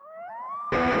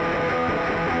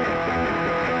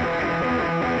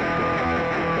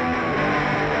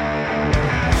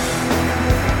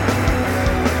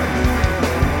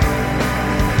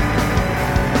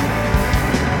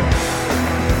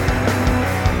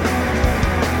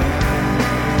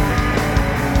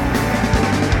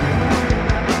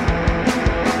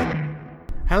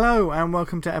and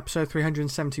welcome to episode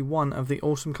 371 of the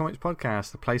Awesome Comics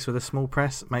Podcast, the place where the small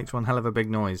press makes one hell of a big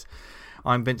noise.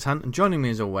 I'm Vince Hunt, and joining me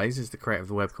as always is the creator of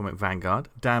the webcomic Vanguard,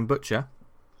 Dan Butcher.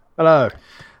 Hello.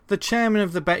 The chairman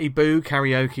of the Betty Boo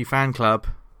Karaoke Fan Club,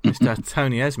 Mr.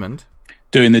 Tony Esmond.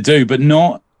 Doing the do, but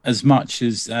not as much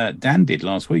as Dan did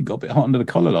last week. Got a bit hot under the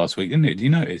collar last week, didn't it? Did you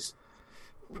notice?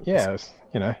 Yeah, it was,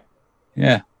 you know.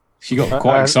 Yeah. She got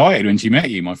quite excited when she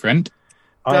met you, my friend.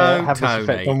 I have this Tony.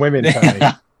 effect on women,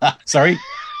 Tony. Sorry?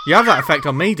 You have that effect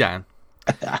on me, Dan.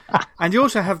 And you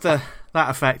also have that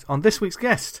effect on this week's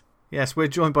guest. Yes, we're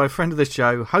joined by a friend of the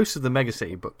show, host of the Mega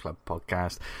City Book Club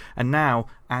podcast, and now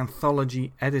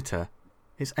Anthology editor.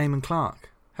 It's Eamon Clark.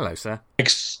 Hello, sir.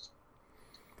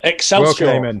 Excelsior.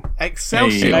 Welcome, Eamon.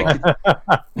 Excelsior.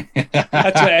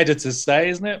 That's what editors say,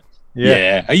 isn't it?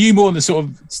 Yeah. Are you more the sort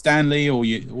of Stanley, or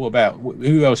what about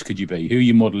who else could you be? Who are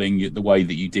you modelling the way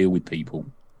that you deal with people?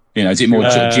 You know, is it more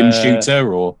Jim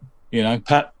Shooter, or you know,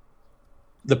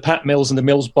 the Pat Mills and the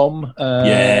Mills bomb?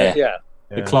 The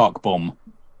Clark bomb.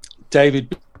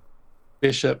 David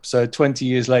Bishop. So 20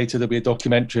 years later, there'll be a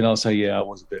documentary, and I'll say, "Yeah, I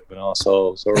was a bit of an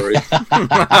arsehole. Sorry."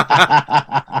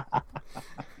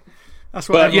 That's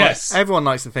what everyone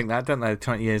likes to think that, don't they?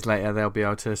 20 years later, they'll be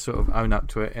able to sort of own up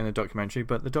to it in a documentary,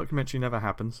 but the documentary never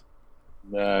happens.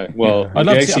 No, well, I'd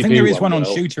love to see, I think there is one on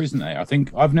Shooter, isn't there? I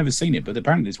think I've never seen it, but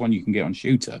apparently there's one you can get on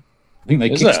Shooter. I think they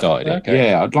kickstarted it.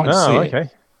 Okay. Yeah, I'd like to see it.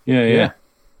 Yeah.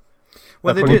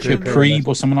 Well, they did Preeb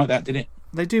or something like that, did it?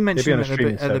 They do mention it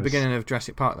at the beginning of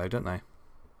Jurassic Park, though, don't they?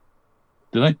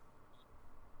 Do they?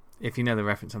 If you know the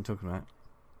reference I'm talking about.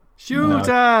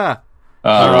 Shooter!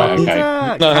 Oh, right,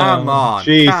 okay. Come on.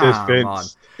 Jesus,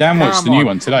 Vince. Dan watched the new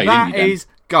one today, didn't you, Dan? That is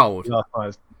gold.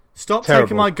 Stop Terrible.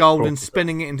 taking my gold and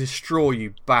spinning it into straw,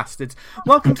 you bastards.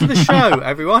 Welcome to the show,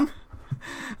 everyone.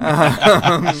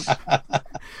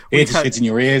 It sits in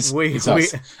your ears. We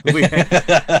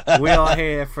are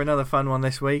here for another fun one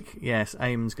this week. Yes,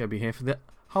 Eamon's going to be here for the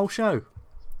whole show.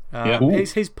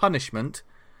 It's his punishment.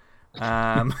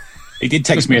 He did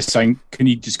text me saying, "Can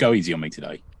you just go easy on me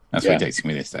today?" That's what he texted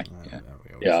me this day.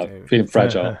 Yeah, feeling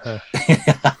fragile.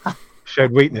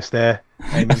 Showed weakness there.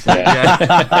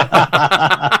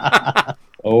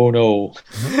 Oh no.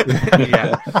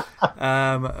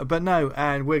 But no,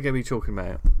 and we're going to be talking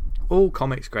about all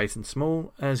comics, great and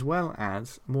small, as well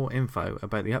as more info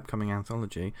about the upcoming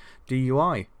anthology,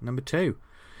 DUI number 2.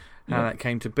 How that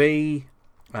came to be,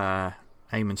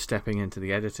 Eamon stepping into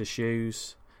the editor's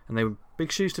shoes, and they were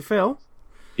big shoes to fill.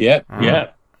 Yeah.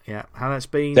 How that's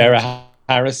been. Sarah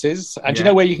Harris's. And do you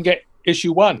know where you can get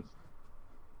issue 1?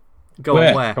 Go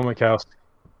on, where? Comic House.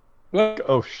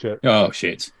 Oh shit.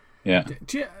 Yeah.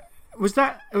 Was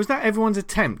that everyone's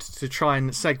attempt to try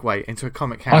and segue into a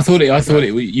comic house? I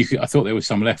thought there was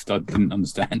some left. I didn't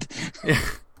understand.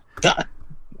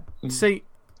 See,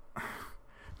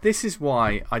 this is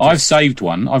why I've saved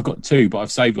one. I've got 2, but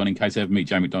I've saved one in case I ever meet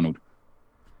Joe McDonald.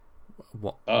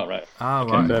 What? Oh right. Oh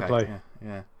right. Fair Okay. play.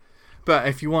 Yeah. But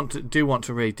if you want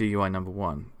to read DUI number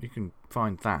 1, you can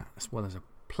find that as well as a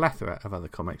plethora of other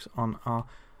comics on our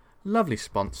lovely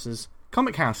sponsors,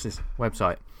 Comic House's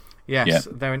website. Yes,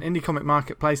 they're an indie comic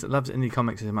marketplace that loves indie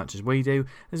comics as much as we do,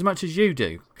 as much as you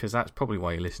do, because that's probably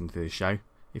why you listen to this show,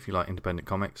 if you like independent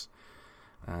comics,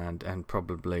 and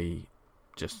probably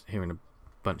just hearing a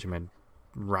bunch of men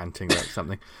ranting about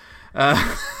something.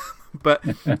 But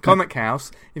Comic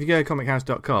House, if you go to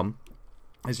comichouse.com,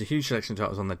 there's a huge selection of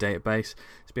titles on the database.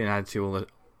 It's being added to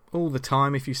all the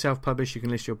time. If you self-publish, you can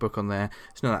list your book on there.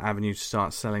 It's another avenue to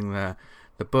start selling the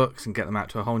books and get them out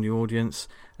to a whole new audience,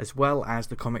 as well as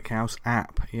the Comic House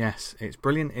app. Yes, it's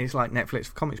brilliant. It's like Netflix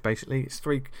for comics, basically. It's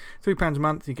 £3 a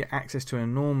month. You get access to an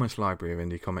enormous library of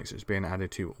indie comics that's being added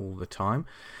to all the time.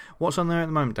 What's on there at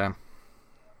the moment, Dan?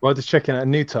 Well, just checking out a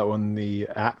new title on the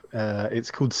app. It's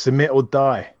called Submit or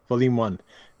Die, Volume 1.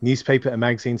 Newspaper and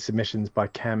magazine submissions by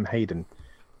Cam Hayden.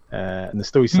 And the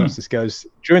story synopsis goes,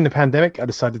 during the pandemic, I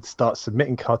decided to start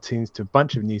submitting cartoons to a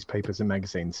bunch of newspapers and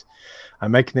magazines.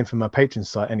 I'm making them for my patron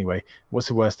site anyway. What's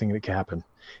the worst thing that could happen?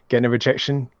 Getting a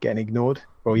rejection? Getting ignored?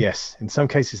 Well, yes, in some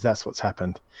cases that's what's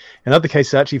happened. In other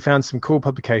cases, I actually found some cool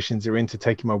publications that are into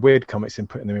taking my weird comics and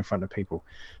putting them in front of people.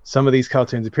 Some of these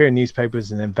cartoons appear in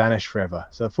newspapers and then vanish forever.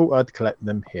 So I thought I'd collect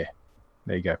them here.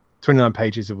 There you go. 29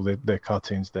 pages of all the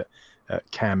cartoons that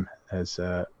Cam has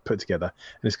put together,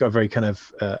 and it's got a very kind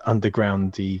of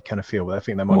undergroundy kind of feel. But I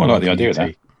think that might. I like the idea of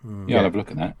that. Yeah, I'll have a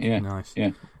look at that. Yeah, nice.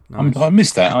 Yeah, nice. I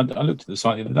missed that. I looked at the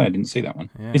site the other day. I didn't see that one.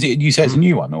 Yeah. Is it? You say it's a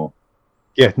new one, or?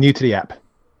 Yeah, new to the app.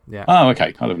 Yeah. Oh,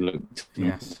 okay. I'll have a look.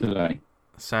 Yes. Today.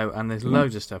 So, and there's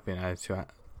loads of stuff being added to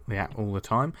the app all the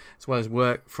time, as well as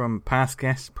work from past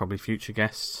guests, probably future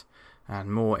guests,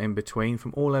 and more in between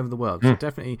from all over the world. So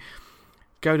definitely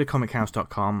go to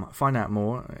comichouse.com, find out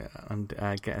more, and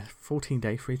get a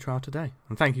 14-day free trial today.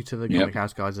 And thank you to the Comic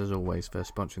House guys, as always, for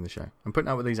sponsoring the show and putting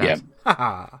up with these ads.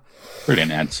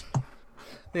 Brilliant ads.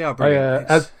 They are brilliant.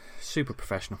 It's super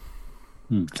professional.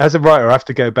 As a writer, I have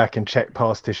to go back and check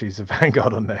past issues of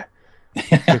Vanguard on there.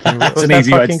 What's an that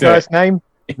easy way to fucking do guy's it. name?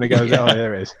 And it goes, oh,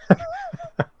 there it is.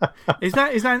 Is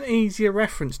that an easier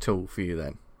reference tool for you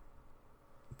then?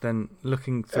 Than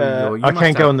looking through I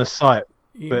can't go on the site.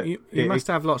 But you must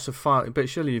have lots of files, but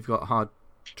surely you've got hard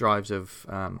drives of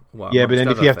but then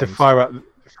if you have to fire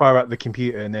up the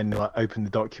computer and then like open the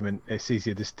document, it's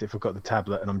easier just if I've got the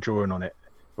tablet and I'm drawing on it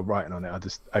or writing on it, I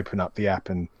just open up the app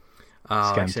and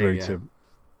scan through to.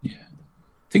 Yeah.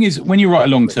 Thing is, when you write a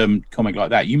long-term comic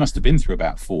like that, you must have been through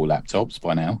about 4 laptops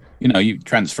by now. You know, you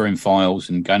transferring files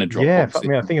and going to Dropbox. Yeah, fuck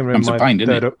me, I think I'm in my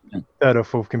third or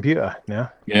fourth computer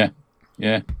now. Yeah.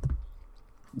 It's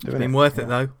been worth it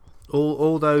though.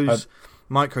 All those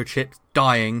microchips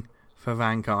dying for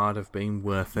Vanguard have been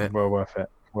worth it. Well worth it.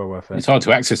 It's hard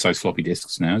to access those floppy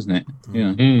disks now, isn't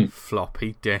it?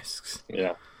 Floppy disks.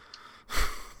 Yeah.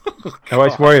 I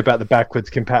always worry about the backwards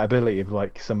compatibility of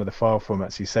like some of the file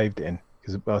formats you saved it in,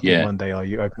 because I think one day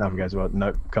you open up and goes, well,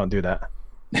 nope, can't do that.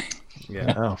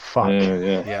 Yeah. Oh fuck.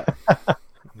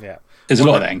 Yeah. There's a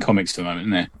lot of that in comics at the moment,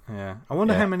 isn't there? Yeah. I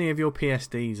wonder how many of your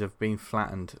PSDs have been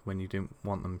flattened when you didn't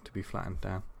want them to be flattened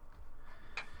down.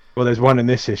 Well, there's one in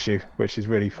this issue, which is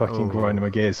really fucking grinding my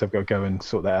gears, so I've got to go and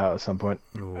sort that out at some point.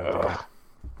 Oh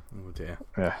dear.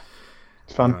 Yeah.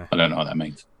 It's fun. Anyway. I don't know what that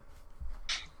means.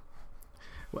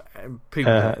 Well,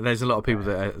 there's a lot of people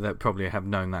that probably have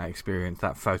known that experience,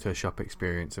 that Photoshop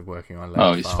experience of working on.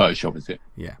 It's Photoshop, is it?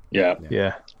 Yeah.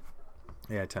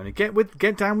 Yeah, Tony, get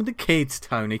down with the kids,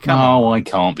 Tony. Come on. No, I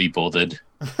can't be bothered.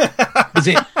 Does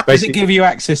it give you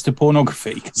access to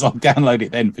pornography? Because I'll download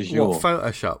it then for sure. What,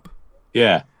 Photoshop?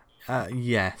 Yeah.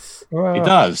 Yes. Well, it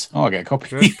does. I'll get a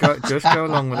copy. Just go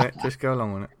along with it. Just go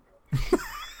along with it.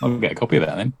 I'll get a copy of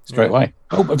that then, straight away.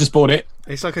 Oh, I've just bought it.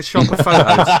 It's like a shop of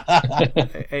photos.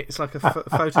 It's like a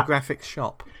photographic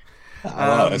shop.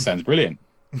 That sounds brilliant.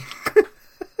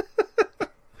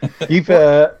 You've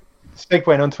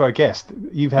segueing onto our guest.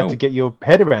 You've had to get your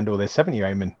head around all this, haven't you,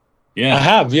 Eamon? Yeah, I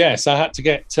have. Yes, I had to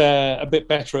get a bit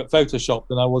better at Photoshop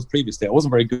than I was previously. I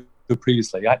wasn't very good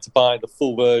previously. I had to buy the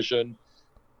full version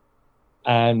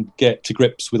and get to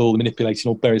grips with all the manipulating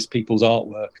all various people's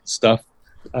artwork and stuff.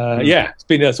 It's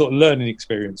been a sort of learning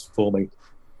experience for me.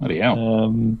 Bloody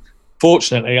hell.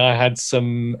 Fortunately, I had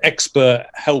some expert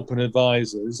help and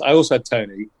advisors. I also had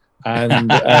Tony.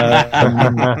 And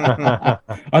I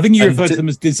think you referred to them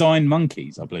as design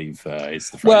monkeys, I believe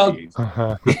is the phrase you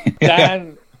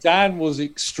used. Dan was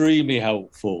extremely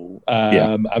helpful.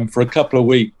 And for a couple of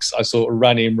weeks, I sort of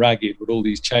ran him ragged with all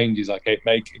these changes I kept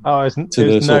making to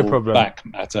the sort of back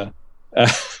matter.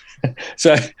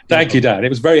 So thank you, Dan. It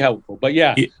was very helpful. But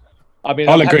I mean,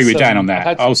 I'll agree with Dan on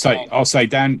that. I'll say,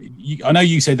 Dan. I know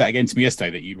you said that again to me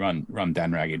yesterday that you run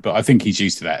Dan ragged, but I think he's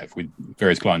used to that with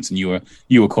various clients, and you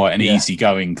were quite an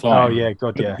easygoing client. Oh yeah,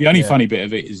 God, yeah. The only funny bit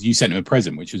of it is you sent him a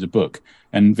present, which was a book,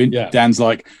 and Dan's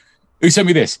like, "Who sent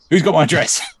me this? Who's got my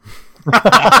address?"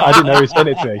 I didn't know who sent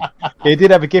it to me. It did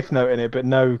have a gift note in it, but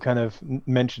no kind of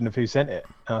mention of who sent it.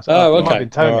 And I was like, okay. Might have been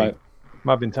Tony. Right.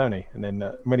 Might have been Tony. And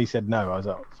then when he said no, I was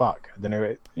like, fuck. I don't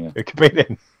know who it could be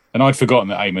then. And I'd forgotten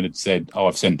that Eamon had said, "Oh,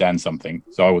 I've sent Dan something,"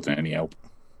 so I wasn't any help.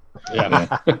 Yeah.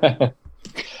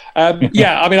 I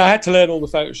mean, I had to learn all the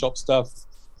Photoshop stuff.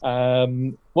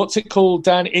 What's it called,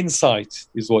 Dan? Insight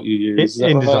is what you use.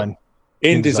 InDesign.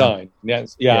 InDesign.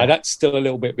 Yes. Yeah, that's still a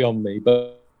little bit beyond me,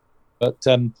 but I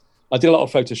did a lot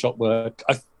of Photoshop work.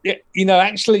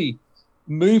 Actually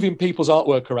moving people's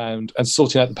artwork around and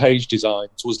sorting out the page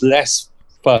designs was less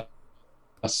fuss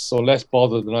or less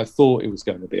bother than I thought it was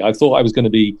going to be. I thought I was going to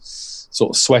be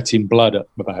sort of sweating blood up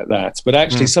about that, but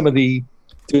actually some of doing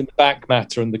the back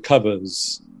matter and the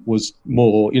covers was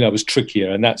more, was trickier,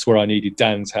 and that's where I needed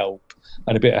Dan's help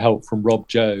and a bit of help from Rob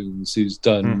Jones, who's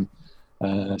done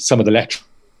some of the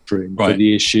lettering for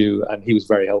the issue, and he was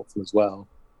very helpful as well.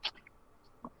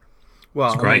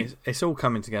 Well, I mean, it's all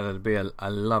coming together to be a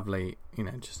lovely,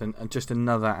 just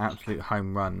another absolute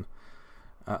home run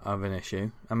of an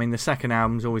issue. I mean, the second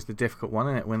album's always the difficult one,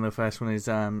 isn't it, when the first one is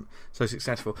so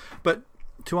successful. But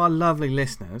to our lovely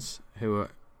listeners who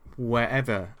are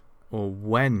wherever or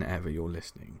whenever you're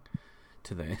listening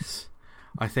to this,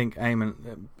 I think,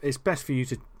 Eamon, it's best for you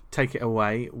to take it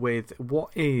away with what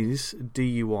is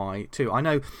DUI 2. I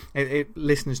know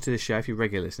listeners to this show, if you're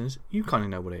regular listeners, you kind of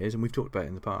know what it is, and we've talked about it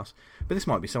in the past, but this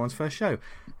might be someone's first show.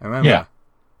 And remember,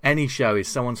 any show is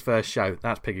someone's first show.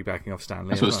 That's piggybacking off Stanley.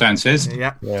 That's what Stan says.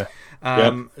 Yeah. Yeah.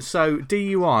 So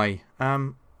DUI,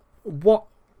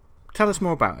 tell us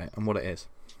more about it and what it is.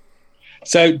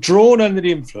 So Drawn Under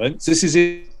the Influence, this is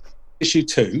issue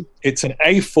 2. It's an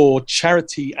A4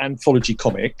 charity anthology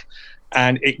comic,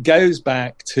 and it goes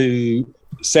back to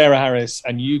Sarah Harris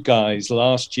and you guys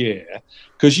last year,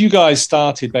 because you guys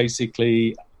started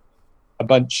basically a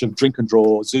bunch of drink and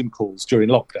draw Zoom calls during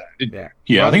lockdown, didn't you?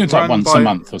 Yeah, I think it's like once a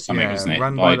month or something, isn't it?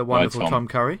 Run by the wonderful Tom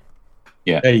Curry.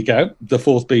 Yeah. There you go, the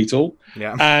 4th Beatle.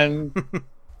 Yeah. And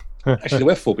actually there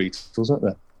were 4 Beatles, weren't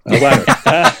there? Oh, wow.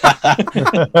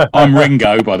 I'm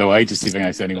Ringo, by the way, just in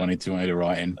case anyone wanted to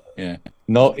write in. Yeah.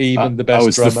 Not even the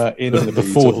best drummer in the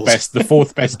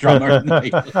fourth best drummer. In the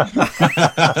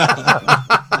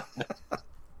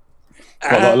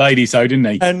Got a lot of ladies, though, didn't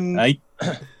he? And hey?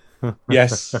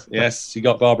 yes, you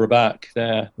got Barbara back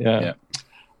there. Yeah.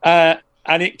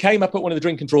 And it came up at one of the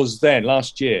drink and draws then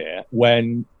last year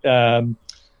when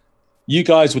you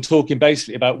guys were talking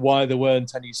basically about why there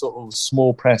weren't any sort of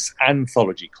small press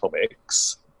anthology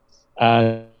comics.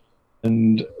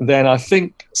 And then I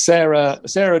think Sarah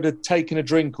had taken a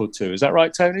drink or two. Is that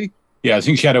right, Tony? Yeah, I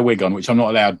think she had a wig on, which I'm not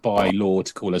allowed by law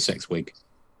to call a sex wig.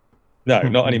 No,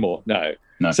 not anymore. No.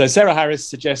 So Sarah Harris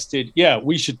suggested,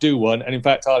 we should do one. And in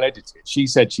fact, I'll edit it. She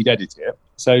said she'd edit it.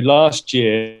 So last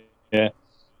year,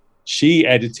 she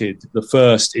edited the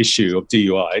first issue of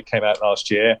DUI. It came out last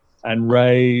year and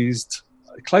raised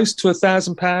close to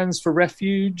 £1,000 for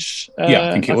refuge.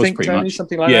 I think it was pretty Tony, much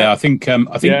something like that. Yeah, I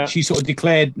think she sort of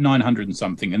declared 900 and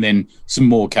something, and then some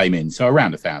more came in, so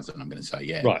around 1,000. I'm going to say,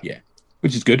 yeah,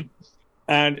 which is good.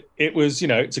 And it was,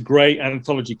 it's a great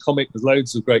anthology comic. There's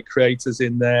loads of great creators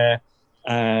in there.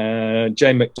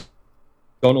 Jane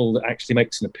McDonald actually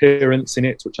makes an appearance in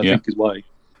it, which I think is why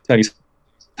Tony's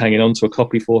hanging on to a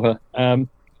copy for her.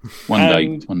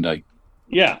 One day.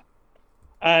 Yeah,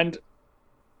 and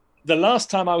the last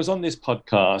time I was on this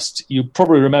podcast, you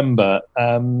probably remember,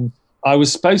 I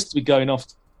was supposed to be going off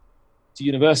to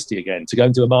university again to go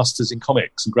and do a master's in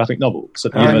comics and graphic novels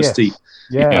at the University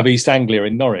of East Anglia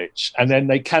in Norwich. And then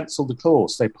they cancelled the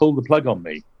course. They pulled the plug on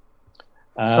me.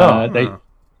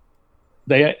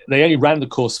 They only ran the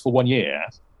course for 1 year.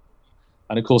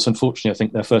 And of course, unfortunately, I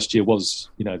think their first year was,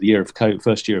 the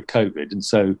first year of COVID. And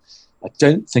so I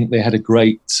don't think they had a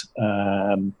great,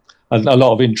 a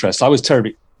lot of interest. I was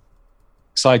terribly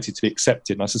excited to be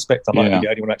accepted, and I suspect I might be the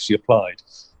only one who actually applied.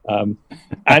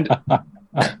 And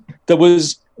there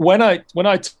was when I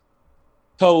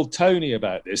told Tony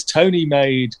about this, Tony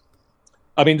made.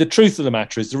 I mean, the truth of the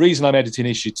matter is, the reason I'm editing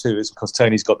issue 2 is because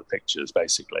Tony's got the pictures,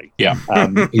 basically. Yeah,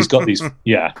 he's got these.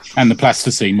 Yeah, and the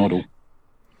plasticine model.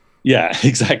 Yeah,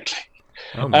 exactly.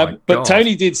 Oh but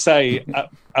Tony did say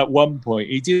at one point,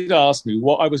 he did ask me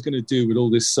what I was going to do with all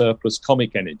this surplus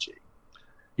comic energy.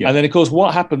 Yeah. And then, of course,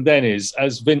 what happened then is,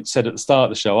 as Vince said at the start of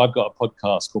the show, I've got a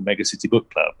podcast called Mega City Book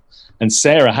Club. And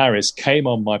Sarah Harris came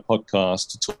on my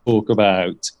podcast to talk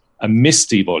about a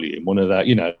Misty volume, one of that,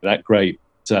 that great,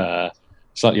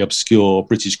 slightly obscure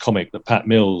British comic that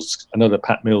another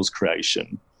Pat Mills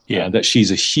creation, that she's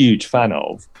a huge fan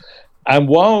of. And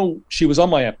while she was on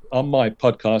my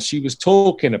podcast, she was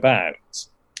talking about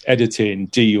editing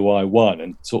DUI 1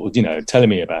 and sort of, telling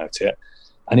me about it.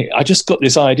 And I just got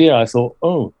this idea. I thought,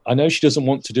 I know she doesn't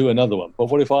want to do another one, but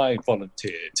what if I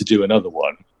volunteered to do another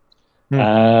one?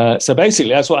 So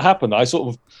basically, that's what happened. I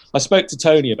spoke to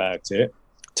Tony about it.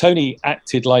 Tony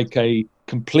acted like a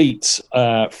complete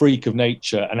freak of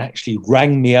nature and actually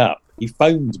rang me up. He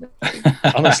phoned me.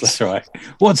 Honestly, that's right.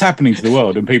 What's happening to the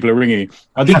world? And people are ringing you.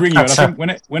 I did ring you, and I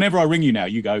think whenever I ring you now,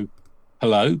 you go,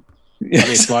 "Hello." Yes.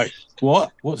 And it's like,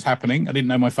 what? What's happening? I didn't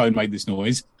know my phone made this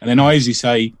noise. And then I usually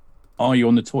say, "Are you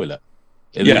on the toilet?"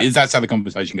 That's how the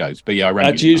conversation goes. But I rang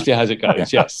you. That's usually how it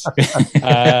goes. Yes.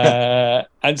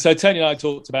 And so Tony and I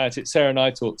talked about it. Sarah and I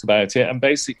talked about it, and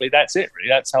basically that's it. Really,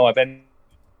 that's how I've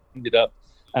ended up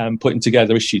putting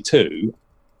together issue 2.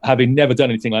 Having never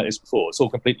done anything like this before, it's all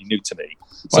completely new to me.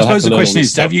 So I suppose the question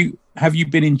is, have you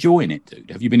been enjoying it, dude?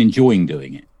 Have you been enjoying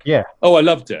doing it? Yeah. Oh, I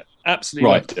loved it.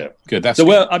 Absolutely loved it. Good. There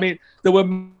were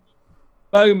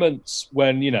moments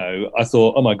when, I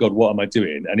thought, oh my God, what am I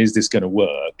doing? And is this going to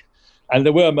work? And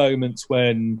there were moments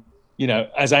when,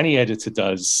 as any editor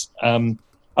does, the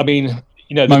moments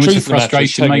truth of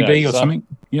frustration maybe or something.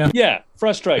 Yeah,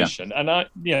 frustration. Yeah.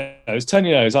 And as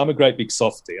Tony knows, I'm a great big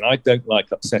softie and I don't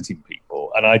like upsetting people.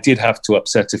 And I did have to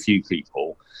upset a few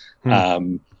people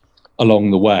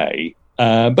along the way.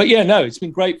 It's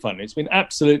been great fun. It's been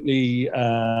absolutely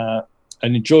an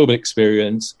enjoyable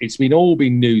experience. It's all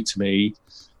been new to me.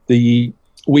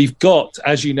 We've got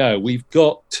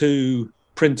 2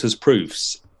 printers'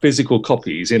 proofs, physical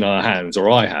copies in our hands, or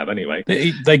I have anyway.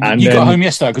 You got home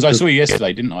yesterday, because I saw you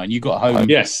yesterday, didn't I? And you got home.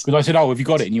 Yes. Because I said, have you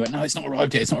got it? And you went, no, it's not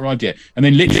arrived yet. It's not arrived yet. And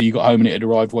then literally you got home and it had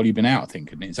arrived while you'd been out, I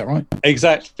think. Is that right?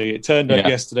 Exactly. It turned up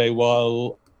yesterday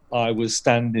while I was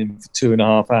standing for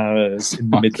 2.5 hours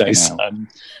in the midday sun,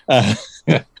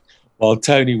 while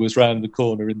Tony was round the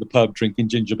corner in the pub drinking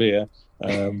ginger beer.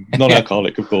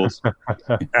 Non-alcoholic, of course.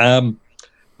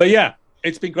 But yeah,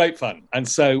 it's been great fun. And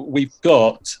so we've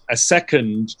got a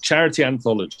second charity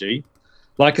anthology.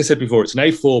 Like I said before, it's an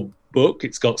A4 book.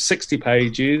 It's got 60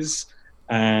 pages.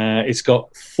 It's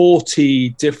got 40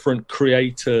 different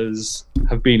creators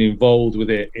have been involved with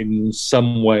it in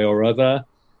some way or other.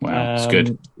 Wow, that's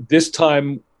good. This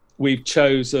time we've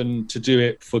chosen to do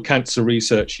it for Cancer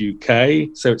Research UK.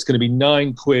 So it's going to be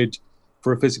 £9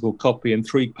 for a physical copy, and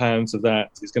 £3 of that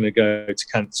is going to go to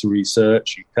Cancer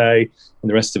Research UK, and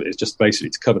the rest of it is just basically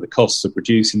to cover the costs of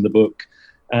producing the book.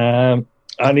 And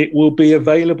it will be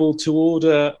available to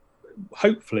order,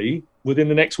 hopefully, within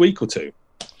the next week or two.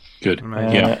 Good.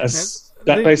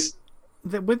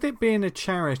 With it being a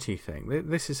charity thing,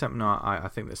 this is something I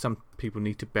think that some people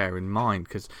need to bear in mind,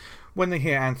 because when they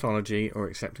hear anthology or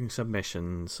accepting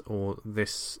submissions or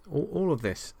all of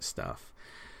this stuff,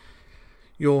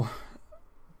 you're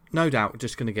no doubt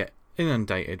just going to get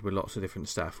inundated with lots of different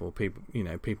stuff, or people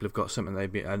have got something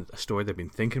a story they've been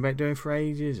thinking about doing for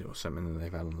ages, or something that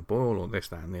they've had on the boil, or this,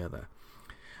 that, and the other.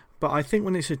 But I think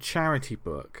when it's a charity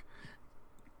book,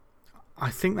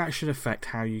 I think that should affect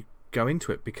how you go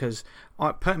into it, because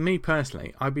me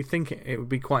personally, I'd be thinking it would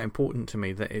be quite important to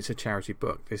me that it's a charity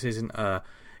book. This isn't a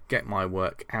get my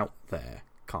work out there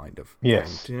kind of thing.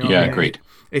 Do you know what I mean? Agreed.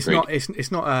 It's not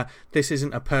this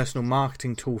isn't a personal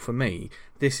marketing tool for me.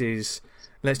 This is,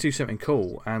 let's do something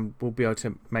cool and we'll be able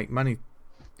to make money,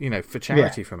 for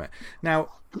charity from it. Now,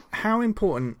 how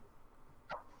important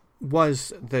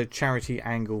was the charity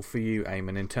angle for you,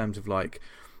 Eamon, in terms of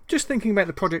just thinking about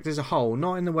the project as a whole,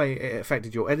 not in the way it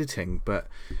affected your editing, but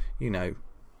the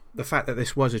fact that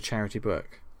this was a charity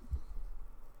book?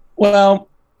 Well,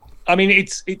 I mean,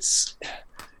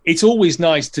 it's always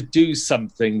nice to do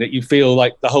something that you feel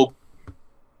like the whole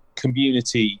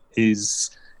community is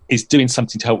doing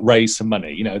something to help raise some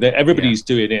money. Everybody's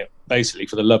doing it basically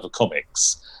for the love of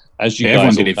comics, as you guys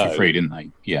everyone did it know. for free, didn't they?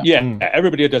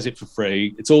 Everybody does it for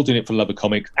free. It's all doing it for love of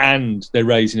comics, and they're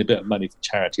raising a bit of money for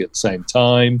charity at the same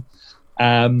time.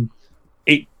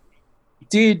 It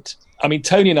did. I mean,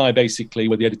 Tony and I basically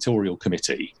were the editorial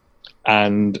committee,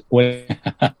 and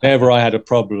whenever I had a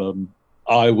problem,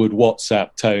 I would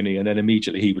WhatsApp Tony, and then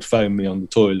immediately he would phone me on the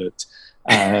toilet,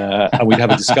 and we'd have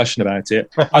a discussion about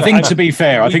it. I think, to be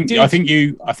fair, I think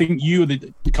you were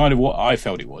the kind of, what I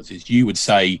felt it was, is you would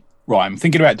say, right, I'm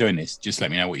thinking about doing this, just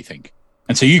let me know what you think.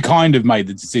 And so you kind of made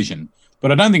the decision.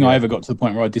 But I don't think I ever got to the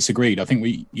point where I disagreed. I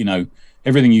think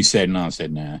everything you said, and I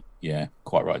said, nah, yeah,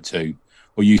 quite right too.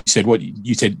 Or you said,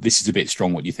 this is a bit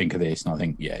strong, what do you think of this? And I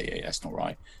think, yeah, that's not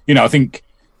right. I don't think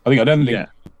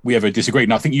we ever disagreed.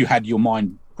 And I think you had your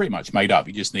mind pretty much made up.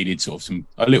 You just needed sort of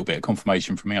a little bit of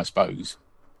confirmation from me, I suppose.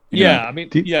 I mean,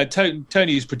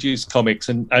 Tony's produced comics,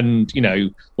 and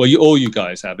all you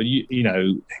guys have, and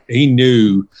he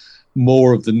knew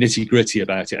more of the nitty gritty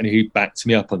about it, and he backed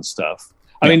me up on stuff.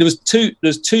 I mean, there's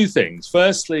two things.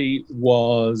 Firstly,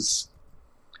 was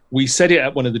we said it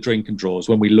at one of the drink and draws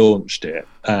when we launched it.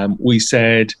 We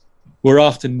said we're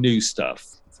after new stuff.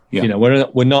 Yeah.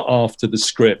 We're not after the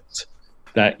script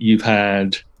that you've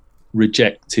had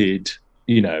rejected,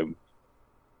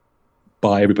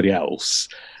 by everybody else.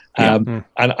 And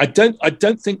I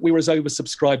don't think we were as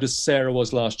oversubscribed as Sarah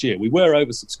was last year. We were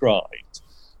oversubscribed.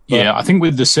 Yeah, I think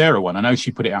with the Sarah one, I know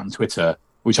she put it out on Twitter,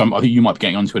 which I think you might be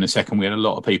getting onto in a second. We had a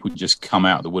lot of people just come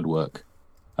out of the woodwork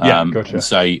and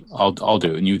say, I'll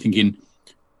do it. And you're thinking,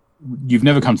 you've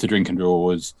never come to drink and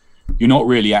draws. You're not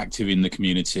really active in the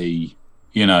community.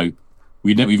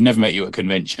 We've never met you at a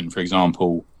convention, for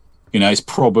example. It's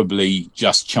probably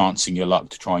just chancing your luck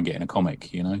to try and get in a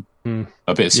comic, a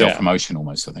bit of self-promotion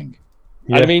almost, I think.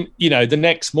 Yeah. I mean, the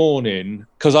next morning,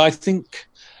 because I think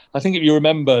if you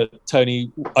remember,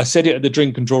 Tony, I said it at the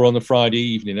drink and draw on the Friday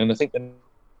evening, and I think the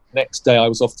next day I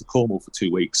was off to Cornwall for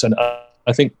 2 weeks, and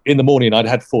I think in the morning I'd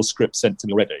had 4 scripts sent to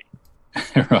me already.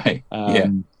 Right.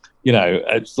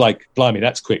 It's like, blimey,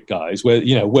 that's quick, guys. Where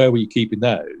were you keeping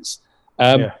those?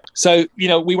 So,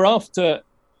 we were after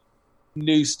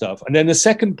new stuff. And then the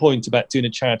second point about doing a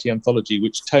charity anthology,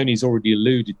 which Tony's already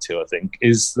alluded to, I think,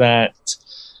 is that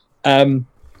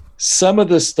some of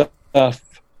the stuff, I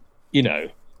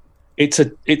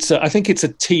think it's a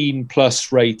teen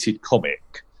plus rated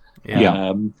comic.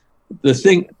 Yeah.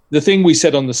 The the thing we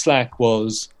said on the Slack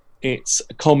was it's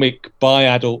a comic by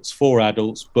adults for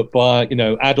adults, but by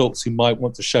adults who might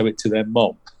want to show it to their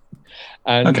mom.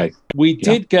 And we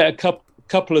did get a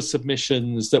couple of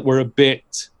submissions that were a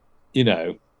bit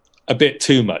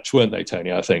too much, weren't they,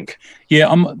 Tony? I think.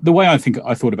 Yeah, the way I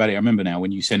thought about it, I remember now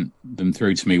when you sent them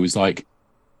through to me was like,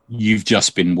 you've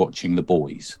just been watching The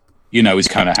Boys. Is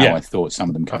kind of how I thought some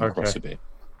of them come across a bit.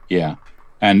 Yeah,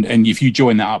 and if you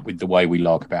join that up with the way we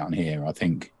lark about in here, I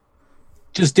think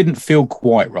just didn't feel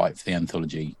quite right for the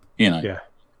anthology.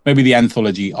 Maybe the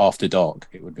anthology After Dark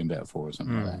it would have been better for or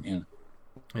something like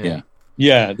that.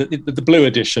 Yeah, the blue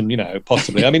edition,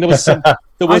 possibly. I mean, there was some.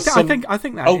 I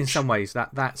think that in some ways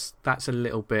that's a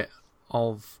little bit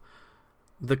of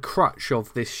the crutch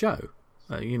of this show,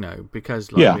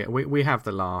 because we have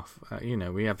the laugh,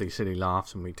 we have these silly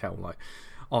laughs and we tell like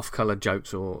off-color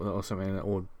jokes or something,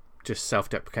 or just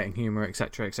self-deprecating humor,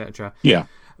 etc., etc. Yeah,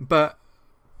 but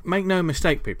make no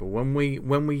mistake, people. When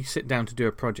we sit down to do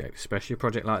a project, especially a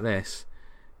project like this,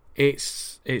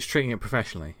 it's treating it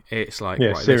professionally. It's like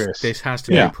this has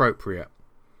to be appropriate.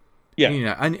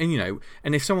 Yeah,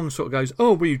 and if someone sort of goes,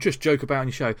 "Oh, well, you just joke about on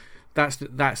your show," that's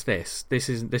this. This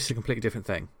is a completely different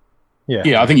thing.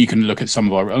 Yeah. I think you can look at some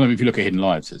of our. I mean, if you look at Hidden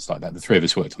Lives, it's like that. The three of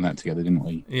us worked on that together, didn't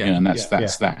we? Yeah, and that's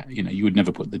that. You would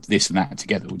never put this and that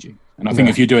together, would you? And I think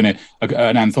if you're doing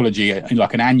an anthology,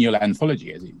 like an annual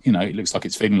anthology, as it looks like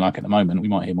it's feeling like at the moment. We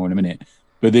might hear more in a minute,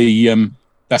 but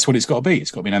that's what it's got to be.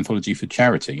 It's got to be an anthology for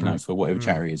charity, for whatever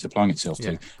charity it's applying itself to.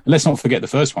 And let's not forget the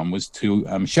first one was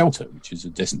to Shelter, which is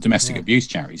a domestic abuse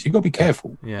charity. So you've got to be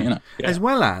careful. As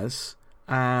well as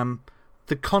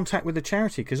the contact with the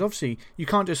charity, because obviously you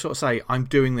can't just sort of say, I'm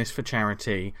doing this for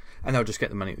charity, and they'll just get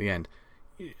the money at the end.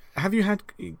 Have you had,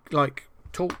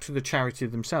 talk to the charity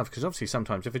themselves? Because obviously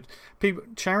sometimes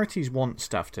charities want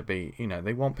stuff to be,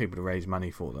 they want people to raise money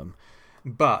for them.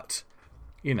 But...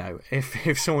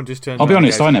 if someone just turns I'll be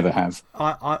honest, goes, I never have.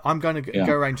 I'm going to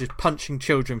go around just punching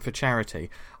children for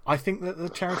charity. I think that the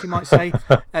charity might say,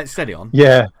 steady on.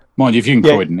 Yeah. Mind you, if you can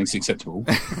Croydon, it's acceptable.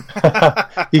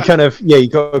 You kind of, you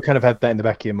got to kind of have that in the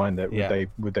back of your mind that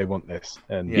would they want this?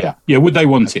 And would they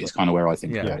want it? It's kind of where I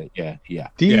think about it. Yeah.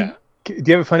 Do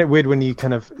you ever find it weird when you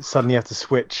kind of suddenly have to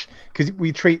switch? Because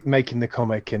we treat making the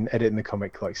comic and editing the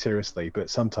comic like seriously,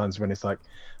 but sometimes when it's like,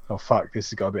 oh fuck,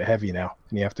 this has got a bit heavy now,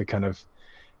 and you have to kind of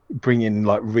bring in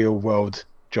like real world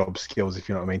job skills, if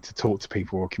you know what I mean, to talk to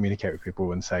people or communicate with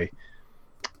people and say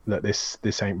that this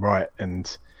ain't right.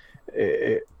 And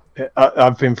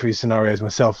I've been through scenarios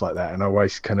myself like that, and I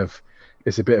always kind of,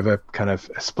 it's a bit of a kind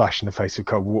of a splash in the face of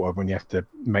cold water when you have to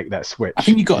make that switch. I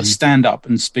think you've got to stand up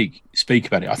and speak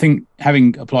about it. I think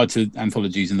having applied to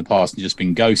anthologies in the past and just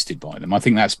been ghosted by them, I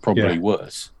think that's probably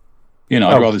worse. I'd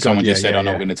rather someone just said, I'm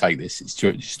not going to take this. It's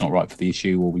just not right for the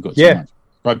issue, or we've got too much.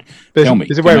 Right. Tell me.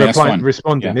 There's a way of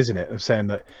responding, isn't it? Of saying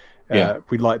that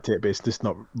we liked it, but it's just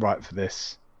not right for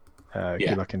this.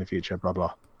 Good luck in the future, blah,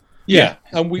 blah. Yeah,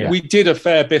 and we did a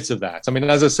fair bit of that. I mean,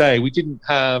 as I say, we didn't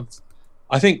have...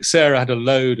 I think Sarah had a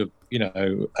load of,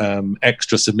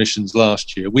 extra submissions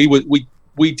last year.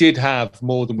 We did have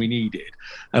more than we needed,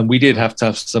 and we did have to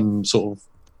have some sort of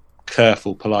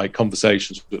careful, polite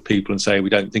conversations with people and say, we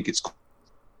don't think it's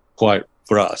quite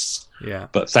for us,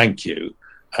 but thank you.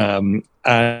 And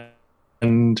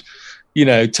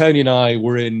Tony and I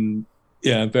were in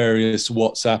various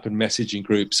WhatsApp and messaging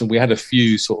groups, and we had a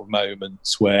few sort of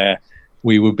moments where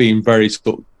we were being very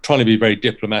trying to be very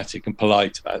diplomatic and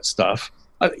polite about stuff,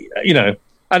 and you've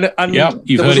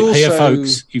heard it here,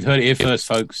 folks. You've heard it here first,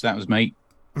 folks. That was me.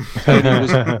 Tony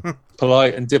was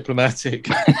polite and diplomatic,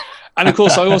 and of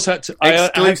course I also had to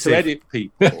edit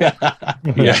people.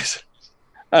 Yes.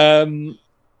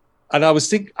 And I was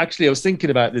thinking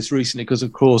about this recently because,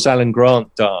 of course, Alan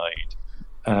Grant died,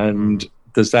 and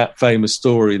there's that famous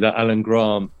story that Alan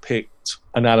Grant picked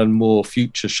an Alan Moore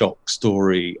Future Shock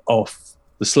story off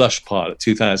the Slush pilot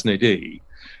 2000 AD.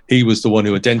 He was the one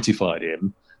who identified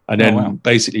him, and then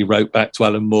basically wrote back to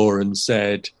Alan Moore and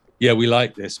said, "Yeah, we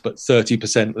like this, but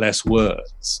 30% less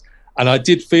words." And I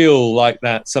did feel like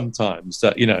that sometimes.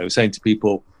 That saying to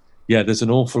people, yeah, there's an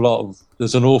awful lot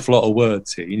of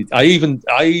words here. I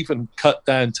even cut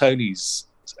down Tony's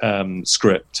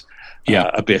script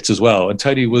a bit as well, and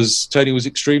Tony was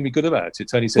extremely good about it.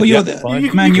 Tony said, "Well, you're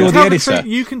the editor.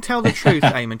 You can tell the truth,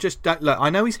 Eamon. Just look. I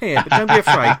know he's here, but don't be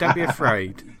afraid. Don't be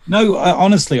afraid." No,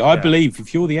 honestly, I believe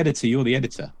if you're the editor, you're the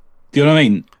editor. Do you know what I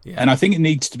mean? Yeah. And I think it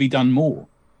needs to be done more.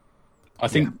 I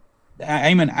think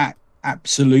Eamon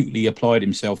absolutely applied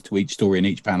himself to each story and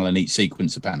each panel and each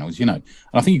sequence of panels, And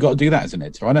I think you've got to do that as an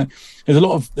editor. There's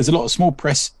a lot of small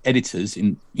press editors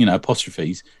in,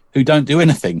 apostrophes who don't do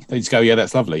anything. They just go, yeah,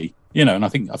 that's lovely, And I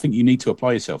think you need to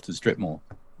apply yourself to the strip more.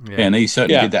 Yeah, and he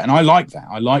certainly did that. And I like that.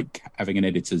 I like having an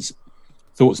editor's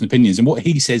thoughts and opinions, and what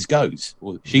he says goes,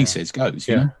 or she says goes,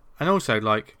 you know? And also,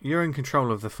 like, you're in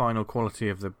control of the final quality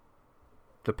of the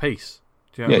piece.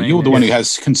 Do you know what I mean? You're the one who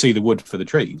can see the wood for the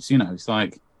trees, It's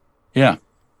like, yeah.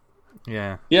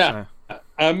 Yeah. Yeah. So.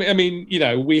 I mean,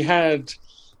 we had,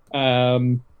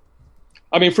 for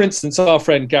instance, our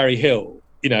friend Gary Hill,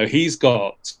 he's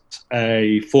got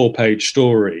a 4-page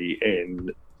story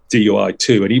in DUI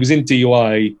 2, and he was in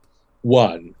DUI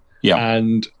 1. Yeah.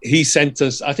 And he sent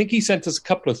us a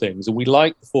couple of things, and we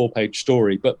liked the 4-page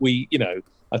story, but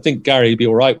I think Gary would be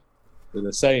all right with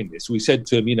us saying this. We said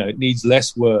to him, it needs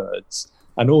less words,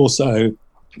 and also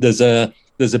there's a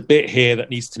bit here that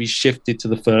needs to be shifted to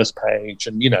the first page,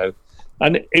 and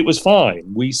and it was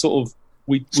fine. We talked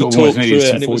through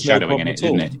it, and it was no problem at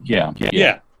all.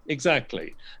 Yeah,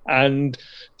 exactly. And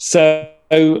so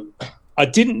I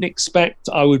didn't expect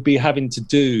I would be having to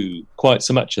do quite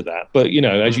so much of that, but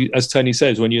as Tony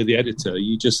says, when you're the editor,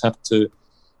 you just have to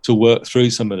work through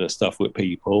some of the stuff with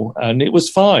people, and it was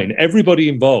fine. Everybody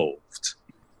involved,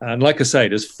 and like I say,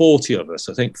 there's 40 of us.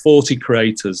 I think 40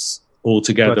 creators all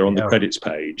together on the credits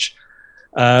page.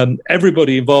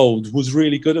 Everybody involved was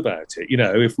really good about it.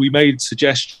 If we made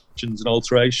suggestions and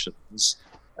alterations,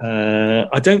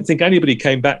 I don't think anybody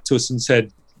came back to us and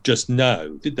said just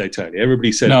no, did they, Tony?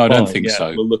 Everybody said no. I don't think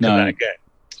so. We'll look at that again.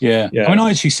 Yeah. I mean,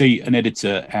 I actually see an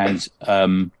editor as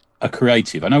a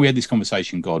creative. I know we had this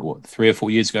conversation, 3 or 4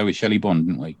 years ago with Shelley Bond,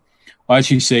 didn't we? I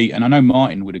actually see, and I know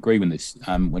Martin would agree with this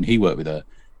when he worked with her,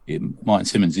 Martin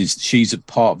Simmons, is she's a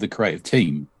part of the creative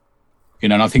team.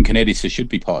 And I think an editor should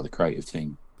be part of the creative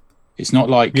team. It's not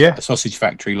like a sausage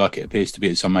factory like it appears to be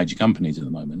at some major companies at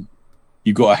the moment.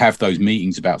 You've got to have those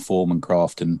meetings about form and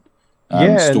craft and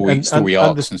story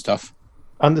arcs and stuff.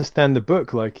 Understand the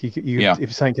book, like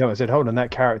if something came out and said, "Hold on, that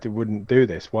character wouldn't do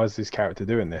this. Why is this character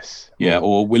doing this?" Yeah,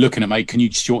 or we're looking at, mate, can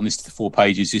you shorten this to 4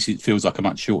 pages? It feels like a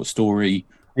much shorter story.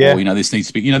 Yeah, or this needs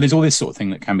to be. There's all this sort of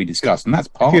thing that can be discussed, and that's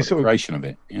part of the creation of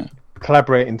it. Yeah,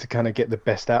 collaborating to kind of get the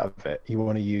best out of it. You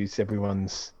want to use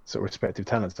everyone's sort of respective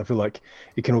talents. I feel like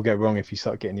it can all go wrong if you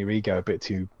start getting your ego a bit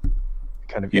too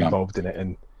kind of involved in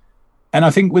it. And I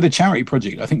think with a charity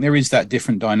project, I think there is that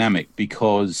different dynamic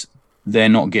because they're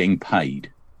not getting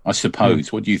paid, I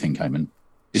suppose. What do you think, Eamon?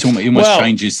 It almost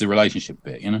changes the relationship a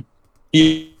bit,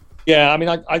 Yeah, I mean,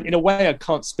 I in a way, I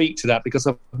can't speak to that because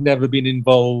I've never been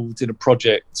involved in a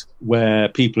project where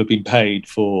people have been paid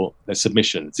for their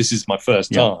submissions. This is my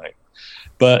first time.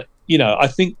 But, I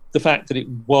think the fact that it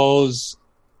was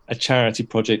a charity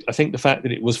project, I think the fact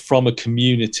that it was from a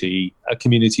community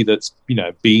that's,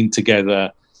 been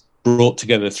together, brought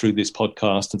together through this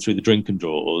podcast and through the Drink and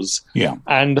Draws. Yeah.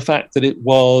 And the fact that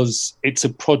it's a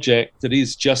project that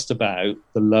is just about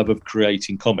the love of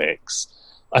creating comics.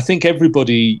 I think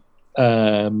everybody,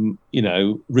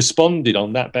 responded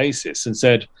on that basis and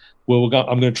said, well,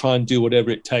 I'm going to try and do whatever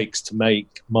it takes to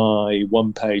make my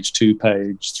 1 page, 2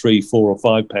 page, 3, 4 or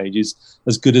 5 pages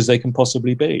as good as they can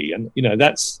possibly be. And,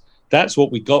 that's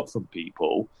what we got from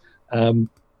people.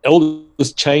 All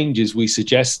those changes we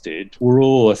suggested were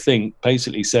all, I think,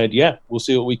 basically said, yeah, we'll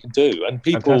see what we can do. And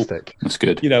people, fantastic. That's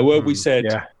good. Where we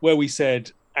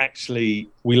said, actually,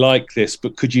 we like this,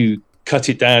 but could you cut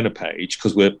it down a page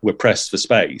because we're pressed for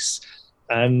space?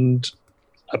 And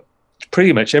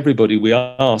pretty much everybody we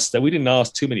asked, we didn't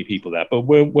ask too many people that, but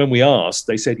when we asked,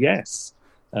 they said yes.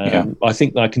 I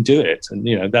think I can do it,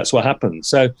 and that's what happened.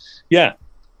 So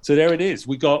so there it is.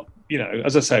 We got.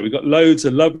 As I say, we've got loads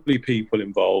of lovely people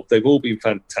involved. They've all been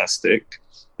fantastic.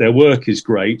 Their work is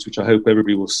great, which I hope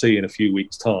everybody will see in a few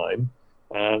weeks' time.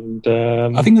 And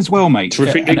I think as well, mate,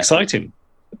 terrifically exciting.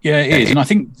 Yeah, it is. And I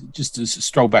think just to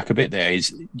stroll back a bit there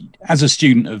is, as a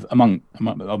student of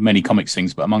many comics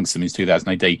things, but amongst them is 2000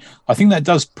 AD, I think that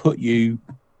does put you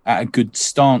at a good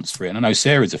stance for it. And I know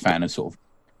Sarah's a fan of sort of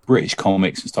British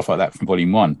comics and stuff like that from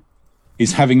Volume 1.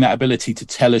 Is having that ability to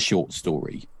tell a short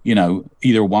story,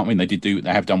 either one. I mean, they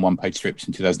have done 1 page strips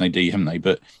in 2000 AD, haven't they?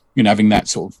 But having that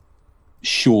sort of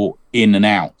short in and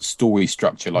out story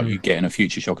structure like you get in a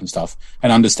Future Shock and stuff,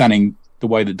 and understanding the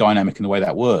way the dynamic and the way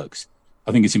that works,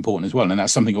 I think it's important as well. And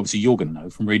that's something obviously you're going to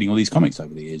know from reading all these comics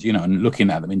over the years, and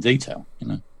looking at them in detail.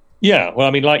 Yeah, well,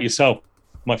 I mean, like yourself,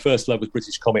 my first love was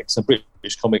British comics, and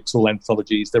British comics, all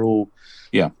anthologies. They're all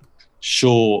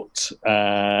short,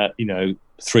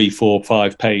 3, 4,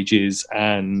 5 pages,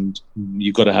 and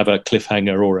you've got to have a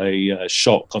cliffhanger or a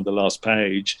shock on the last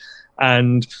page.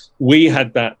 And we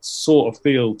had that sort of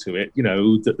feel to it,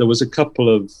 that there was a couple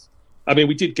of,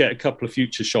 we did get a couple of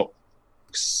Future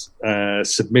Shocks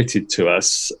submitted to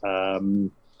us.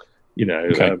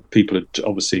 People had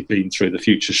obviously been through the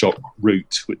Future Shock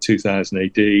route with 2000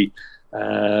 AD.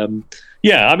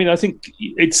 I think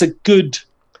it's a good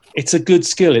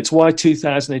skill. It's why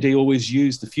 2000 AD always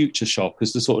used the Future Shock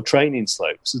as the sort of training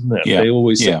slopes, isn't it? Yeah. They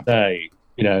always say,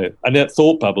 and at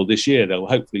Thought Bubble this year, they'll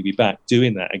hopefully be back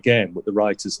doing that again with the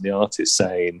writers and the artists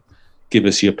saying, give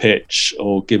us your pitch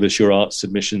or give us your art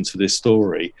submissions for this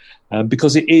story.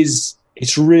 Because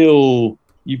it's real,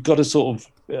 you've got to sort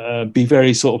of be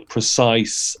very sort of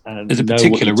precise, and there's a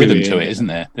particular rhythm to it, isn't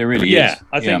there? There really is.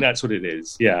 I think that's what it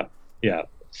is.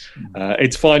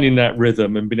 It's finding that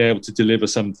rhythm and being able to deliver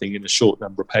something in a short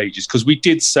number of pages, because we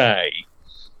did say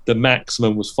the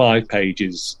maximum was 5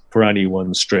 pages for any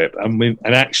one strip, and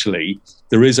actually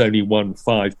there is only one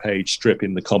 5-page strip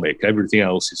in the comic. Everything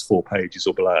else is 4 pages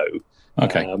or below.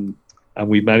 Okay. And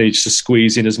we managed to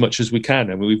squeeze in as much as we can,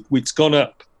 and it's gone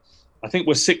up. I think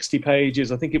we're 60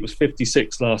 pages. I think it was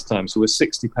 56 last time, so we're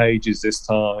 60 pages this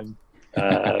time.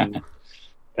 And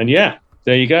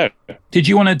there you go. Did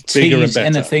you want to tease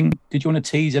anything? Did you want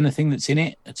to tease anything that's in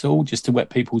it at all, just to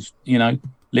wet people's,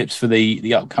 lips for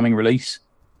the upcoming release?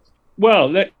 Well,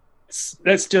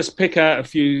 let's just pick out a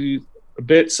few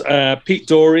bits. Pete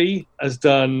Dorey has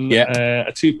done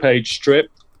a 2-page strip,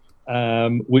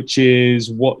 which is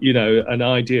an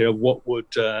idea of what would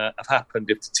have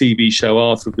happened if the TV show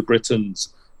Arthur of the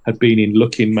Britons had been in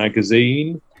Looking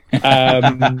magazine.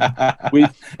 That's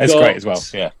great as well.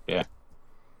 Yeah.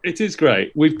 It is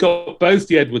great. We've got both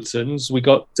the Edwardsons. We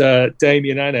got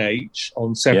Damien and H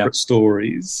on separate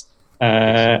stories.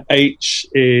 H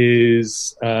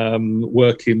is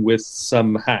working with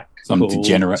some hack, some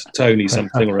degenerate Tony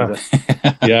something or other.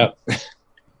 Yeah.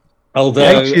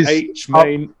 Although H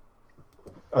main.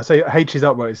 I say H is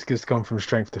up, but it's just gone from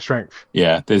strength to strength.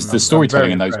 Yeah, there's the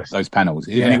storytelling in those panels,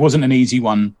 and it wasn't an easy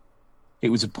one. It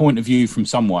was a point of view from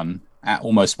someone at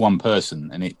almost one person,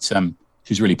 and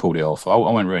she's really pulled it off. I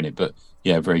won't ruin it, but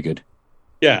very good.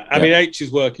 Yeah, I mean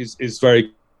H's work is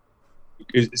very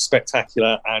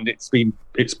spectacular, and it's been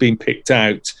picked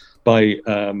out by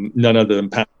none other than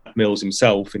Pat Mills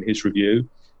himself in his review.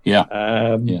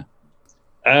 There's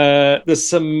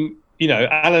some.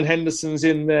 Alan Henderson's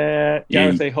in there,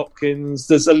 Gareth A. Hopkins.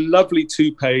 There's a lovely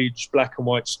 2-page black and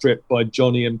white strip by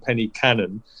Johnny and Penny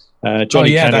Cannon.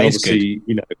 Johnny Cannon, obviously,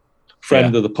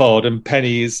 friend of the pod, and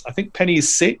Penny is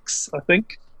 6. I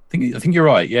think you're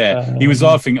right. Yeah, he was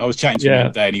laughing. I was chatting to him the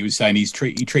other day, and he was saying he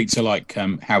treats her like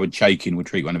Howard Chaykin would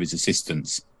treat one of his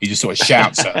assistants. He just sort of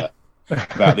shouts at her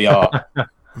about the art.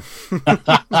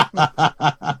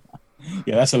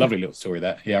 Yeah, that's a lovely little story.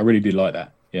 That I really did like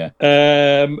that. Yeah.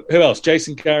 Who else?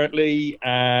 Jason Garrett Lee.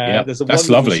 There's a that's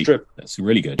wonderful lovely. strip. That's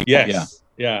really good. Yes.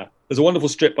 Yeah. There's a wonderful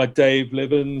strip by Dave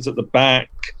Livens at the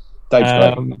back. Dave's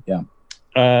great. Yeah.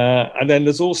 And then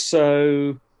there's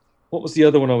also, what was the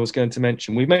other one I was going to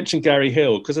mention? We mentioned Gary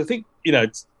Hill, because I think,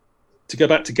 to go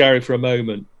back to Gary for a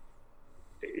moment,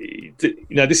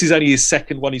 this is only his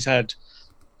second one he's had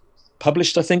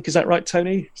published, I think. Is that right,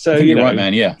 Tony? So I think you're right,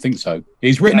 man. Yeah, I think so.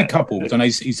 He's written a couple. I know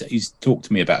he's talked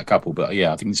to me about a couple, but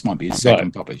I think this might be his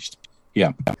second published.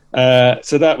 Yeah.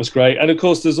 So that was great, and of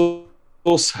course, there's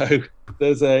also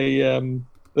there's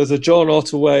a John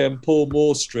Ottaway and Paul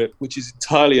Moore strip, which is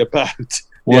entirely about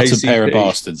what a pair of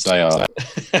bastards they are.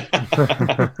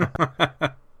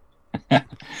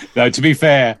 No, to be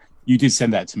fair, you did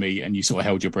send that to me, and you sort of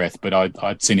held your breath, but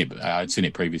I'd seen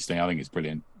it previously. I think it's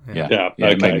brilliant. Yeah.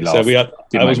 Okay. So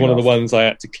that was one of the ones I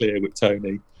had to clear with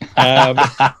Tony.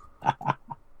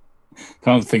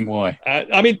 Can't think why.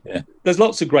 There's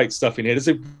lots of great stuff in here. There's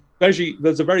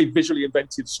a very visually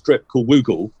inventive strip called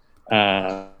Woogle,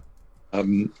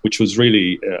 which was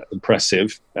really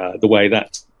impressive, the way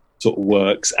that sort of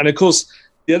works. And of course,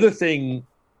 the other thing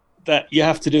that you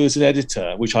have to do as an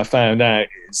editor, which I found out,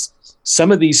 is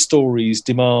some of these stories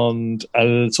demand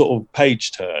a sort of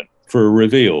page turn for a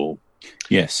reveal.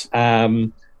 Yes.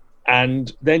 And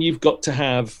then you've got to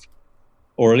have,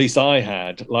 or at least I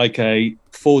had, like a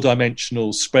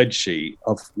 4-dimensional spreadsheet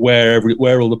of where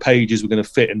all the pages were going to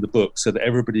fit in the book, so that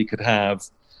everybody could have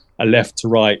a left to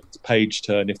right page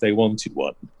turn if they wanted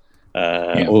one.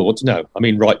 Or no, I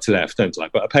mean right to left, don't I?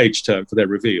 But a page turn for their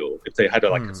reveal if they had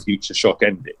a Future Shock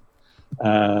ending.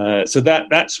 So that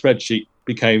spreadsheet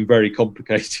became very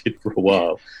complicated for a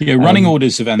while. Yeah, running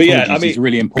orders of anthologies is a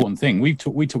really important thing. We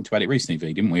talked about it recently,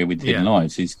 V, didn't we? With Hidden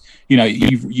Lives, is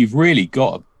you've really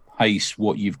got to paste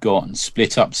what you've got and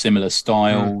split up similar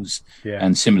styles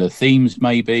and similar themes,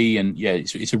 maybe. And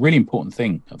it's a really important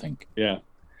thing, I think. Yeah.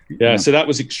 So that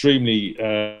was extremely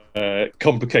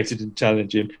complicated and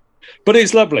challenging, but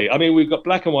it's lovely. I mean, we've got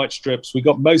black and white strips, we've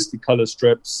got mostly color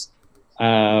strips.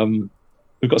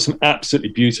 We've got some absolutely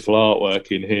beautiful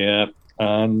artwork in here,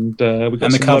 and we've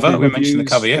got the some cover. lovely We mentioned the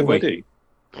cover, yeah.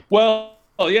 Well,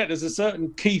 there's a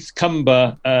certain Keith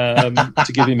Cumber,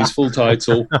 to give him his full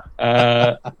title.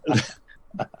 The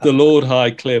Lord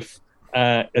Highcliffe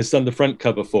has done the front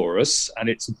cover for us, and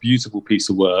it's a beautiful piece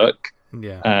of work.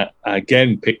 Yeah.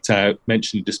 Again, picked out,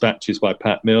 mentioned Dispatches by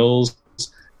Pat Mills.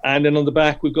 And then on the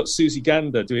back, we've got Susie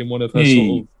Gander doing one of her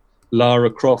sort of Lara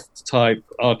Croft type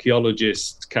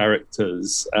archaeologist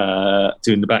characters,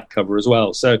 doing the back cover as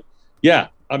well. So, yeah,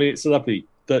 I mean, it's lovely.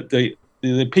 The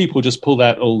people just pulled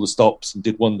out all the stops and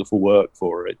did wonderful work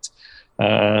for it.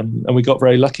 And we got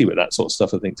very lucky with that sort of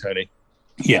stuff, I think, Tony.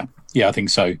 Yeah, I think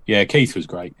so. Yeah, Keith was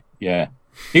great. Yeah.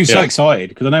 He was so excited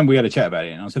because I know we had a chat about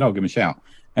it and I said, I'll give him a shout.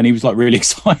 And he was like really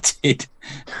excited.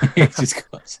 He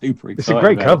just got super excited. It's a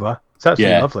great cover. It's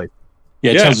absolutely lovely.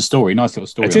 Yeah, it tells a story. Nice little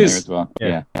story on there as well.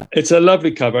 Yeah. It's a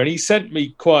lovely cover. And he sent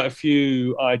me quite a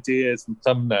few ideas and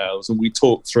thumbnails, and we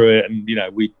talked through it,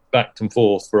 and, we backed and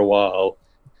forth for a while.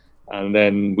 And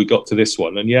then we got to this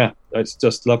one. And, it's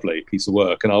just lovely piece of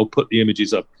work. And I'll put the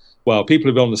images up. Well, people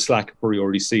who've been on the Slack have probably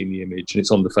already seen the image, and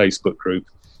it's on the Facebook group.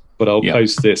 But I'll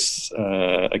post this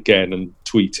again and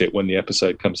tweet it when the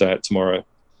episode comes out tomorrow.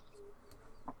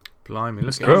 Blimey,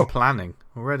 look at him planning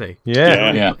already.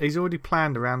 Yeah. He's already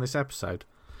planned around this episode.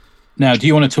 Now, do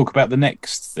you want to talk about the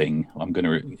next thing I'm going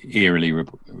to eerily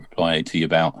reply to you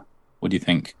about? What do you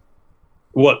think?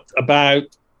 What about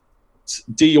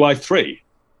DUI 3?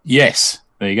 Yes,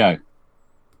 there you go.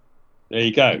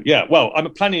 Yeah, well,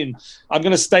 I'm going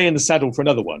to stay in the saddle for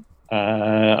another one.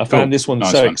 I found this one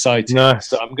exciting.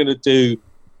 So I'm going to do...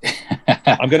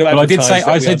 I'm going to. Well, I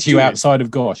said to you outside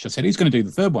of Gosh, I said, who's going to do the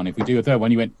third one? If we do a third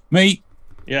one, you went, me.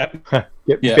 Yeah.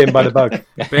 Bitten by the bug.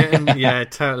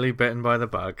 Totally bitten by the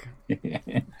bug.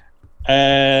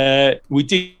 We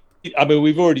did. I mean,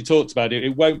 we've already talked about it.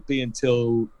 It won't be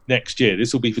until next year.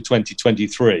 This will be for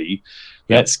 2023.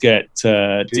 Yep. Let's get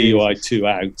DUI 2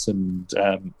 out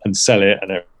and sell it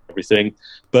and everything.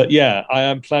 But I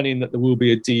am planning that there will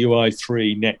be a DUI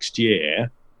 3 next year.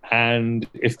 And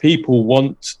if people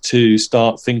want to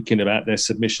start thinking about their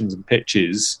submissions and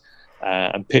pitches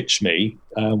and pitch me,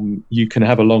 you can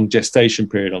have a long gestation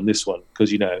period on this one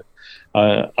because,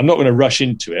 I'm not going to rush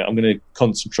into it. I'm going to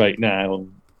concentrate now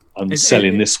on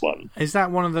selling this one. Is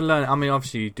that one of the learning? I mean,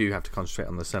 obviously you do have to concentrate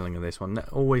on the selling of this one.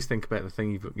 Always think about the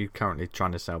thing you're currently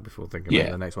trying to sell before thinking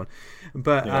about the next one.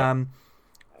 But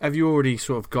have you already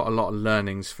sort of got a lot of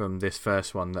learnings from this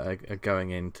first one that are going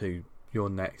into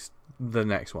the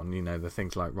next one, the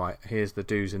things like, right, here's the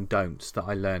do's and don'ts that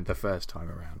I learned the first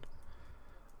time around?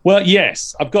 Well,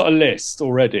 yes, I've got a list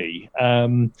already. I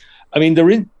mean,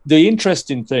 the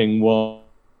interesting thing was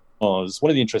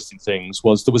one of the interesting things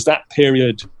was there was that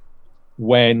period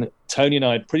when Tony and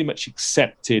I had pretty much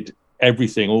accepted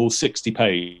everything, all 60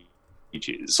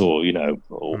 pages or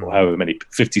however many,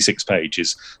 56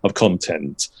 pages of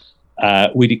content.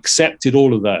 We'd accepted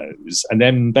all of those. And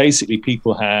then basically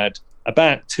people had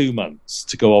about 2 months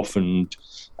to go off and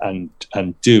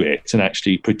do it and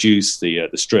actually produce the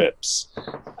strips.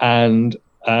 And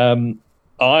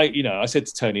I said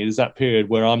to Tony, there's that period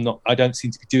where I don't seem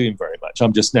to be doing very much.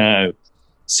 I'm just now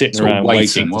sitting around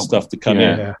waiting for stuff to come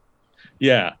in.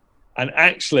 Yeah. And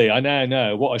actually, I now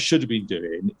know what I should have been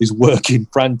doing is working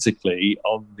frantically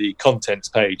on the contents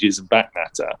pages and back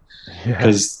matter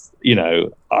because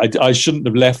I shouldn't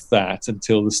have left that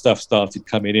until the stuff started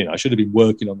coming in. I should have been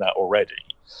working on that already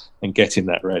and getting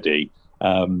that ready.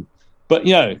 But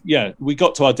we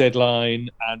got to our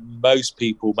deadline and most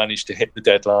people managed to hit the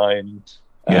deadline.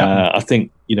 I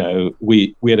think,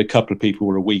 we had a couple of people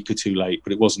who were a week or two late,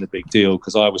 but it wasn't a big deal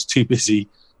because I was too busy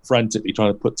frantically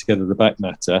trying to put together the back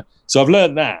matter. So I've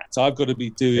learned that. I've got to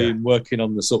be working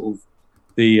on the sort of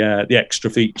the extra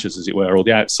features, as it were, or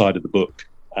the outside of the book.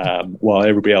 While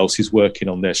everybody else is working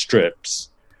on their strips.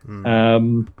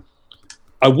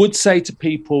 I would say to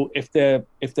people, if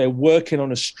they're working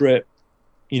on a strip,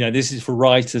 this is for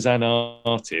writers and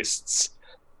artists,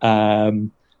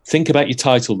 think about your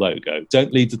title logo.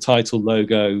 Don't leave the title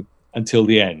logo until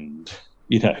the end.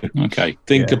 Okay.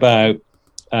 Think about,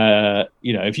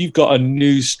 if you've got a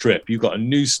new strip, you've got a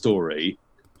new story,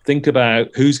 think about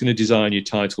who's going to design your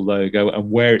title logo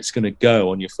and where it's going to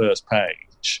go on your first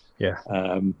page.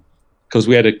 Because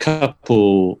we had a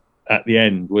couple at the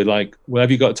end. We're like, well,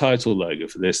 have you got a title logo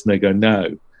for this? And they go,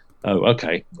 no. Oh,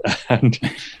 okay. And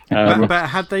but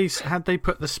had they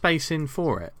put the space in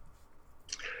for it?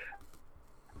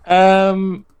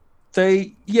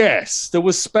 There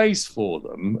was space for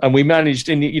them, and we managed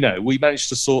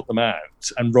to sort them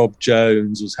out. And Rob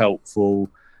Jones was helpful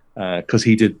because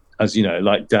he did, as you know,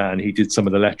 like Dan, he did some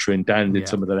of the lettering. Dan did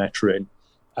some of the lettering,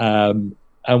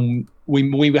 and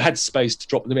we had space to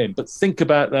drop them in. But think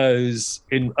about those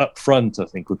in up front. I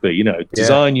think would be,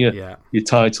 design your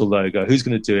title logo. Who's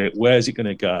going to do it? Where's it going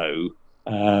to go?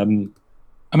 I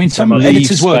mean, some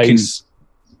editors work in.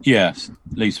 Yeah,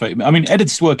 leave space. I mean,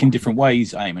 editors work in different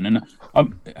ways, Eamon,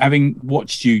 and having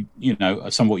watched you,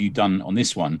 some of what you've done on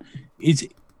this one,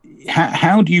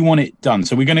 how do you want it done?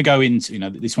 So we're going to go into,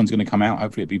 this one's going to come out.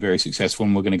 Hopefully, it'll be very successful,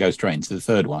 and we're going to go straight into the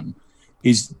third one.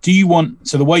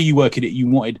 So the way you work it, you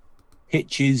wanted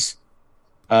pitches.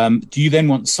 Do you then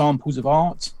want samples of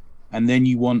art, and then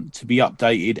you want to be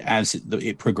updated as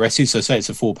it progresses? So say it's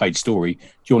a 4-page story. Do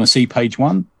you want to see page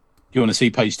 1? Do you want to see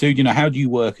page 2? How do you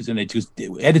work as an editor?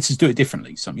 Because editors do it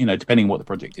differently. Some, depending on what the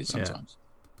project is. Sometimes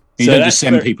you don't just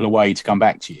send people away to come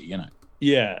back to you.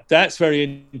 Yeah, that's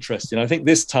very interesting. I think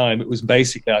this time it was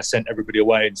basically I sent everybody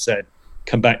away and said,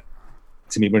 "Come back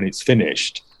to me when it's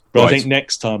finished." But right. I think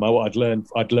next time what I'd learn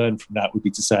from that would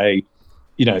be to say,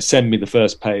 send me the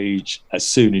first page as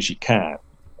soon as you can.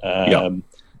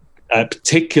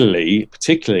 Particularly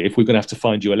if we're going to have to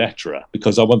find you a letterer,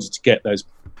 because I wanted to get those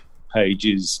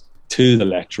pages to the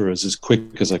lecturers as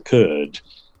quick as I could.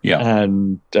 Yeah.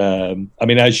 And I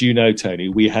mean, as you know, Tony,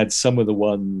 we had some of the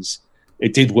ones,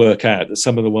 it did work out that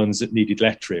some of the ones that needed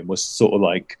lettering was sort of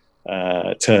like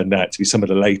turned out to be some of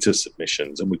the later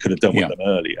submissions, and we could have done with them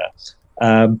earlier.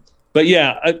 But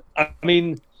yeah, I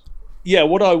mean,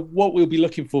 what we'll be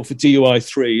looking for DUI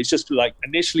 3 is just like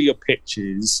initially your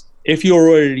pitches. If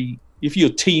you're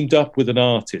teamed up with an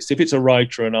artist, if it's a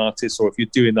writer or an artist, or if you're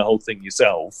doing the whole thing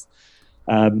yourself,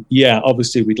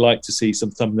 obviously we'd like to see some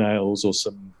thumbnails or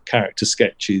some character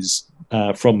sketches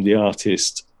from the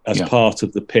artist as part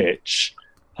of the pitch.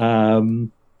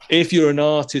 If you're an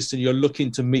artist and you're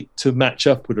looking to match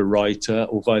up with a writer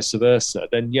or vice versa,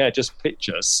 then just pitch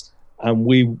us. And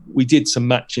we did some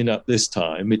matching up this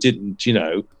time. It didn't,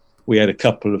 we had a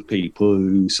couple of people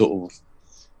who sort of,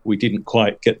 we didn't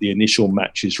quite get the initial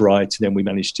matches right, and then we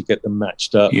managed to get them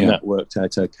matched up, and that worked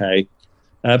out okay.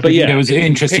 But it was an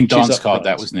interesting dance card,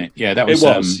 that wasn't it? Yeah, that was.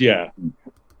 It was, yeah.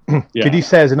 Could you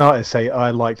say as an artist, say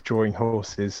I like drawing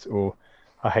horses, or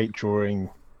I hate drawing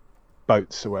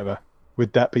boats, or whatever?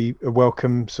 Would that be a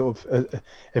welcome sort of?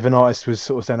 If an artist was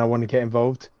sort of saying I want to get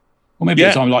involved. Or maybe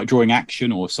it's I like drawing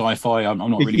action or sci-fi. I'm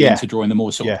not really into drawing the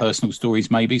more sort of personal stories.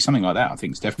 Maybe something like that. I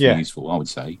think is definitely useful. I would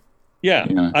say. Yeah.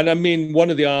 And I mean, one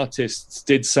of the artists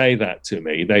did say that to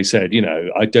me. They said,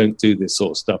 I don't do this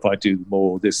sort of stuff. I do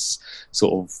more this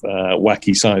sort of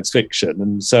wacky science fiction.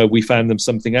 And so we found them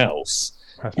something else.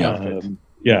 Oh,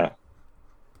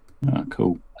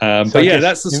 cool. That's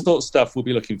the sort of stuff we'll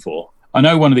be looking for. I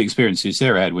know one of the experiences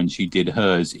Sarah had when she did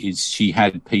hers is she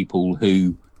had people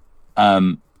who,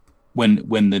 when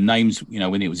the names,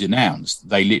 when it was announced,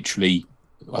 they literally,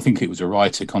 I think it was a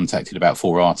writer contacted about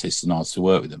 4 artists and asked to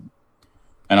work with them.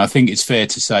 And I think it's fair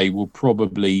to say we'll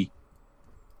probably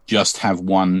just have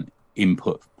one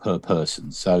input per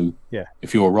person. So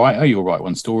if you're a writer, you'll write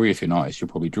one story. If you're an artist, you'll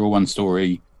probably draw one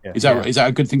story. Yeah. Is that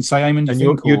a good thing to say, Eamon? And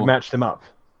you'd match them up.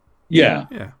 Yeah.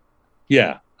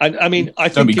 And I mean, I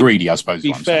think don't be greedy, I suppose.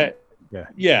 Be fair.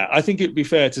 I think it'd be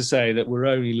fair to say that we're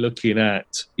only looking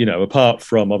at, apart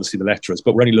from obviously the letterers,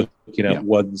 but we're only looking at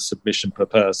one submission per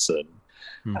person.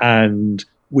 And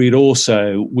we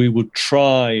would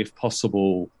try, if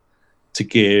possible, to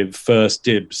give first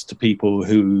dibs to people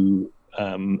who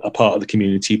are part of the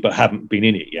community but haven't been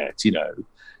in it yet.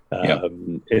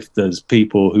 If there's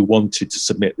people who wanted to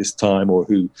submit this time, or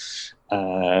who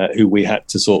we had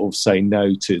to sort of say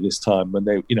no to this time, when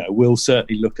they, we'll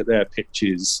certainly look at their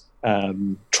pitches,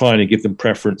 trying to give them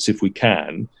preference if we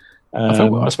can.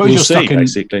 I suppose you're stuck in,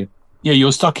 basically. Yeah,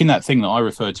 you're stuck in that thing that I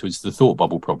refer to as the thought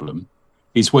bubble problem.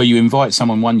 Is where you invite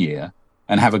someone one year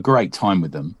and have a great time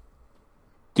with them.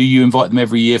 Do you invite them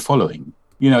every year following?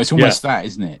 It's almost that,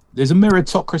 isn't it? There's a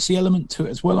meritocracy element to it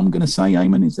as well, I'm going to say,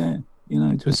 Eamon, is there?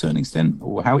 To a certain extent,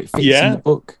 or how it fits in the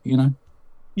book,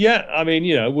 Yeah, I mean,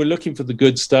 we're looking for the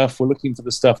good stuff. We're looking for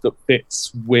the stuff that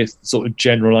fits with sort of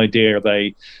general idea of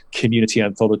a community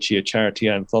anthology, a charity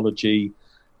anthology.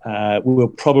 We'll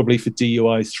probably, for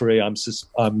DUI 3,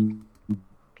 I'm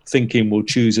thinking we'll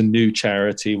choose a new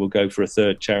charity. We'll go for a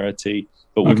third charity,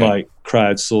 but we might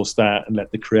crowdsource that and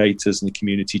let the creators and the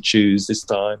community choose this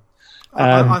time.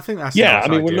 I think that's a nice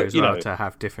idea as well, to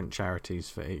have different charities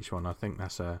for each one. I think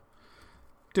that's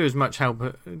do as much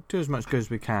do as much good as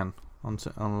we can on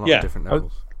a lot of different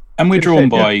levels. And we're drawn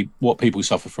by what people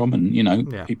suffer from,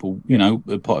 and people,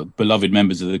 beloved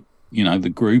members of the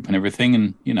group and everything,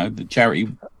 and the charity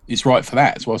is right for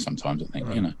that as well. Sometimes I think,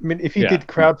 I mean, if you did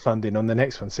crowdfunding on the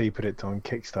next one, so you put it on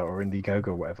Kickstarter or Indiegogo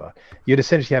or whatever, you'd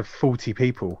essentially have 40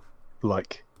 people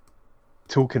like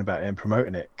talking about it and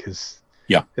promoting it, because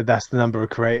that's the number of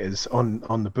creators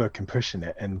on the book and pushing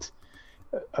it. And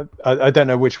I don't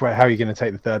know how you're going to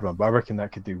take the third one, but I reckon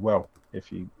that could do well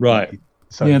if you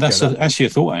that's actually a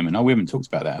thought, Eamon. We haven't talked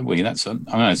about that, have we? I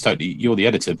know it's totally, you're the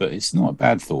editor, but it's not a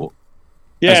bad thought.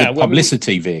 As a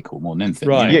publicity vehicle more than anything.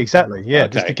 Right. Yeah, exactly. Yeah,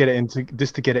 just to get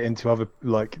it into other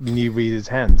like new readers'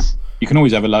 hands. You can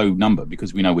always have a low number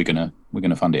because we know we're gonna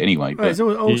fund it anyway. Well, it's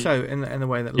also in the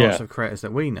way that lots of creators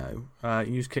that we know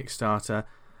use Kickstarter,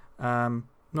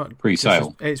 not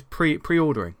pre-sale. It's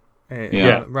pre-ordering.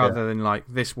 Rather than like,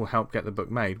 this will help get the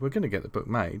book made. We're going to get the book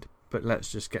made, but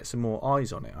let's just get some more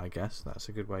eyes on it. I guess that's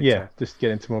a good way. Just get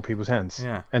into more people's hands.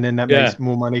 Yeah, and then that makes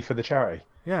more money for the charity.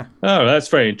 Yeah. Oh, that's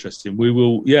very interesting. We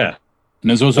will. Yeah. And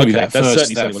there's also that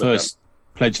first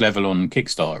pledge level on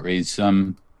Kickstarter is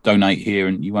donate here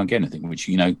and you won't get anything, which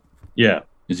is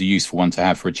a useful one to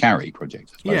have for a charity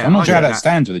project. Yeah, I'm not sure how that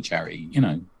stands with a charity.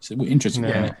 It's interesting.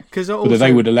 Yeah, because whether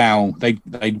they would allow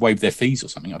they'd waive their fees or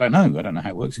something. I don't know. I don't know how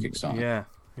it works at Kickstarter.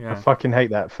 Yeah. I fucking hate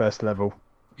that first level.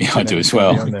 Yeah, I do as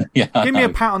well. Give me a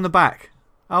pat on the back.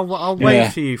 I'll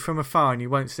wave to you from afar and you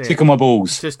won't see it. Tickle my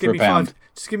balls. Just give me £5.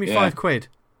 Just give me £5.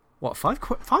 What,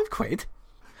 £5?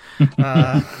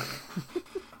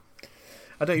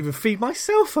 I don't even feed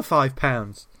myself for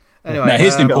 £5. Anyway, now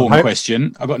here's an important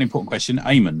question. I've got an important question.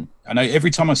 Eamon, I know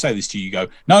every time I say this to you, you go,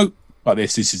 no, like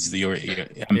this. This is the...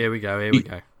 here we go.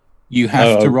 You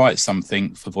have to write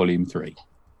something for Volume 3.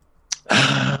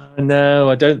 No,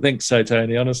 I don't think so,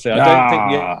 Tony. Honestly,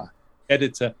 I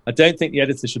don't think the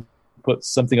editor should put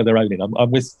something of their own in.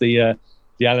 I'm with the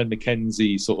Alan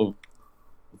Mackenzie sort of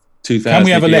 2000. Can we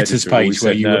have a letters page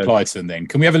where you reply to them? Then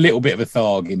can we have a little bit of a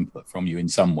Tharg input from you in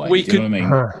some way? We could. You know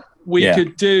what I mean? We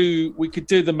could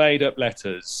do the made up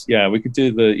letters. Yeah, we could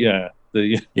do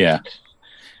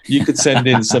You could send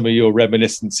in some of your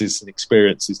reminiscences and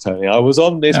experiences, Tony. I was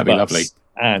on this. That'd be lovely.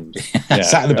 And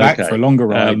sat at the back for a longer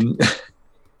ride.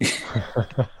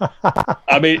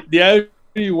 I mean, the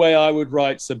only way I would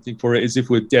write something for it is if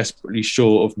we're desperately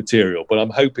short of material. But I'm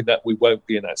hoping that we won't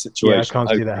be in that situation. I can't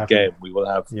see that again. We will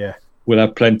have. We'll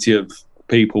have plenty of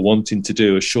people wanting to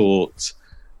do a short,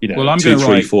 2,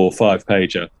 3, 4, 5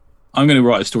 pager. I'm going to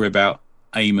write a story about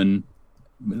Eamon.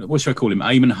 What should I call him?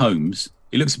 Eamon Holmes.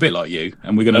 He looks a bit like you,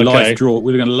 and we're going to live draw.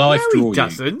 We're going to live draw you. He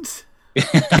doesn't.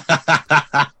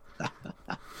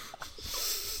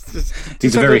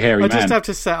 He's a very hairy man. I just have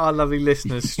to set our lovely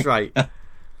listeners straight.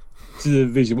 It's a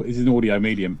visual. It's an audio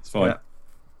medium. It's fine.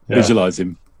 Visualize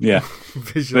him. Yeah.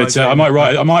 But I might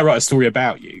write a story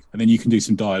about you, and then you can do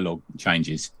some dialogue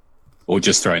changes, or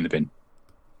just throw in the bin.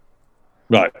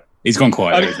 Right. He's gone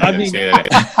quiet. I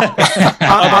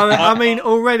mean,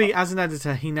 already as an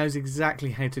editor, he knows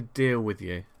exactly how to deal with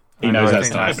you. He knows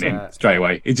that's not happening straight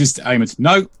away. It's just Eamon's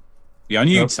no. Yeah, I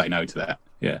knew you'd say no to that.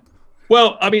 Yeah.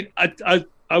 Well, I mean,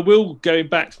 I will, going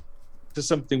back to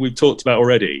something we've talked about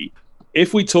already.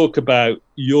 If we talk about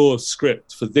your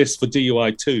script for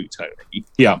DUI 2, Tony.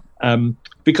 Yeah.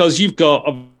 Because you've got,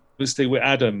 obviously with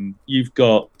Adam, you've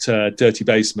got Dirty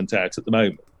Basement out at the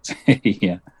moment.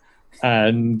 Yeah.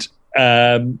 And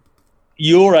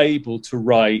you're able to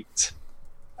write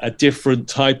a different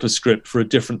type of script for a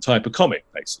different type of comic,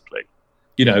 basically.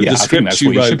 The script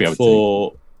you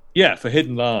wrote for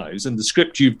Hidden Lives, and the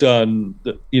script you've done,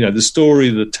 the story,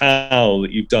 the towel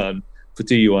that you've done for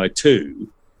DUI 2,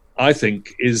 I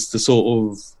think is the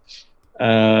sort of,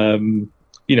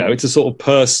 it's a sort of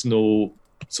personal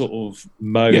sort of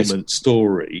moment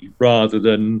story rather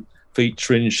than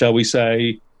featuring, shall we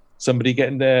say, somebody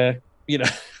getting their,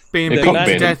 being beaten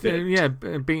to death,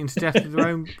 beaten to death with their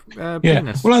own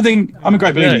penis. Well, I think I'm a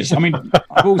great believer. I mean,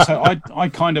 I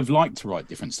kind of like to write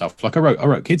different stuff. Like I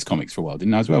wrote kids comics for a while,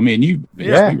 didn't I? As well, me and you,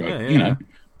 wrote,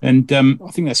 And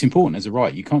I think that's important as a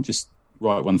writer. You can't just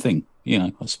write one thing,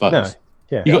 I suppose.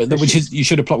 No, yeah.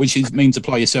 Which means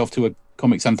apply yourself to a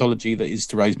comics anthology that is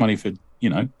to raise money for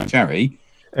charity.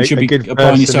 You should be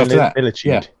applying yourself to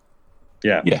that.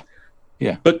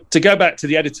 Yeah. But to go back to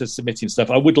the editor submitting stuff,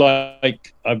 I would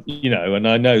like, and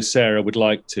I know Sarah would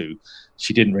like to.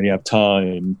 She didn't really have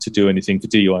time to do anything for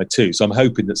DUI 2, so I'm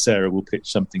hoping that Sarah will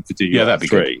pitch something for DUI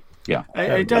 3. Yeah,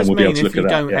 it does mean if you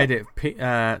don't edit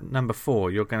number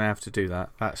 4, you're going to have to do that.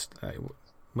 That's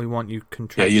We want you Yeah,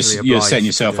 contractually you're obliged setting to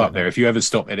yourself do up it. there. If you ever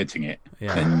stop editing it,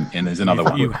 Yeah. then and there's another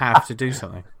one. You have to do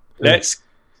something.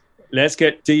 Let's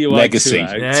get DUI Legacy. 2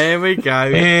 out. There we go.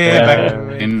 Yeah, There back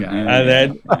we in- go.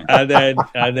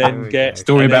 and then get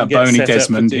Story and then about get Boney set up for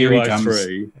Desmond. Here he DUI comes.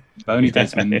 3. Boney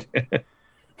Desmond.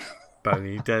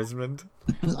 Boney Desmond.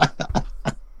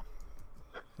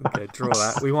 Okay, draw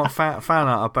that. We want fan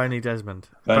art of Boney Desmond.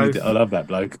 Boney, Both- I love that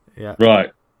bloke. Yeah.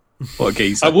 Right. What a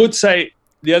geezer. I would say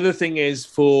the other thing is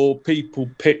for people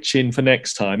pitching for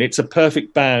next time, it's a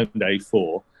perfect bound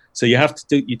A4. So you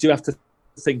do have to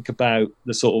think about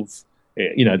the sort of,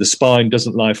 the spine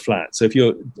doesn't lie flat. So if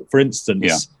you're, for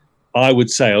instance, I would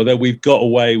say, although we've got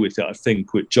away with it, I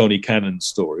think, with Johnny Cannon's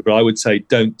story, but I would say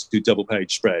don't do double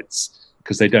page spreads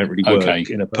because they don't really work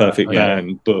in a perfect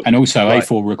bound book. And also,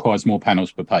 A4 requires more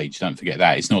panels per page. Don't forget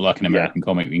that. It's not like an American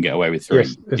comic we can get away with 3.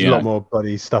 Yes, there's a lot more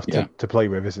bloody stuff to play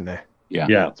with, isn't there?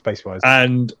 Yeah. Space-wise.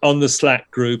 And on the Slack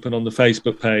group and on the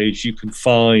Facebook page, you can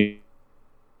find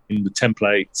the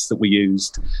templates that we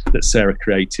used that Sarah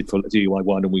created for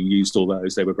DUI1, and we used all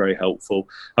those. They were very helpful.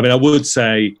 I mean, I would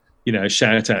say,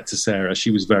 shout out to Sarah. She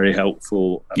was very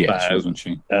helpful about wasn't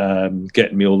she?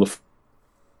 Getting me all the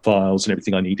files and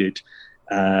everything I needed.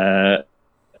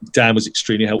 Dan was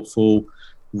extremely helpful.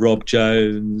 Rob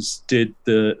Jones did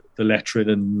the lettering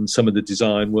and some of the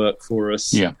design work for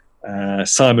us. Yeah.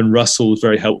 Simon Russell was a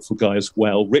very helpful guy as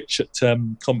well. Rich at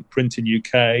Comic Printing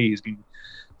UK, he's been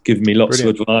giving me lots of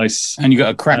advice. And you got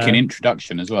a cracking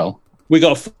introduction as well. We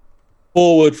got a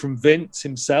forward from Vince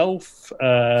himself,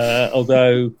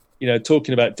 although,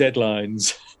 talking about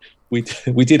deadlines, we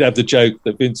did have the joke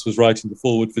that Vince was writing the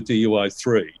forward for DUI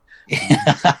 3.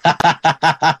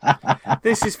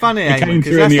 This is funny, Eamon,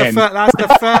 because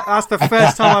that's the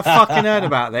first time I've fucking heard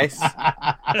about this.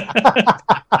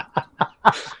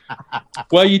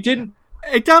 Well, you didn't.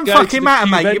 It don't fucking matter,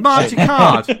 mate. You marked your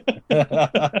card.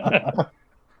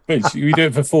 Vince, you do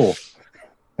it for 4.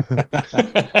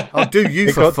 I'll do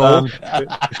you for 4.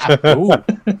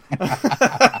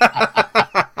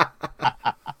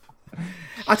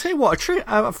 I tell you what,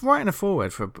 writing a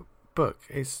foreword for a book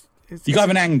is. You got to have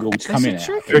an angle to come in. It's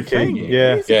a tricky thing.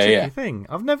 Yeah. It's a tricky thing.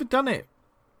 I've never done anything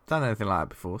like that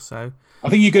before, so. I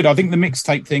think you're good. I think the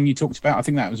mixtape thing you talked about, I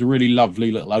think that was a really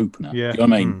lovely little opener. Yeah. Do you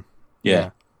know what I mean?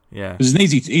 Yeah. There's an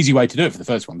easy way to do it for the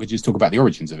first one, because you just talk about the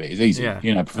origins of it. It's easy. Yeah.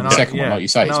 For the second one, like you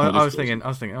say, it's more I was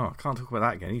difficult. thinking, I can't talk about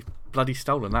that again. He's bloody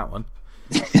stolen that one.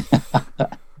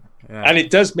 And it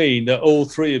does mean that all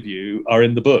 3 of you are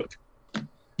in the book.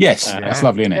 Yes, that's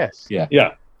lovely, isn't it? Yes.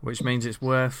 Yeah. Which means it's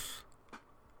worth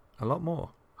a lot more.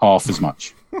 Half as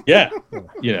much. Yeah.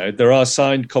 There are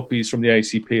signed copies from the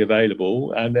ACP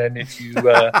available, and then if you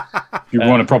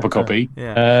want a proper copy,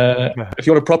 if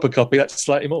you want a proper copy, that's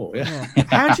slightly more. Yeah.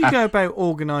 How do you go about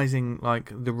organising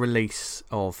like the release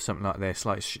of something like this,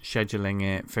 like scheduling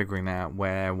it, figuring out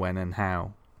where, when, and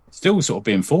how? Still sort of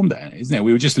being formed at it, isn't it?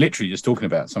 We were just literally talking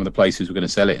about some of the places we're going to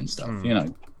sell it and stuff.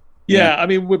 Yeah, I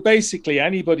mean, we're basically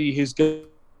anybody who's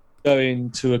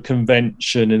going to a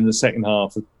convention in the second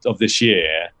half of this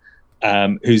year,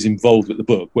 who's involved with the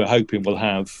book, we're hoping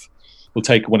we'll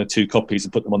take 1 or 2 copies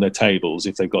and put them on their tables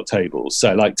if they've got tables.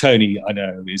 So like Tony, I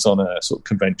know, is on a sort of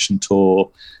convention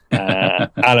tour.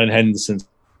 Alan Henderson's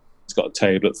got a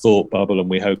table at Thought Bubble, and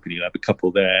we're hoping he'll have a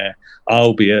couple there.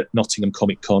 I'll be at Nottingham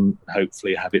Comic Con,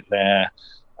 hopefully have it there.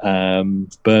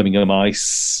 Birmingham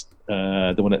Ice,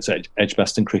 the one that's at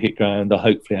Edgbaston Cricket Ground, I'll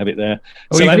hopefully have it there.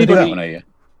 Oh, so you're going to do that one, are you?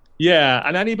 Yeah,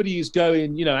 and anybody who's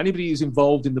going, anybody who's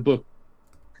involved in the book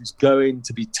who's going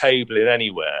to be tabling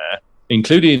anywhere,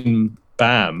 including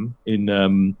BAM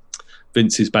in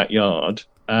Vince's backyard,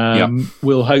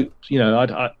 we'll hope,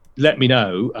 let me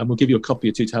know, and we'll give you a copy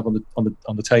or 2 to have on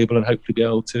the table, and hopefully be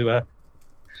able to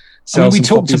sell some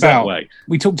copies that way.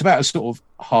 We talked about a sort of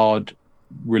hard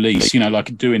release,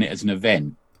 like doing it as an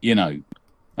event,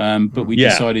 but we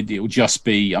decided it will just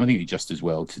be, I think it'd just as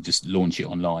well to just launch it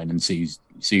online and see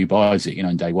who buys it,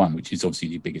 in day one, which is obviously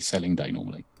the biggest selling day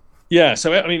normally. Yeah,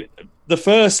 so I mean, the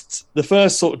first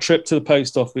sort of trip to the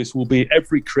post office will be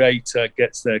every creator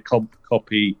gets their hard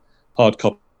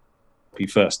copy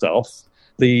first off.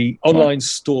 The online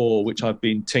store, which I've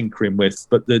been tinkering with,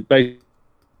 but basically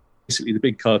the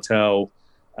big cartel,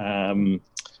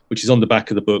 which is on the back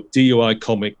of the book,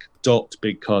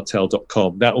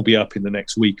 duicomic.bigcartel.com. That will be up in the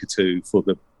next week or 2 for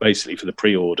the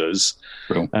pre-orders.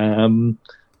 Cool. And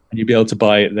you'll be able to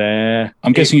buy it there.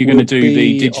 I'm guessing you're going to do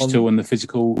the digital and the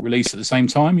physical release at the same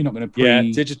time? You're not going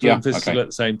to digital and physical at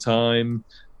the same time.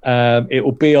 It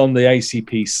will be on the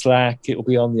ACP Slack. It will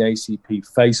be on the ACP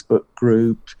Facebook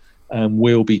group.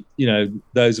 We'll be,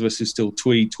 those of us who still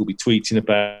tweet will be tweeting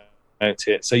about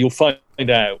it. So you'll find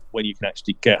out when you can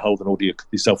actually get hold and order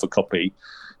yourself a copy.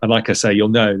 And like I say, you'll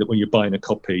know that when you're buying a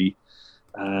copy,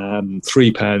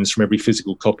 £3 from every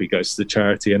physical copy goes to the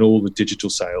charity, and all the digital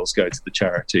sales go to the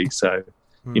charity. So,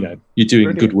 you're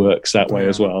doing good works that way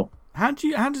as well. How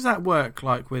does that work?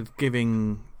 Like with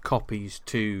giving copies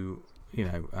to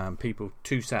people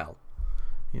to sell.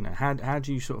 How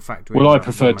do you sort of factor? Well, I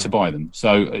prefer to buy them,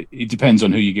 so it depends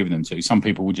on who you're giving them to. Some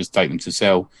people will just take them to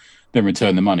sell, then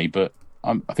return the money. But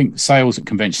I think sales at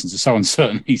conventions are so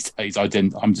uncertain these days.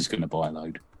 I'm just going to buy a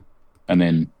load, and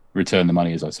then return the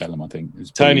money as I sell them. I think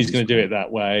Tony's going to do it that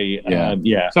way.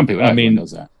 Yeah. Some people.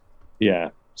 Does that. Yeah.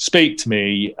 Speak to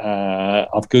me.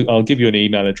 I'll give you an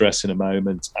email address in a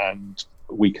moment, and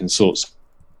we can sort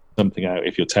something out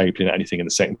if you're tabling anything in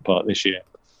the second part this year.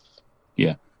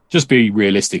 Yeah. Just be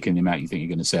realistic in the amount you think you're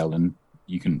going to sell, and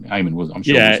you can. Eamon was. I'm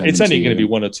sure. Yeah, it's only going to be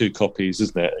 1 or 2 copies,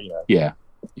 isn't it? Yeah.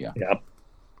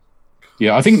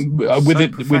 I think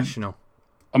with professional.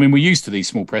 we're used to these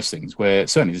small press things where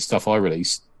certainly the stuff I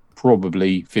release,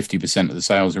 probably 50% of the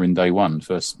sales are in day one.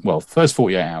 First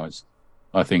 48 hours,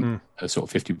 I think, are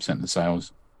sort of 50% of the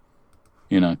sales.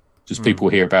 Just people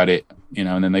hear about it,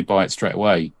 and then they buy it straight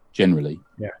away. Generally.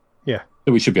 Yeah.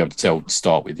 So we should be able to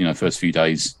start with, first few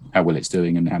days, how well it's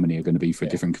doing and how many are going to be for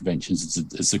different conventions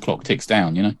as the clock ticks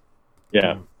down,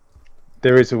 Yeah.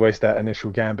 There is always that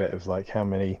initial gambit of like, how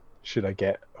many should I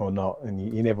get or not? And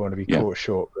you never want to be caught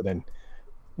short, but then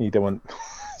you don't want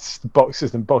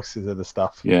boxes and boxes of the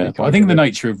stuff. Yeah. I think the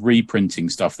nature of reprinting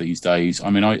stuff these days, I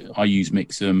use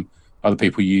Mixum, other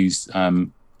people use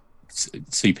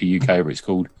CP UK, whatever it's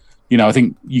called. I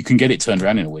think you can get it turned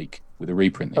around in a week with a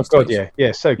reprint these days.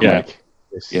 Yeah, so quick.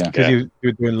 Yeah. Because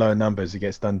you're doing low numbers, it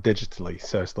gets done digitally,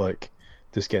 so it's like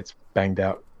just gets banged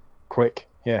out quick.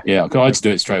 Yeah. I had to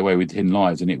do it straight away with Hidden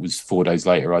Lives, and it was 4 days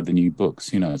later I had the new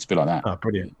books. It's a bit like that. Oh,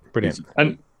 brilliant.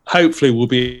 And hopefully we'll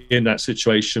be in that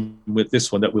situation with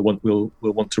this one that we'll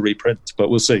want to reprint, but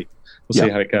we'll see. We'll see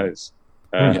how it goes.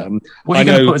 What are you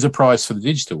going to put as a price for the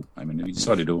digital? Have you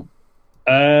decided all?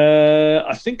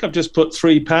 I think I've just put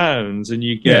 £3, and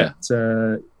you get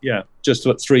just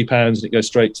about £3, and it goes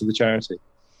straight to the charity.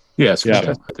 Yes, sure.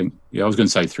 I think. I was going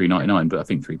to say $3.99, but I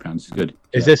think £3 is good.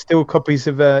 Is there still copies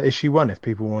of issue 1 if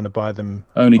people want to buy them?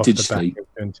 Only digitally.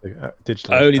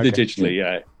 Digitally. Only the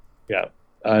digitally, yeah.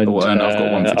 And I've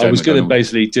got one. For I was going to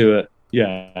basically do it.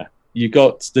 Yeah, you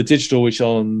got the digital, which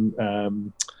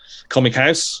on Comic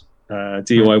House.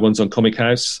 DIY one's on Comic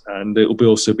House, and it will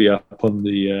also be up on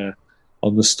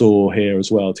the store here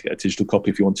as well to get a digital copy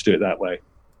if you want to do it that way.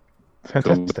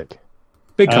 Fantastic. Cool.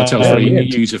 Big Cartel's really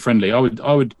user friendly. I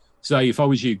would say if I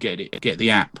was you, get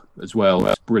the app as well.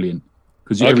 That's brilliant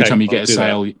because every time you get a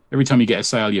sale,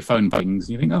 your phone pings.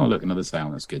 And you think, oh look, another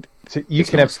sale. That's good. So you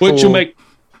can have 4. Which will make.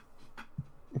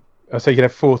 So you can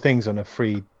have 4 things on a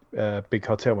free Big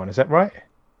Cartel one. Is that right?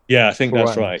 Yeah, I think 4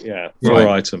 that's items. Right. Yeah, 4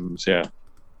 items. Yeah.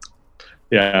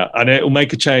 Yeah, and it will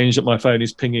make a change that my phone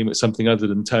is pinging with something other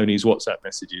than Tony's WhatsApp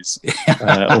messages,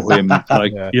 or him,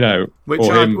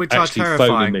 which actually are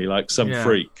phoning me like some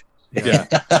freak.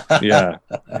 Yeah.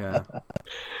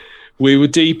 We were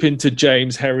deep into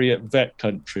James Herriot vet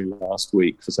country last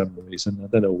week for some reason. I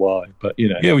don't know why, but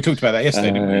Yeah, we talked about that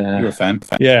yesterday, didn't we? You're a fan.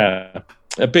 Yeah,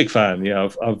 a big fan. Yeah,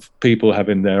 of people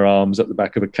having their arms up the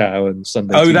back of a cow and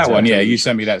Sunday. Oh, that one. Yeah, you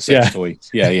sent me that sex toy.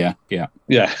 Yeah.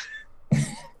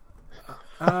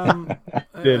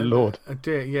 Dear Lord.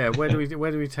 Dear, where do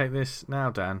we take this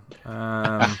now, Dan?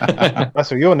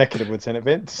 That's what your neck of the woods, isn't it,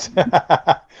 Vince?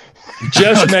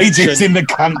 Just it's in the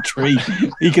country.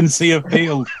 He can see a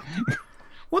field.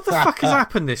 What the fuck has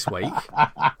happened this week?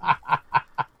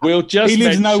 We'll just. He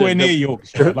lives nowhere near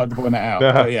Yorkshire. I'd like to point that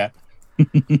out. But yeah.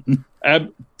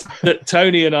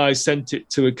 Tony and I sent it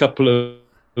to a couple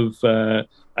of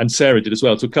and Sarah did as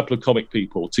well, to a couple of comic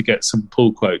people to get some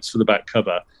pull quotes for the back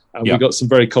cover. And we got some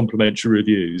very complimentary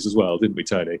reviews as well, didn't we,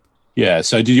 Tony? Yeah.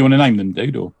 So, did you want to name them,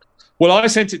 dude? Or? Well, I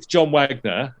sent it to John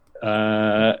Wagner,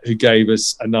 who gave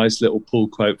us a nice little pull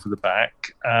quote for the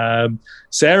back.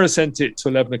 Sarah sent it to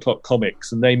 11 O'Clock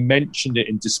Comics, and they mentioned it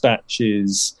in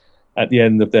dispatches at the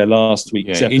end of their last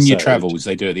week's episode. In your travels,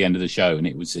 they do at the end of the show, and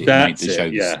it made the show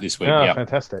this week. Oh,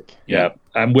 fantastic. Yeah.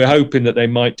 And we're hoping that they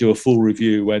might do a full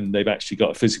review when they've actually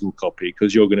got a physical copy,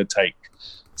 because you're going to take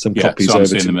some copies over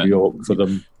to New York for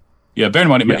them. Yeah, bear in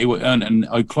mind, it earned an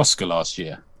O'Closker last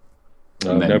year.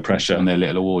 No pressure. On their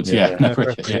little awards. No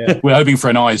pressure. Yeah. We're hoping for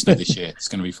an Eisner this year. It's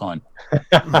going to be fine.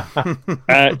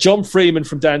 John Freeman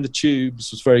from Down the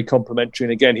Tubes was very complimentary.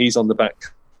 And again, he's on the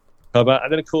back cover.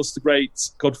 And then, of course, the great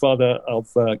godfather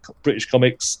of British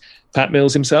comics, Pat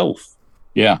Mills himself.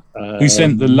 Yeah, who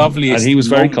sent the loveliest, and he was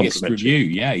very longest complimentary.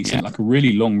 review. Yeah, he sent like a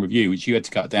really long review, which you had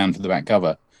to cut down for the back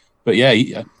cover. But yeah,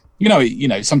 you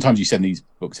know, sometimes you send these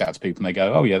books out to people and they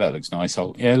go, "Oh yeah, that looks nice.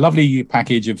 Oh yeah, lovely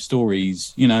package of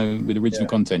stories, you know, with original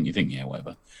content." You think, yeah,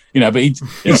 whatever, you know. But it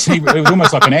was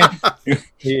almost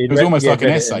like an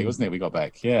essay, wasn't it? We got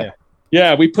back,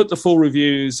 Yeah, we put the full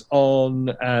reviews on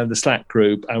the Slack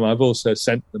group, and I've also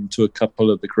sent them to a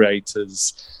couple of the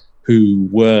creators who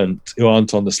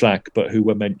aren't on the Slack, but who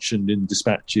were mentioned in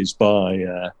dispatches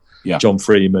by John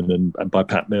Freeman and by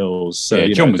Pat Mills. So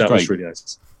John was that great. was really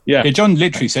nice. Yeah, John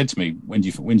literally said to me, "When do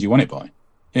you want it by?"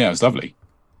 Yeah, it was lovely.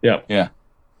 Yeah.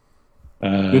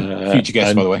 Good. Future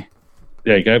guest, by the way.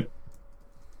 There you go.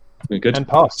 Good. And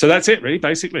passed. So that's it, really,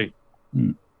 basically.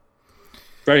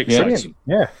 Very exciting.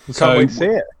 Yeah, we can't wait to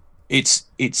see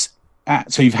it.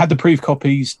 So you've had the proof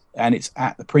copies, and it's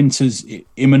at the printers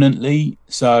imminently.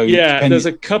 So there's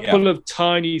a couple of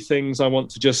tiny things I want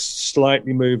to just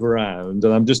slightly move around,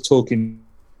 and I'm just talking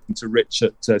to Rich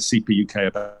at CPUK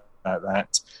about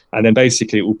that. And then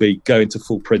basically it will be going to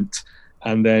full print,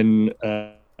 and then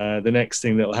the next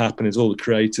thing that will happen is all the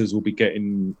creators will be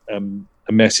getting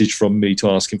a message from me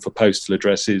to ask him for postal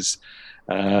addresses.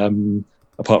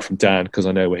 Apart from Dan, because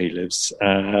I know where he lives,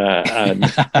 and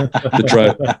the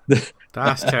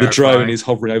drone is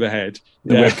hovering overhead.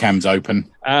 The webcam's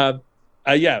open. And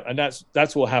that's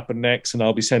what will happen next. And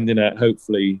I'll be sending out.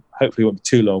 Hopefully, it won't be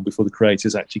too long before the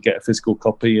creators actually get a physical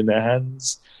copy in their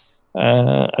hands.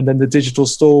 And then the digital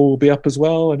store will be up as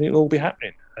well, and it'll all be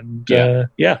happening. And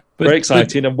very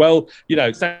exciting. And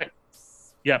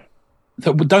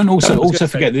But don't also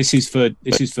forget this is for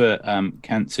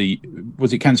cancer.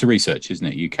 Was it Cancer Research, isn't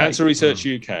it? UK. Cancer Research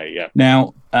UK. Yeah.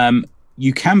 Now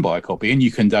you can buy a copy and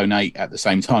you can donate at the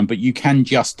same time, but you can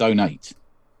just donate.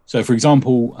 So, for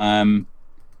example, I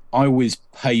always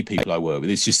pay people I work with.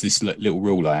 It's just this little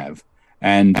rule I have,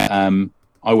 and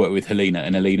I work with Helena,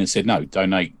 and Helena said no,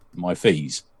 donate my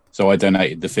fees. So I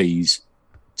donated the fees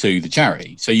to the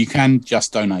charity. So you can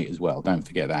just donate as well. Don't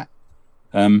forget that.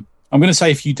 I'm going to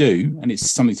say if you do, and it's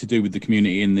something to do with the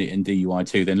community in DUI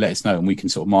too, then let us know and we can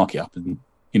sort of mark it up, and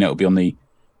it'll be on the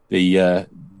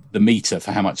meter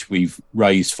for how much we've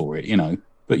raised for it,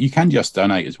 But you can just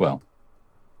donate as well.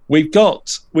 We've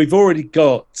already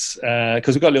got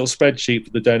because we've got a little spreadsheet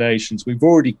for the donations. We've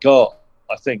already got,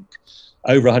 I think,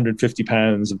 over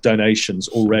 £150 of donations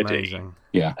already.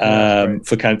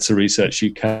 For Cancer Research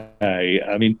UK.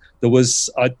 I mean,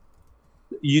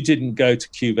 you didn't go to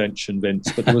Qvention,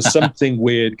 Vince, but there was something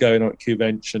weird going on at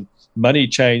Qvention. Money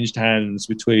changed hands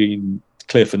between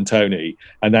Cliff and Tony,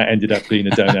 and that ended up being a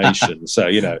donation. So,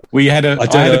 we had I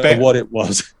don't know what it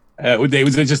was. It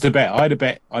was just a bet. I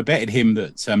betted him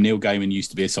that Neil Gaiman used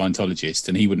to be a Scientologist,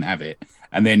 and he wouldn't have it.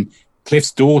 And then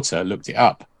Cliff's daughter looked it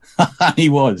up. He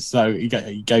was. So he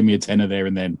gave me a tenner there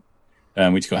and then.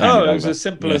 Which got handed over. It was as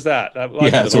simple as that.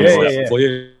 For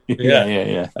you.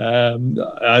 Yeah.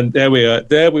 And there we are.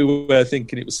 There we were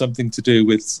thinking it was something to do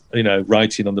with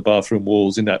writing on the bathroom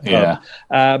walls in that pub.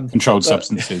 Controlled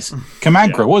substances.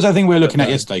 Camagra. What was that thing we were looking at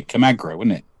yesterday? Camagra,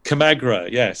 wasn't it? Camagra.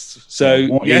 Yes.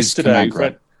 So yesterday.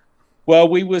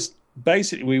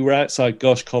 We were outside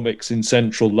Gosh Comics in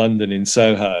central London in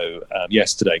Soho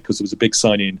yesterday because there was a big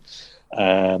signing.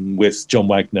 With John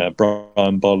Wagner,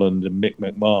 Brian Bolland, and Mick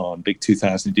McMahon, big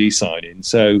 2000 AD signing.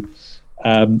 So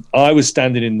I was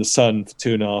standing in the sun for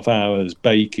 2.5 hours,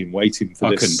 baking, waiting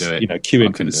for this,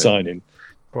 queuing for the signing.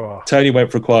 Wow. Tony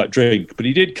went for a quiet drink, but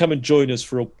he did come and join us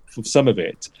for some of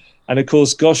it. And of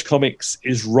course, Gosh Comics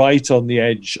is right on the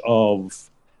edge of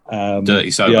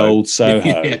Dirty Soho. The old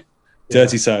Soho,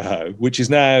 Dirty Soho, which is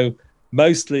now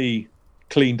mostly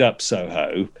cleaned up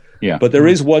Soho. Yeah. But there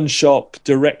is one shop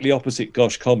directly opposite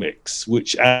Gosh Comics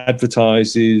which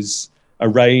advertises a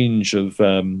range of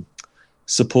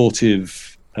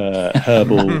supportive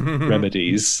herbal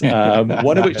remedies,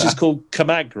 one of which is called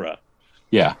Camagra.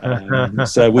 Yeah.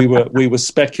 So we were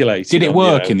speculating. Did it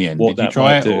work in the end? Did you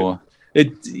try it? Or?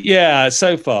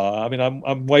 So far. I mean,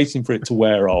 I'm waiting for it to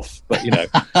wear off, but get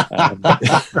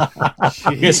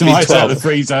some ice out of the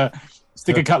freezer.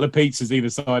 Stick a couple of pizzas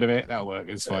either side of it. That'll work.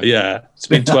 It's fine. Yeah, it's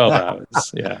been 12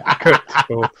 hours. Yeah, cooked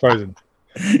or frozen.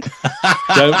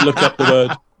 Don't look up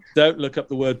the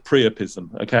word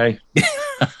priapism. Okay.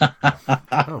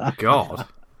 Oh God.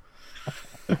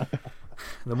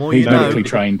 The more He's you know. medically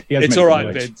trained. It's all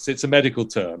right, Vince. It's a medical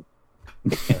term.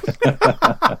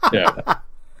 Yeah.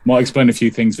 Might explain a few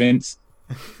things, Vince.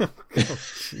 Oh,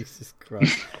 Jesus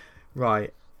Christ.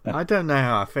 Right. I don't know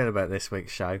how I feel about this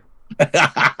week's show.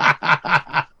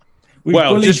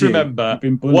 Just remember,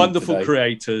 wonderful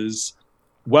creators,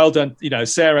 well done.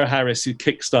 Sarah Harris, who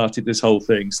kickstarted this whole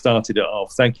thing, started it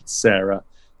off. Thank you to Sarah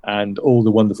and all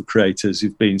the wonderful creators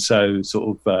who've been so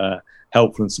sort of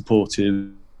helpful and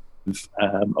supportive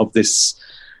of this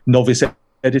novice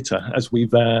editor, as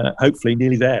we've hopefully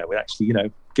nearly there. We're actually,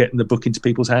 getting the book into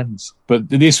people's hands. But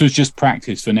this was just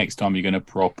practice for next time you're going to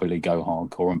properly go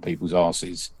hardcore on people's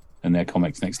asses and their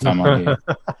comics next time I'm here.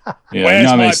 Yeah,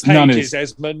 Where's my pages,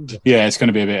 Esmond? Yeah, it's going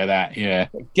to be a bit of that, yeah.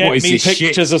 Get me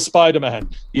pictures of Spider-Man.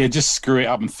 Yeah, just screw it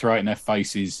up and throw it in their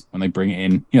faces when they bring it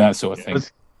in. That sort of thing.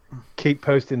 Let's keep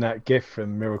posting that GIF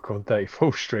from Miracle on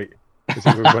 34th Street. With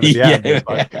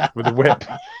the whip.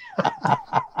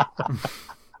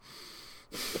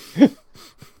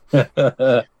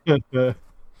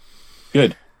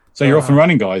 Good. So you're off and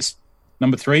running, guys.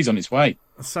 Number 3's on its way.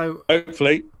 So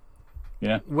hopefully,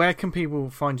 yeah. Where can people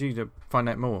find you to find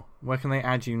out more? Where can they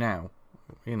add you now?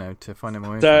 To find out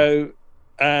more info. So,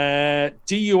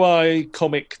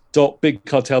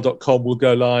 duicomic.bigcartel.com will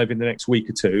go live in the next week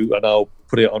or two, and I'll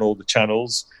put it on all the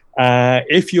channels.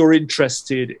 If you're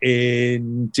interested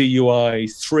in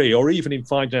DUI 3 or even in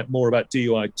finding out more about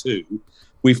DUI 2,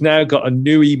 we've now got a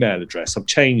new email address. I've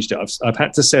changed it. I've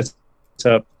had to set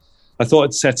up. I thought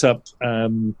I'd set up a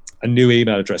new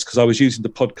email address because I was using the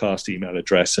podcast email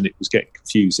address and it was getting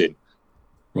confusing.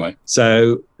 Right.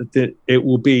 So it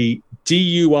will be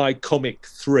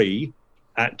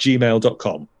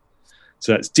duicomic3@gmail.com.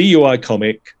 So that's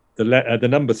duicomic, the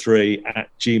number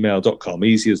 3@gmail.com.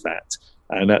 Easy as that.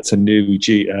 And that's a new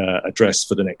address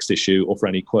for the next issue or for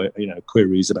any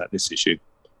queries about this issue.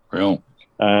 Real.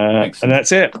 And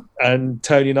that's it. And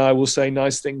Tony and I will say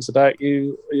nice things about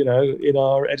you, in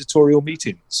our editorial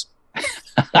meetings.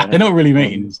 They're not really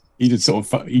meetings. You just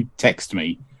sort of you text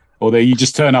me, or you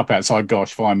just turn up outside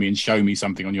Gosh, find me, and show me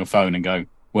something on your phone and go,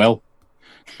 well.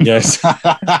 Yes,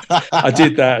 I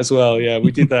did that as well. Yeah,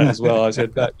 we did that as well. I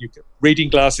said that reading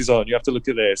glasses on. You have to look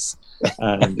at this,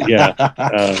 and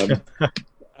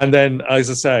and then, as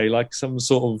I say, like some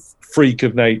sort of freak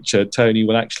of nature, Tony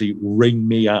will actually ring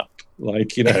me up.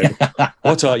 Like,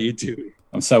 what are you doing?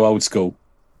 I'm so old school.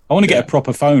 I want to get a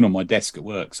proper phone on my desk at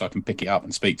work so I can pick it up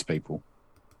and speak to people.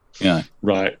 Yeah,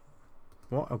 right.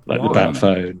 What like the bat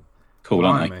phone? Cool,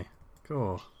 aren't they?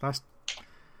 Cool.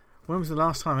 When was the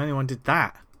last time anyone did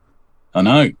that? I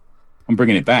know. I'm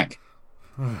bringing it back.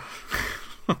 Oh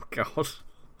God.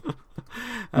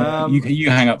 You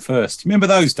hang up first. Remember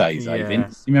those days, yeah.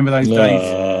 Vince? You remember those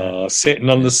days? Sitting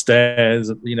on the stairs,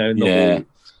 in the hall.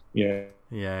 Yeah.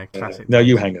 Yeah, classic. No,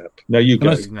 you hang up. No, you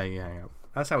go. No, you hang up.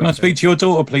 That's how. Can I speak to your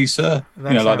daughter, please, sir?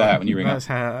 Like that when you ring up.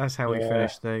 That's how we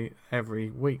finish every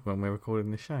week when we're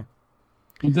recording the show.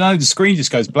 No, the screen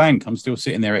just goes blank. I'm still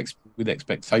sitting there with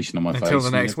expectation on my face. Until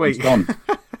the next week. Gone.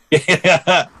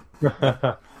 Yeah.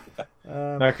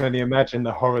 I can only imagine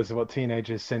the horrors of what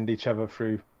teenagers send each other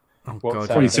through. Oh God,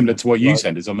 probably similar to what you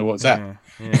send us on the WhatsApp.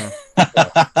 Yeah.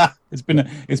 It's been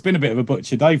a bit of a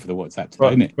butcher day for the WhatsApp today,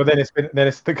 isn't it? But then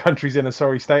it's the country's in a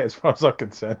sorry state as far as I'm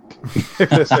concerned. If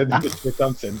they're sending what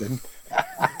I'm sending.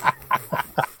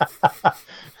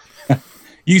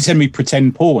 You send me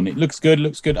pretend porn. It looks good.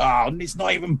 Oh, it's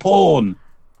not even porn.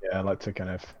 Yeah, I like to kind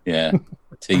of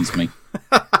tease me.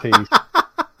 Tease.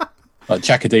 Like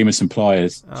Chakademus and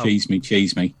Pliers. Oh. Cheese me.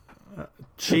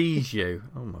 Cheese you.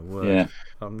 Oh my word. Yeah.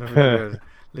 I'm never going to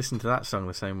listen to that song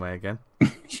the same way again.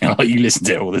 Like you listen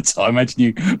to it all the time. Imagine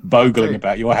you bogling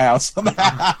about your house.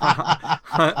 I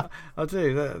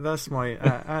do. That's my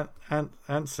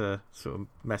answer sort of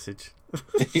message.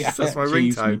 Yeah, that's my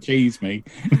ringtone. Cheese me.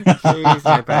 Cheese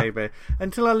me, baby.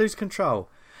 Until I lose control.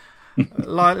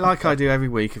 like I do every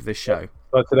week of this show.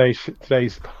 But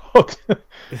today's pod.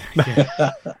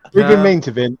 We've been mean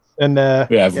to Vince. And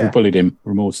we bullied him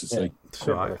remorselessly.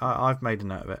 So I've made a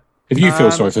note of it. If you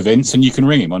feel sorry for Vince, and you can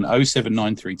ring him on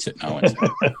 07932. No,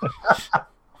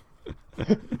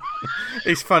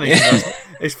 it's funny.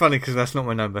 It's funny because that's not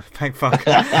my number. Thank fuck.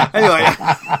 Anyway.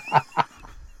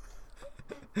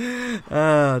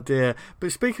 Oh dear.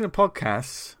 But speaking of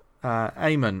podcasts,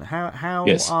 Eamon, how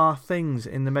are things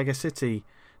in the mega city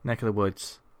neck of the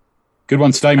woods? Good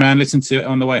one today, man. Listen to it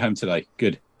on the way home today.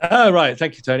 Good. Oh, right.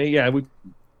 Thank you, Tony. Yeah, we've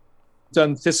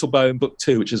done Thistlebone Book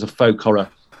 2, which is a folk horror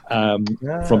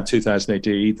from 2000 AD.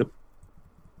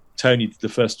 Tony did the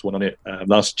first one on it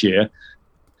last year.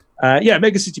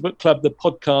 Mega City Book Club, the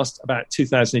podcast about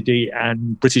 2000 AD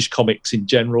and British comics in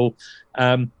general.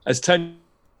 As Tony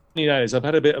knows, I've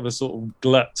had a bit of a sort of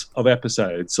glut of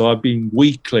episodes, so I've been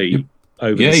weekly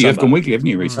over the summer. You've gone weekly, haven't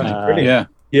you, recently?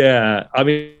 Yeah. I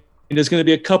mean, there's going to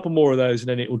be a couple more of those, and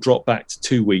then it will drop back to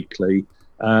 2 weekly.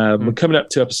 We're coming up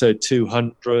to episode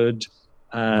 200.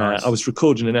 Nice. I was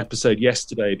recording an episode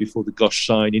yesterday before the Gosh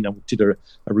signing. I did a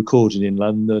recording in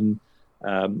London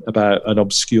about an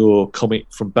obscure comic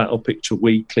from Battle Picture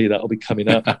Weekly that'll be coming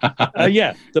up.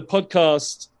 The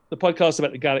podcast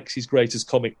about the galaxy's greatest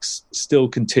comics still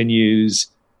continues.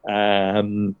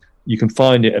 You can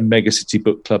find it at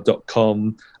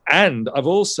megacitybookclub.com. And I've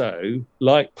also,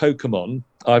 like Pokemon,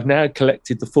 I've now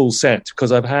collected the full set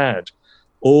because I've had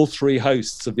all three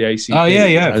hosts of the ACP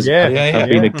have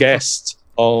been a guest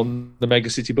on the Mega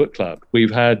City Book Club.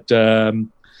 We've had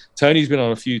Tony's been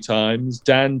on a few times.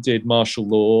 Dan did Martial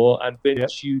Law, and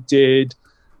Vince, you did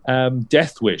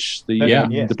Death Wish,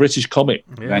 the British comic.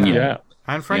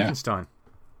 And Frankenstein.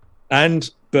 And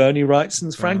Bernie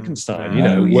Wrightson's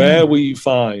Frankenstein. Where will you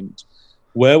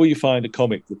find a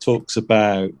comic that talks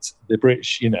about the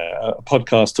British? A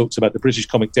podcast talks about the British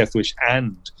comic Death Wish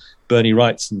and Bernie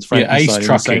Wrightson's Frankenstein Ace in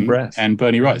the same breath. and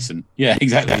Bernie Wrightson. Yeah,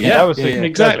 exactly. That was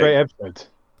exactly great episode.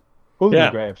 All the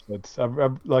great episodes. I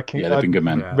they've been good,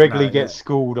 man. Regularly get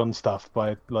schooled on stuff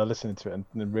by listening to it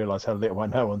and realise how little I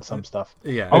know on some stuff.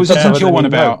 Yeah, I was listening to your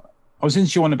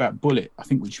one about Bullet, I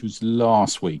think, which was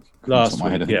last week.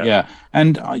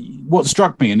 And what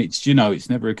struck me, and it's it's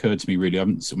never occurred to me really, I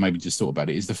haven't maybe just thought about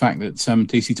it, is the fact that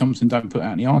DC Thompson don't put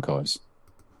out any archives.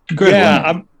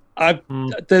 Good,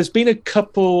 there's been a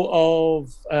couple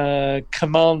of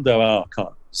Commando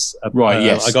archives.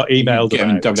 Yes. I got emailed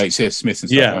about WHCS Smith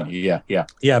and stuff.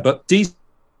 Yeah, but DC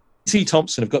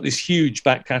Thompson have got this huge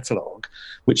back catalogue,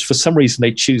 which for some reason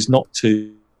they choose not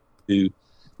to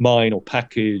mine or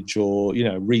package or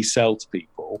resell to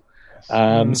people.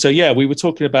 We were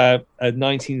talking about a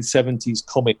 1970s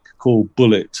comic called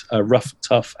Bullet, a rough,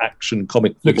 tough action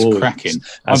comic. Looks cracking.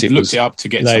 I've looked it up to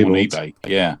get some on eBay.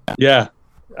 Yeah.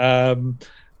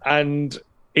 And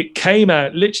it came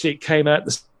out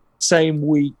the same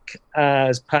week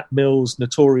as Pat Mills'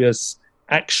 notorious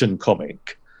Action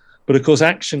comic. But of course,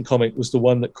 Action comic was the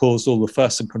one that caused all the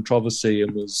fuss and controversy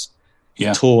and was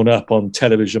torn up on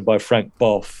television by Frank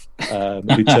Boff,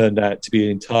 who turned out to be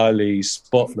an entirely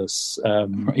spotless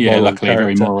luckily a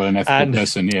very moral and ethical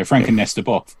person. Frank and Nestor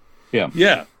Boff.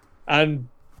 And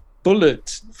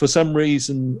Bullet, for some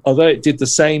reason, although it did the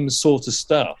same sort of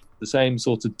stuff, the same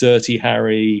sort of Dirty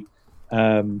Harry,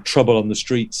 trouble on the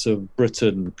streets of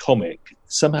Britain comic,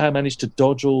 somehow managed to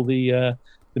dodge all the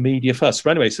media fuss.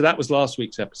 But anyway, so that was last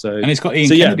week's episode. And it's got Ian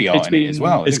Kennedy art in it as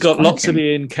well. It's got lots of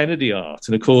Ian Kennedy art.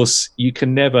 And of course, you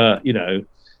can never, you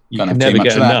can never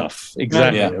get enough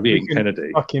of Ian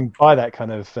Kennedy. Fucking buy that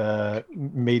kind of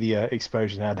media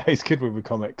exposure nowadays, could we, with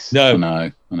comics? No.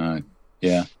 I know.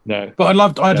 Yeah. No. But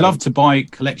I'd love to buy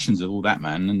collections of all that,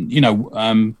 man.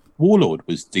 And, Warlord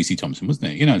was DC Thompson,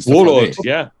 wasn't it? Warlord,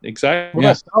 exactly.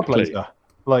 Well, Starblazer.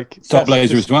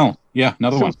 Starblazer as well. Yeah,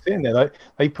 another one. Sitting there,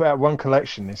 they put out one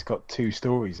collection. It's got 2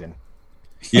 stories in.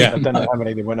 Yeah, I don't know how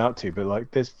many they went up to,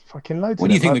 but there's fucking loads. What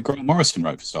do you think that Grant Morrison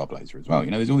wrote for Starblazer as well?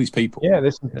 There's all these people. Yeah,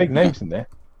 there's some big names in there.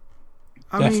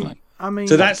 Definitely. I mean,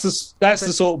 so that's the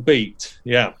sort of beat.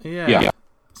 Yeah.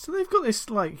 So they've got this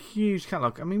huge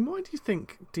catalogue. I mean, why do you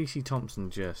think DC Thompson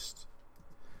just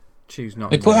choose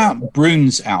not? They put out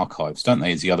Brune's archives, don't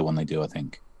they? Is the other one they do, I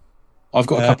think. I've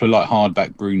got a couple of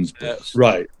hardback Brune's books.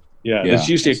 Right. Yeah. There's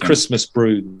usually a Christmas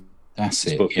Brune. That's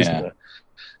it. Book, isn't there?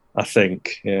 I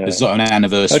think. Yeah. There's an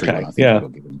anniversary one, I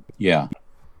think. Yeah.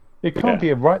 It can't be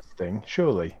a rights thing,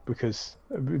 surely, because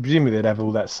presumably they'd have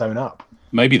all that sewn up.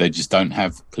 Maybe they just don't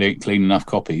have clean enough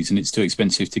copies, and it's too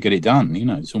expensive to get it done.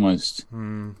 It's almost.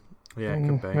 Yeah, it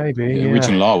could be. Maybe. The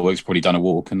original artwork's probably done a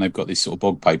walk, and they've got this sort of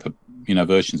bog paper,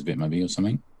 versions of it, maybe, or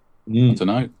something. I don't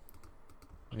know.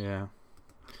 Yeah.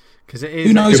 Because it is.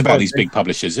 Who knows about these big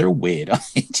publishers? They're all weird.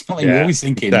 You're always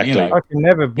thinking. I can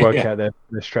never work out their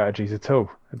strategies at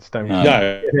all. I just don't.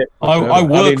 No. I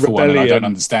work for one, and I don't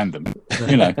understand them.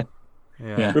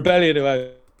 Yeah. Rebellion, who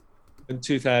owned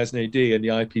 2000 AD and the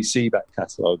IPC back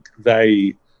catalogue,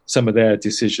 some of their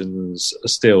decisions are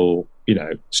still,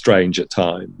 strange at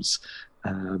times,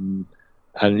 and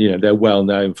they're well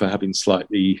known for having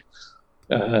slightly,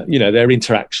 their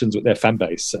interactions with their fan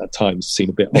base at times seem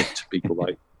a bit odd to people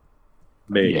like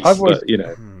me.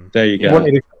 There you go. I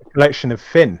wanted a collection of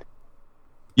Finn.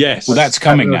 Yes. Well, that's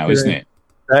coming now, isn't it?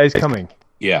 That is coming.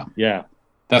 Yeah. Yeah.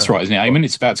 That's right, isn't it? I mean,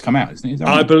 it's about to come out, isn't it?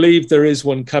 I believe there is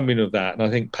one coming of that, and I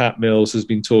think Pat Mills has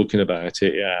been talking about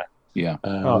it. Yeah. Yeah.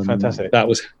 Fantastic. That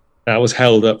was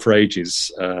held up for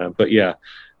ages, but yeah.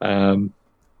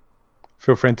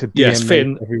 Feel free to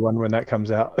DM everyone when that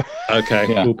comes out. Okay,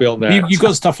 we'll be on that. You've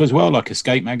got stuff as well, like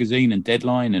Escape Magazine and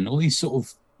Deadline, and all these sort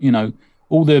of,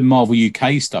 all the Marvel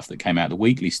UK stuff that came out, the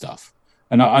weekly stuff.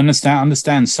 And I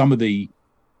understand some of the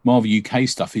Marvel UK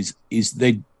stuff is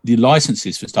the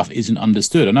licenses for stuff isn't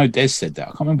understood. I know Des said that.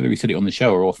 I can't remember whether he said it on the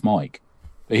show or off mic,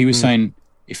 but he was saying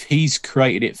if he's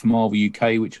created it for Marvel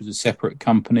UK, which was a separate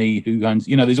company, who owns,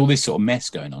 there's all this sort of mess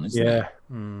going on, isn't there?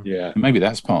 Yeah. Maybe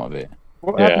that's part of it.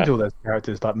 What happened to all those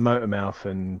characters like Motormouth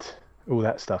and all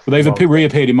that stuff? Well, they've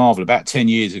reappeared in Marvel about 10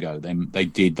 years ago.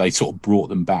 They sort of brought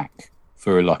them back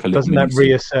for like a little. Doesn't that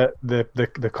reassert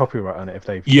the copyright on it if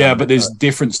they've? Yeah, but there's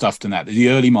different stuff than that. There's the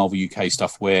early Marvel UK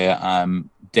stuff where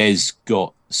Des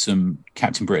got some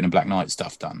Captain Britain and Black Knight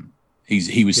stuff done.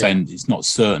 He was saying it's not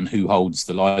certain who holds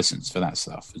the license for that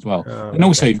stuff as well. And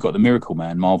also you've got the Miracle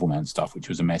Man, Marvel Man stuff, which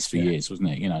was a mess for years, wasn't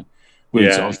it?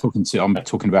 I'm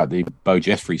talking about the Bo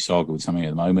Jeffrey saga with something at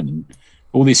the moment, and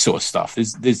all this sort of stuff.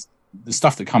 There's the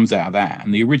stuff that comes out of that,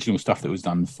 and the original stuff that was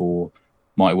done for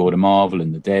Mighty World of Marvel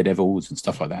and the Daredevils and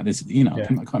stuff like that. I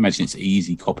can't imagine it's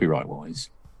easy copyright wise.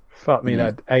 Fuck me,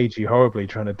 that'd age you horribly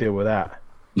trying to deal with that.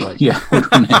 Like, yeah, I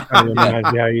can't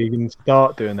imagine how you can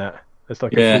start doing that. It's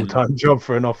like a full-time job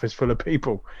for an office full of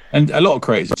people. And a lot of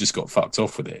creators have just got fucked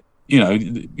off with it.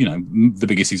 The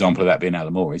biggest example of that being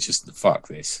Alan Moore. It's just fuck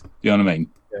this. You know what I mean?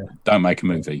 Yeah. Don't make a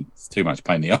movie. It's too much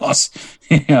pain in the arse.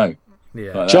 Yeah.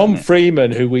 Like John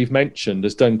Freeman, who we've mentioned,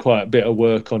 has done quite a bit of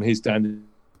work on his down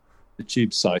the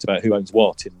tube site about who owns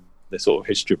what in the sort of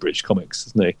history of British comics,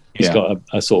 hasn't he? He's got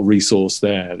a sort of resource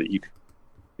there that you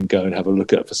can go and have a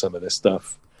look at for some of this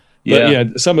stuff.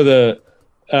 But some of the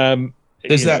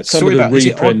there's that some story of the about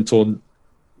reprint on.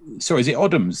 Sorry, is it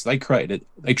Oddham's? They created it.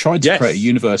 They tried to create a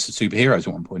universe of superheroes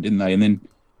at one point, didn't they? And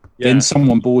then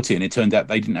someone bought it, and it turned out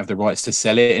they didn't have the rights to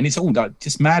sell it, and it's all like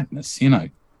just madness,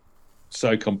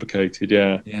 So complicated,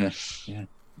 yeah.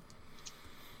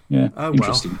 Oh,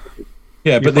 interesting. Well.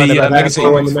 Yeah, but the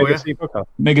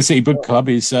Mega City Book Club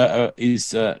is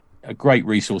a great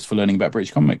resource for learning about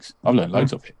British comics. I've learned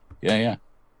loads of it.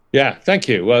 Yeah, thank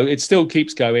you. Well, it still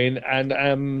keeps going,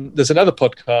 and there's another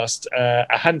podcast,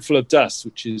 A Handful of Dust,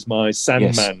 which is my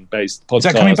Sandman-based podcast. Is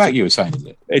that coming back, you were saying, is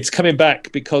it? It's coming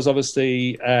back because,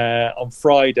 obviously, on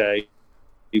Friday,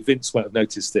 Vince won't have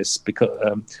noticed this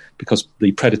because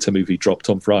the Predator movie dropped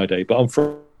on Friday, but on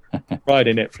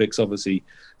Friday, Netflix obviously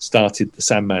started the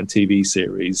Sandman TV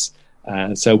series,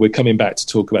 so we're coming back to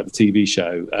talk about the TV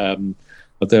show,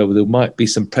 although there might be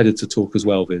some Predator talk as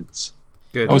well, Vince.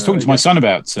 Good. I was talking to my son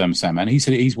about Sandman. He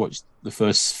said he's watched the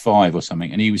first 5 or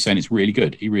something, and he was saying it's really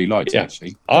good. He really liked it,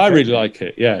 actually. I really like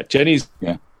it. Yeah, Jenny's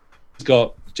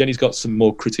got some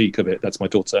more critique of it. That's my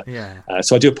daughter. Yeah.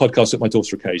 So I do a podcast with my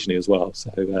daughter occasionally as well.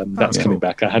 So that's coming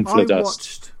back. A Handful of Dust. I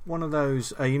watched one of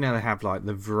those. They have like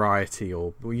the Variety,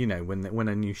 or when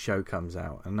a new show comes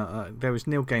out, and there was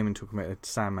Neil Gaiman talking about a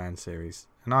Sandman series,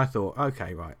 and I thought,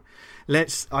 okay, right,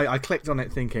 I clicked on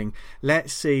it thinking,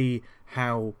 let's see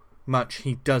how much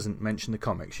he doesn't mention the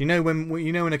comics.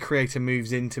 When a creator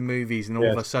moves into movies and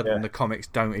all of a sudden the comics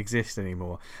don't exist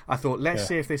anymore. I thought, let's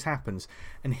see if this happens.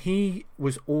 And he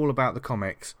was all about the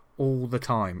comics all the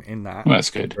time in that. Well, that's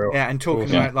good. Yeah, and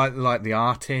talking about like the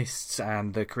artists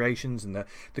and the creations and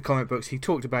the comic books. He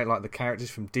talked about like the characters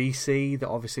from DC that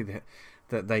obviously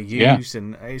that they used,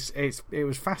 and it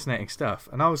was fascinating stuff.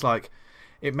 And I was like,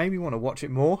 it made me want to watch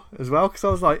it more as well, because I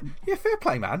was like, yeah, fair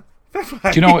play, man.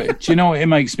 Do you know what it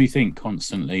makes me think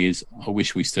constantly is, I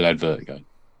wish we still had Vertigo.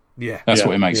 Yeah. That's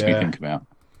what it makes me think about.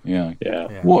 Yeah.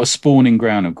 What a spawning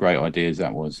ground of great ideas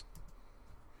that was.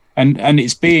 And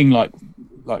it's being like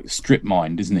strip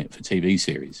mined, isn't it, for TV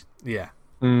series? Yeah.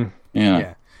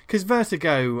 Yeah. Because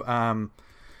Vertigo,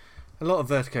 a lot of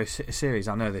Vertigo series,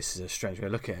 I know this is a strange way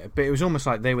to look at it, but it was almost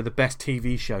like they were the best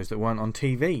TV shows that weren't on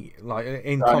TV, like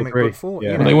in comic book form.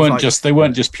 Yeah. They weren't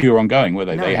just pure ongoing, were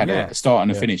they? No, they had a start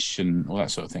and a finish and all that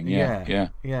sort of thing.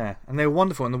 Yeah. And they were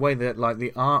wonderful in the way that like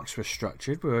the arcs were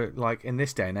structured. Were like in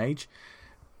this day and age,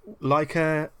 like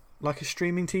a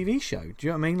streaming TV show. Do you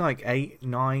know what I mean? Like 8,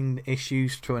 9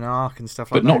 issues to an arc and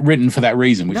stuff like that. But not written for that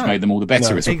reason, which made them all the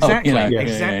better as well. Exactly.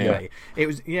 Exactly. It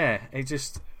was. It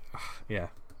just. Yeah.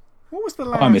 What was the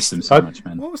last? I miss them so much,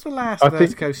 man. What was the last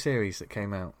Vertigo series that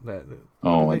came out? I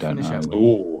don't know.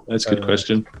 Oh, that's a good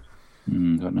question.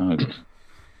 Don't know.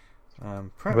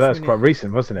 That's quite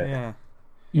recent, wasn't it?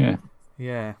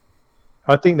 Yeah.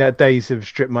 I think that days of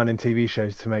strip mining TV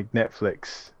shows to make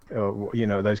Netflix, or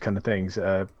those kind of things,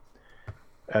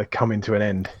 coming to an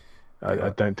end.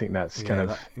 I don't think that's kind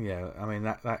of. I mean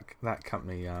that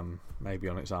company may be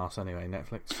on its arse anyway,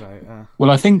 Netflix. So.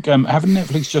 Well, I think haven't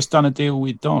Netflix just done a deal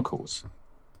with Dark Horse?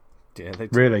 Yeah.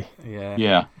 Really? Yeah.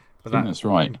 Yeah. I think that's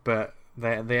right. But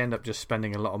they end up just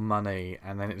spending a lot of money,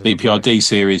 and then it BPRD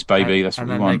series, baby. That's what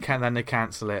we want. Then they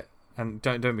cancel it, and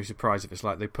don't be surprised if it's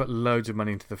like they put loads of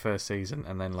money into the first season,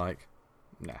 and then like,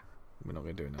 nah. we're not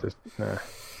going to do it. Just, no.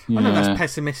 I know that's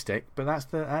pessimistic, but that's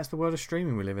the world of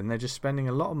streaming we live in. They're just spending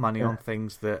a lot of money on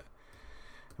things that,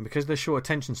 and because they're short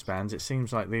attention spans, it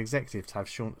seems like the executives have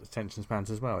short attention spans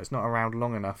as well. It's not around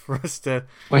long enough for us to.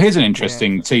 Well, here's an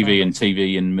interesting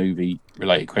TV and movie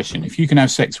related question: if you can have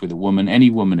sex with a woman, any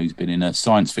woman who's been in a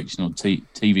science fiction or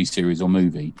TV series or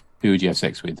movie, who would you have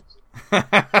sex with?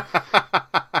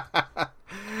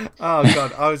 Oh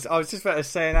God, I was just about to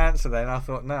say an answer then. I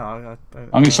thought no, I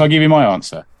don't. Shall I give you my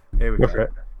answer? Here we go.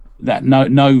 That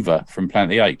Nova from Planet of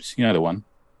the Apes, you know the one.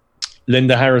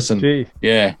 Linda Harrison. Gee.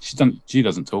 Yeah, she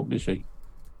doesn't talk, does she?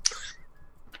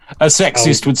 A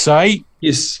sexist would say.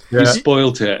 Yes, you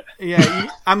spoiled it.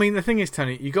 Yeah, I mean the thing is,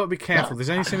 Tony, you got to be careful.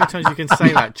 There's only so many times you can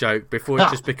say that joke before it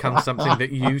just becomes something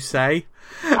that you say.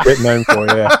 Bit known for,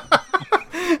 yeah.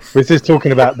 We're just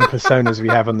talking about the personas we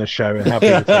have on the show and how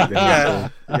people take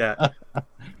them. Yeah.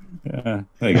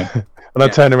 There you go. And I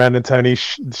turn around and Tony's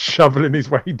shoveling his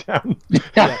way down.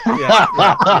 Yeah.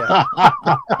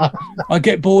 I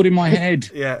get bored in my head.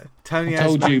 Yeah, Tony I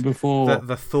told has you before.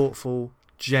 the thoughtful,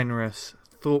 generous,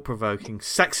 thought-provoking,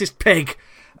 sexist pig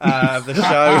of the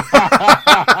show.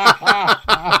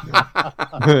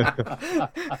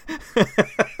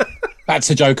 That's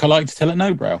a joke I like to tell at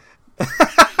Nobrow.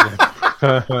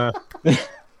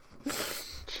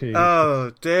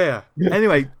 Oh dear.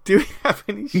 Anyway, do we have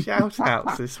any shout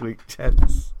outs this week,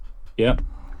 gents? Yeah.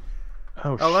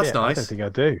 Oh, that's shit, nice. I don't think I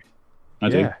do. I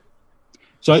do.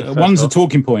 So one's a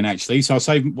talking point, actually, so I'll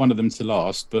save one of them to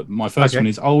last. But my first one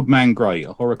is Old Man Grey,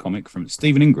 a horror comic from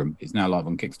Stephen Ingram. It's now live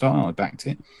on Kickstarter. I backed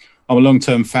it. I'm a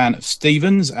long-term fan of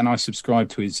Stephen's, and I subscribe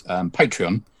to his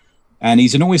Patreon. And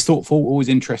he's an always thoughtful, always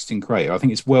interesting creator. I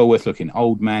think it's well worth looking.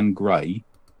 Old Man Grey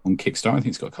on Kickstarter. I think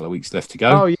it's got a couple of weeks left to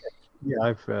go. Oh, yeah. Yeah,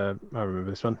 I remember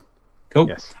this one. Cool.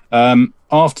 Yes.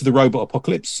 After the Robot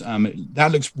Apocalypse,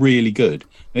 that looks really good.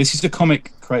 This is a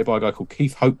comic created by a guy called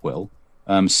Keith Hopewell.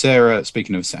 Sarah,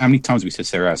 speaking of, how many times have we said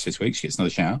Sarah House this week? She gets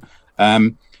another shout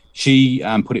out. She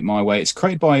put it my way. It's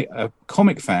created by a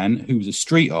comic fan who was a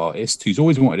street artist who's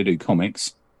always wanted to do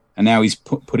comics, and now he's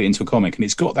put it into a comic, and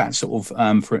it's got that sort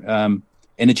of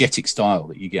energetic style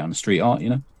that you get on the street art, you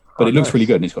know. But it looks really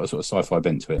good, and it's got a sort of sci-fi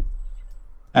bent to it.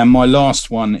 And my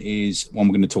last one is one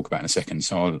we're going to talk about in a second,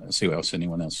 so I'll see what else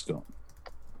anyone else has got.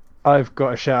 I've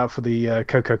got a shout out for the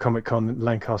Coco Comic Con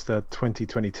Lancaster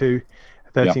 2022,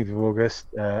 13th of August.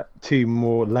 2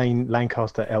 more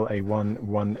Lancaster LA1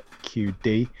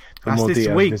 1QD. For That's more this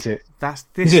details, week. visit That's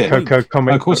this week. Coco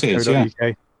Comics. Of course it is, yeah.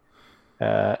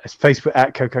 It's Facebook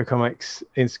at Coco Comics,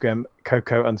 Instagram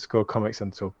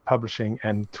Coco_Comics Publishing,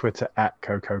 and Twitter at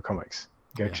Coco Comics.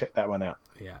 Go check that one out.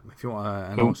 Yeah, if you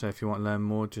want, also if you want to learn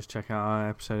more, just check out our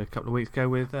episode a couple of weeks ago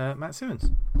with Matt Simmons.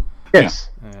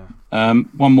 Yes. Yeah.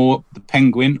 One more, The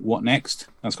Penguin. What next?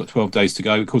 That's got 12 days to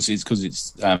go. Of course, it's because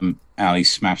it's Ali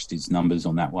smashed his numbers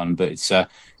on that one. But it's you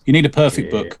need a perfect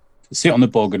book to sit on the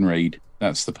bog and read.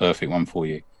 That's the perfect one for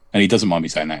you. And he doesn't mind me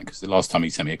saying that because the last time he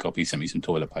sent me a copy, he sent me some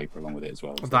toilet paper along with it as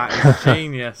well. That is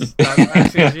genius. That's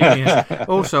actually genius.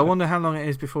 Also, I wonder how long it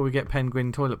is before we get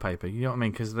Penguin toilet paper. You know what I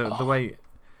mean? Because the way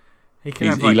he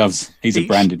can he's a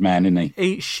branded man, isn't he?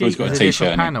 Each sheet got a is a t-shirt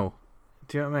different panel.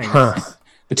 Do you know what I mean?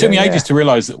 It took me ages to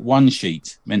realise that one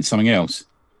sheet meant something else.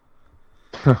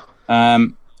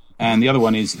 And the other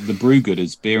one is the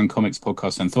Brewgooders Beer and Comics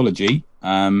Podcast Anthology.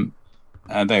 They're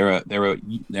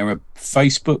a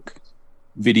Facebook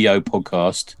video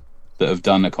podcast that have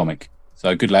done a comic.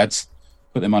 So good lads,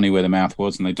 put their money where their mouth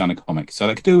was, and they've done a comic. So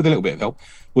they could do with a little bit of help.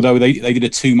 Although they did a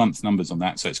 2-month numbers on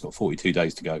that, so it's got 42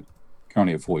 days to go.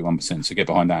 Currently at 41%. So get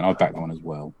behind that, and I'd back that one as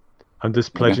well. I'm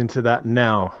just pledging to that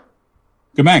now.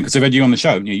 Good man, because I've had you on the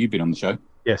show. Yeah, you've been on the show.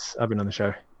 Yes, I've been on the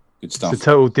show. Good stuff. It's a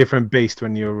total different beast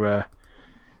when you're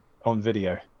on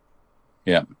video.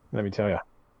 Yeah. Let me tell you.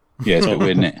 Yeah, it's a bit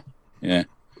weird, isn't it? Yeah.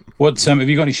 What have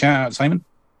you got any shout outs, Simon?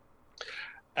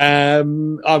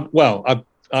 I've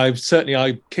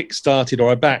kickstarted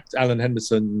or I backed Alan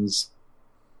Henderson's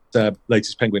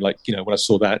latest Penguin, when I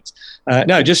saw that.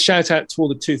 No, just shout out to all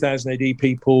the 2000 AD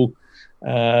people,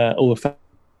 all the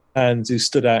fans who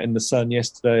stood out in the sun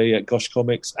yesterday at Gosh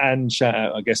Comics, and shout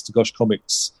out, I guess, to Gosh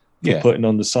Comics for putting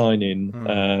on the sign-in.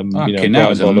 That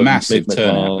was a massive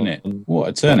turnout, wasn't it? What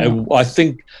a turnout.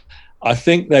 I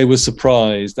think they were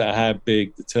surprised at how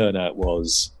big the turnout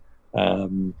was.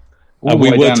 And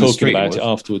we were talking about it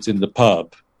afterwards in the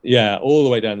pub. Yeah, all the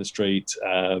way down the street.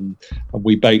 And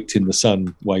we baked in the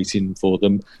sun waiting for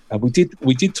them. And we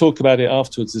did talk about it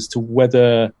afterwards as to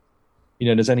whether,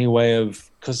 there's any way of,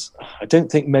 because I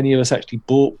don't think many of us actually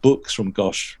bought books from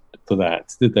Gosh for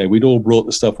that, did they? We'd all brought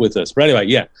the stuff with us. But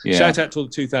anyway, shout out to all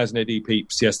the 2000 AD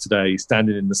peeps yesterday,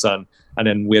 standing in the sun, and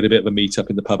then we had a bit of a meet up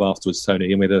in the pub afterwards,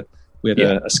 Tony, and we had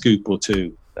a scoop or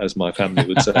two, as my family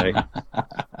would say.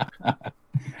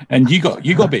 And you got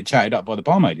a bit chatted up by the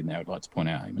barmaid in there, I'd like to point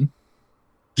out, Eamon.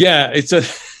 Yeah, it's a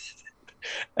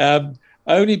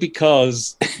only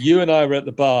because you and I were at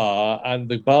the bar and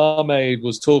the barmaid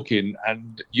was talking,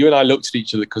 and you and I looked at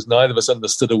each other because neither of us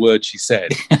understood a word she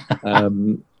said.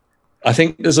 I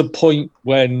think there's a point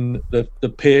when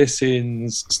the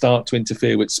piercings start to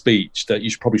interfere with speech that you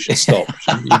probably should stop.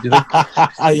 Shouldn't you, do you think?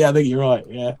 Yeah, I think you're right.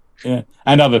 Yeah.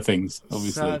 And other things,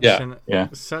 obviously.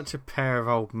 Such a pair of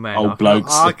old men. Old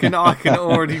blokes. I can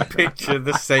already picture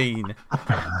the scene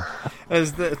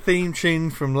as the theme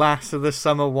tune from Lass of the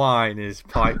Summer Wine is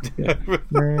piped.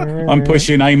 I'm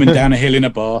pushing Eamon down a hill in a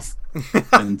bath.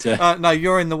 And, no,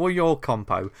 you're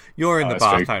compo. You're in the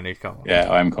bath, Tony. Come on.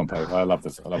 Yeah, I am compo. I love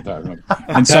that.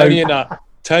 And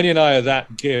Tony and I are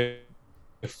that gift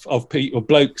of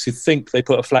blokes who think they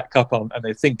put a flat cup on and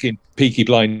they're thinking Peaky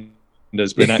Blinders.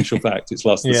 But in actual fact, it's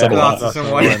Last of the Summer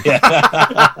Wine.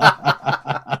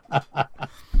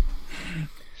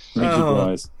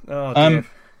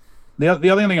 The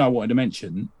other thing I wanted to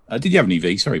mention, did you have any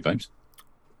V? Sorry, Babes.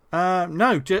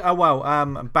 No.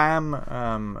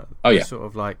 BAM. Sort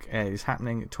of like is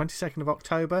happening 22nd of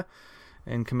October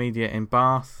in Comedia in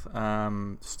Bath.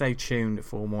 Stay tuned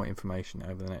for more information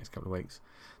over the next couple of weeks.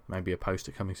 Maybe a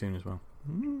poster coming soon as well.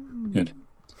 Good.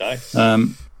 Nice.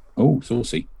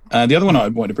 Saucy. The other one I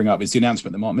wanted to bring up is the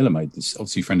announcement that Mark Miller made. This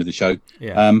obviously friend of the show.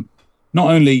 Yeah. Not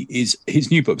only is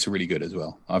his new books are really good as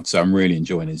well. I'm really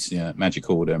enjoying his Magic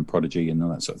Order and Prodigy and all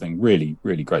that sort of thing. Really,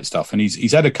 really great stuff. And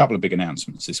he's had a couple of big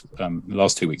announcements this the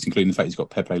last 2 weeks, including the fact he's got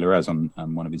Pepe Larraz on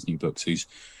one of his new books, who's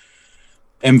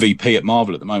MVP at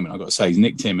Marvel at the moment. I've got to say, he's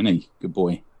nicked him, isn't he? Good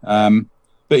boy. But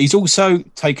he's also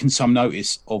taken some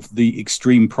notice of the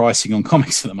extreme pricing on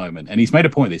comics at the moment. And he's made a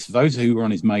point of this. For those who are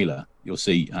on his mailer, you'll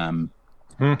see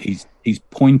he's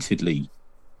pointedly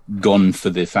gone for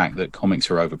the fact that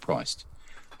comics are overpriced.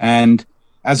 And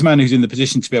as a man who's in the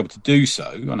position to be able to do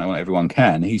so, I know not everyone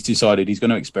can, he's decided he's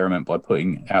going to experiment by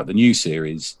putting out the new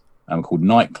series called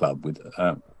Nightclub with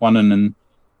Juanan and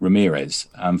Ramirez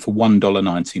for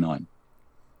 $1.99.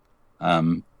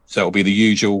 So it'll be the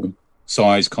usual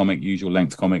size comic, usual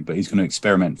length comic, but he's going to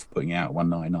experiment for putting it out at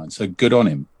 $1.99. So good on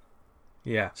him.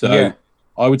 Yeah. So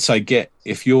I would say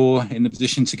if you're in the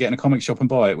position to get in a comic shop and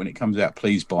buy it when it comes out,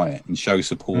 please buy it and show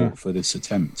support for this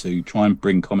attempt to try and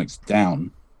bring comics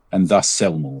down and thus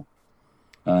sell more.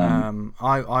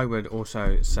 I would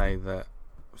also say that,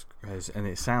 and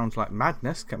it sounds like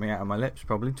madness coming out of my lips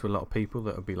probably to a lot of people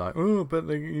that would be like, oh, but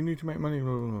you need to make money,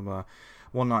 blah, blah, blah.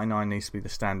 $1.99 needs to be the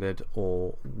standard,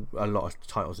 or a lot of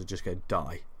titles are just going to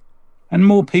die. And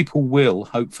more people will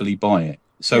hopefully buy it.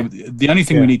 So the only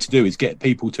thing we need to do is get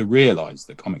people to realise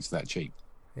that comics are that cheap.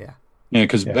 Yeah. Yeah,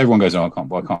 because everyone goes, I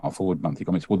can't afford monthly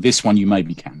comics. Well, this one you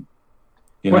maybe can.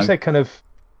 What's that kind of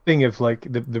thing of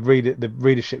like the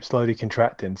readership slowly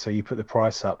contracting? So you put the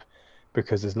price up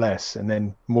because there's less, and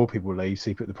then more people leave, so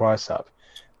you put the price up.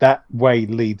 That way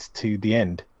leads to the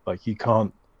end. Like you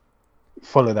can't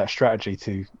follow that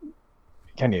strategy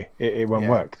can you? It won't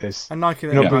work.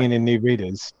 You're not bringing in new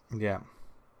readers. Yeah.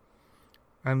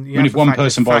 And if one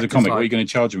person buys a comic, what are you going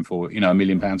to charge them for? $1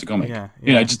 million a comic.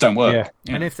 It just don't work.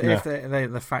 Yeah. And if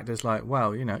the fact is like,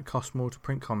 well, it costs more to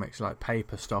print comics, like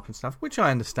paper stock and stuff, which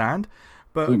I understand,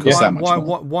 but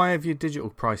why have your digital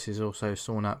prices also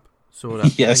soared up?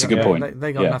 Yeah, that's a good point.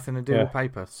 They got nothing to do with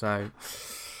paper, so.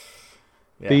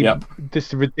 This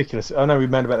is ridiculous. I know we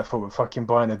moaned about it before, but fucking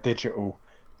buying a digital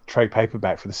trade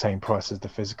paperback for the same price as the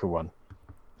physical one.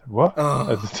 What?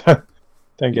 Oh.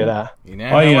 Don't get that. You know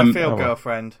how I feel,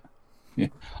 girlfriend. Yeah.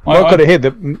 I've got it here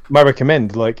that I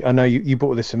recommend. Like, I know you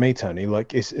bought this for me, Tony.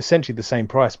 Like, it's essentially the same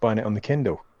price buying it on the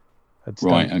Kindle.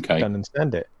 Okay. Don't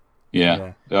understand it.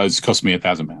 Yeah. It's cost me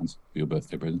 £1,000 for your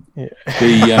birthday present. Yeah.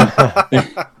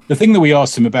 The thing that we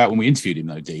asked him about when we interviewed him,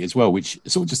 though, D, as well, which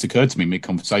sort of just occurred to me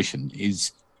mid-conversation,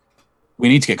 is we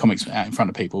need to get comics out in front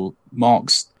of people.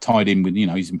 Mark's tied in with,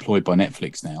 he's employed by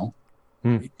Netflix now.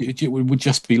 It would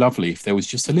just be lovely if there was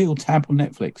just a little tab on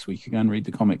Netflix where you could go and read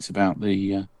the comics about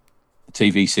the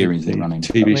TV series they're running.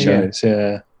 TV shows,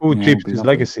 All Jupiter's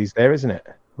Legacy's there, isn't it?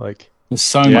 Like, there's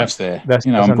so much there. That's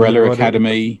Umbrella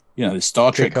Academy, the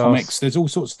Star Trek comics. There's all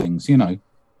sorts of things, Yeah,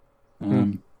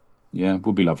 it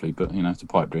would be lovely, but, it's a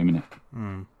pipe dream, isn't it?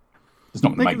 It's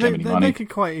not going to make them any money. They could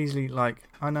quite easily,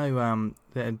 I know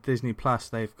Disney Plus,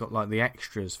 they've got, the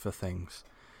extras for things.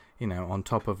 on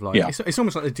top of it's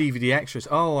almost like the DVD extras.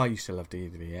 Oh, I used to love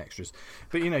DVD extras,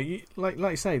 but like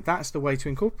you say, that's the way to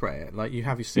incorporate it. Like you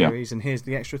have your series, and here's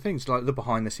the extra things, like the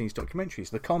behind the scenes documentaries,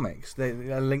 the comics.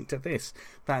 They're linked to this,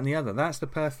 that, and the other. That's the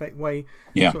perfect way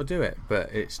to sort of do it.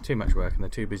 But it's too much work, and they're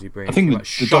too busy bringing too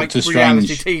much the Doctor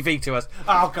reality Strange TV to us.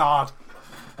 Oh God.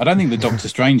 I don't think the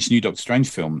new Doctor Strange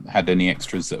film had any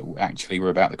extras that actually were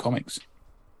about the comics.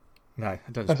 No, I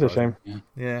don't. That's a shame.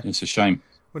 Yeah, it's a shame.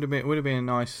 Would have been a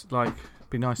nice,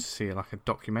 be nice to see like a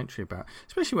documentary about,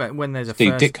 especially when there's a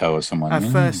Steve Ditko or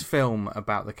someone. First film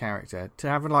about the character, to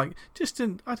have just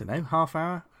an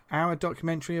hour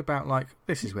documentary about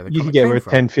this is where the you could get rid of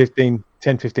 10, 15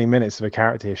 minutes of a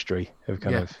character history of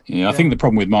kind of. Yeah, I think the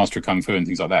problem with Master of Kung Fu and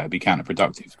things like that would be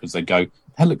counterproductive because they'd go,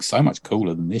 that looks so much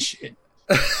cooler than this shit.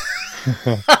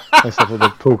 Let's have all the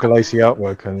Paul Kalasi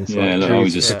artwork and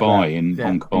he's a spy in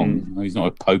Hong Kong. He's not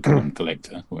a Pokemon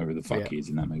collector, whatever the fuck he is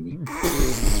in that movie.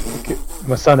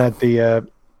 My son had the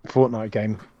Fortnite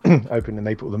game open, and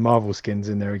they put all the Marvel skins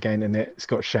in there again, and it's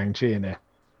got Shang-Chi in there.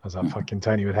 I was like, fucking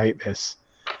Tony would hate this.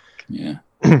 Yeah.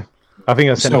 I think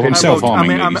I sent a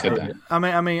self-harming.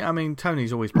 I mean,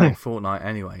 Tony's always playing Fortnite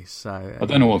anyway, so I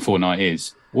don't know what Fortnite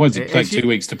is. Why does it take 2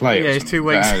 weeks to play it? Yeah, it's 2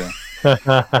 weeks.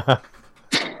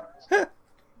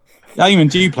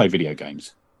 Eamon, do you play video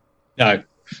games? No,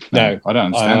 I don't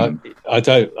understand them. I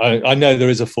don't. I know there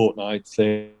is a Fortnite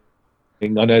thing. I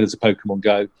know there's a Pokemon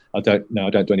Go. I don't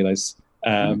do any of those.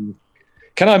 Can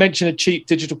I mention a cheap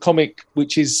digital comic,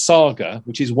 which is Saga,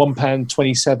 which is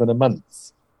 £1.27 a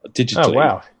month digitally? Oh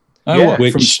wow!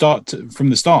 From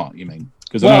the start, you mean?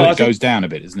 Because I know it goes down a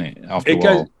bit, isn't it? After a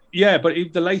while.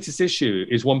 But the latest issue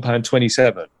is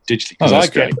 £1.27 digitally. Because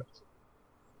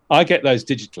I get those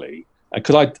digitally.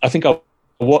 Because I think I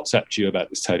WhatsApped you about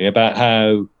this, Tony, about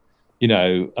how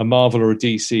a Marvel or a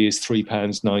DC is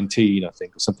 £3.19, I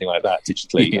think, or something like that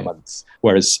digitally a month,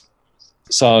 whereas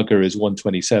Saga is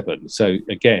 £1.27. So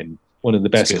again, one of the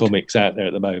best comics out there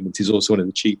at the moment is also one of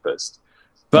the cheapest.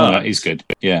 But that is good.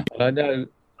 Yeah,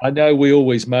 I know we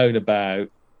always moan about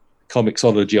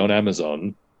Comixology on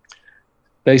Amazon.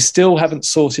 They still haven't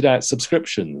sorted out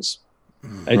subscriptions.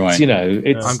 It's,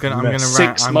 it's I'm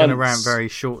going to rant very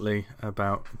shortly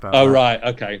about. Oh right,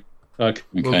 okay. I'll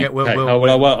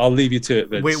leave you to it.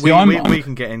 Then. We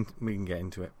can get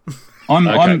into it.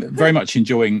 I'm very much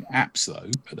enjoying apps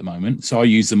though at the moment. So I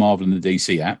use the Marvel and the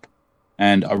DC app,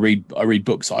 and I read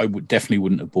books I definitely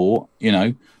wouldn't have bought.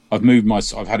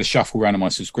 I've had a shuffle around on my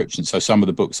subscription. So some of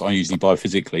the books I usually buy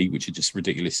physically, which are just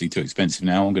ridiculously too expensive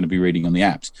now, I'm going to be reading on the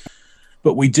apps.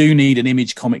 But we do need an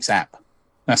Image Comics app.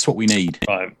 That's what we need.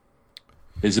 Right.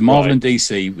 There's a Marvel and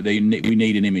DC. We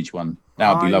need an Image one.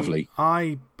 That would be lovely.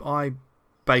 I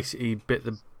basically bit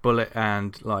the bullet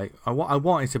and I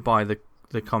wanted to buy the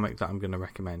comic that I'm going to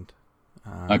recommend.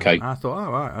 Okay. I thought,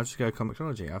 I'll just go to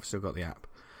Comixology. I've still got the app.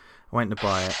 I went to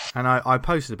buy it, and I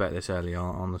posted about this earlier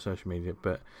on the social media,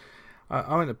 but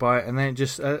I went to buy it, and then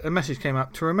just a message came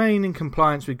up: to remain in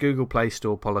compliance with Google Play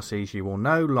Store policies, you will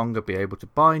no longer be able to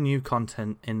buy new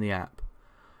content in the app.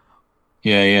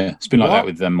 Yeah. It's been like that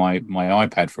with my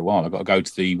iPad for a while. I've got to go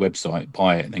to the website,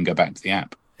 buy it, and then go back to the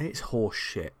app. It's horse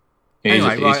shit.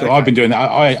 I've been doing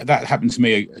that. That happened to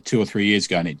me 2 or 3 years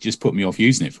ago, and it just put me off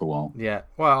using it for a while. Yeah.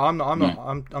 Well, I'm not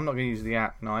going to use the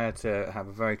app. No, I had to have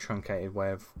a very truncated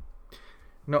way of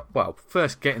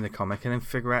first getting the comic and then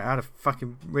figure out how to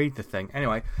fucking read the thing.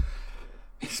 Anyway,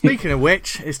 speaking of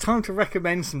which, it's time to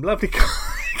recommend some lovely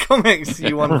comics,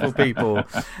 you wonderful people.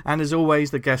 And as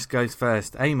always, the guest goes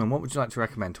first. Eamon, what would you like to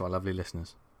recommend to our lovely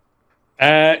listeners? So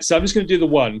I'm just going to do the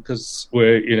one because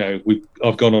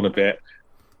I've gone on a bit.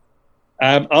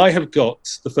 I have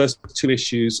got the first 2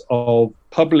 issues of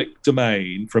Public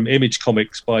Domain from Image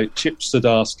Comics by Chip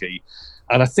Zdarsky.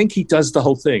 And I think he does the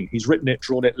whole thing. He's written it,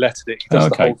 drawn it, lettered it. He does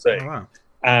the whole thing. Oh, wow.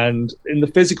 And in the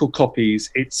physical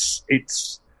copies,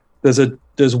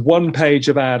 there's one page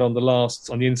of ad on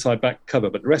the inside back cover,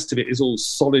 but the rest of it is all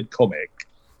solid comic.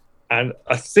 And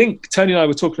I think Tony and I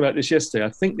were talking about this yesterday. I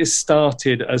think this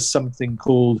started as something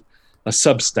called a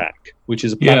Substack, which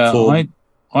is a platform. Yeah,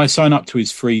 I sign up to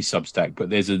his free Substack, but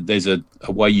there's a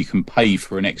way you can pay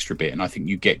for an extra bit, and I think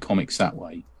you get comics that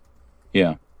way.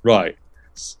 Yeah. Right.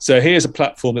 So here's a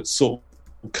platform that's sort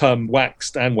of come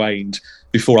waxed and waned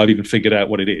before I've even figured out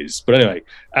what it is. But anyway,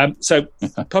 so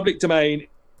Public Domain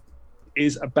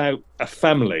is about a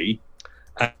family.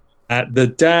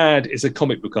 The dad is a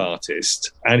comic book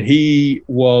artist, and he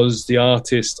was the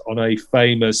artist on a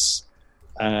famous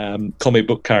comic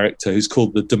book character who's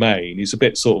called the Domain. He's a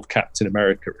bit sort of Captain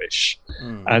America-ish.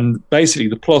 And basically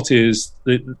the plot is,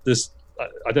 I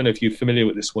don't know if you're familiar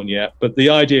with this one yet, but the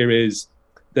idea is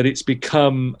that it's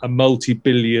become a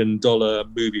multi-billion-dollar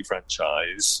movie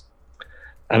franchise.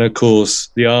 And of course,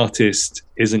 the artist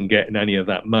isn't getting any of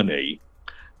that money.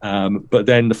 But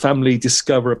then the family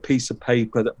discover a piece of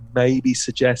paper that maybe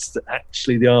suggests that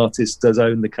actually the artist does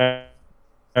own the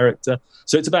character.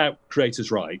 So it's about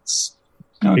creators' rights.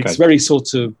 Okay. It's very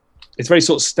sort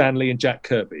of Stanley and Jack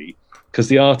Kirby, because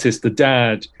the artist, the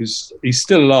dad, he's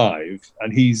still alive,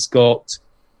 and he's got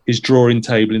his drawing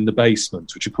table in the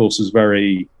basement, which of course was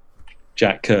very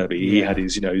Jack Kirby. Yeah. He had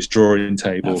his drawing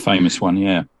table, that famous one,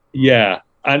 yeah. Yeah.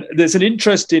 And there's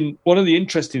one of the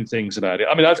interesting things about it.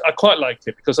 I mean, I quite liked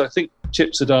it because I think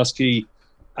Chip Zdarsky,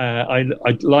 I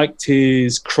liked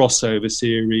his crossover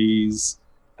series.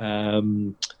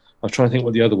 I'm trying to think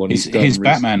what the other one is. His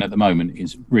Batman at the moment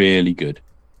is really good.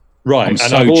 Right. I'm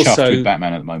so chuffed with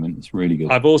Batman at the moment. It's really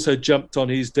good. I've also jumped on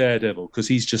his Daredevil because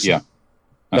he's just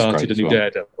started a new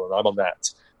Daredevil, and I'm on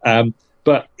that.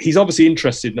 But he's obviously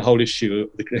interested in the whole issue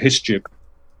of the history of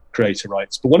creator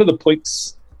rights. But one of the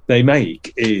points they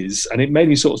make is, and it made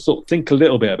me sort of think a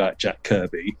little bit about Jack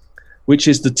Kirby, which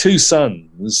is the two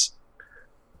sons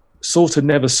sort of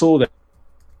never saw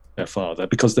their father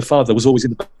because the father was always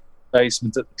in the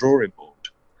basement at the drawing board.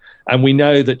 And we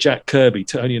know that Jack Kirby,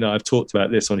 Tony and I have talked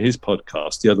about this on his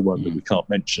podcast, the other one that we can't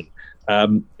mention,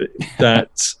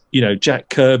 that, Jack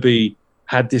Kirby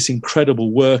had this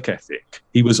incredible work ethic.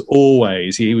 He was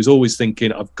always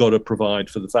thinking, I've got to provide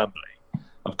for the family.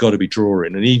 I've got to be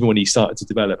drawing. And even when he started to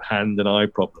develop hand and eye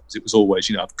problems, it was always,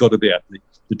 I've got to be at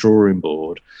the drawing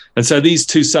board. And so these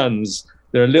two sons,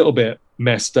 they're a little bit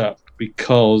messed up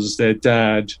because their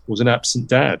dad was an absent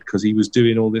dad because he was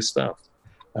doing all this stuff.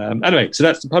 Anyway, so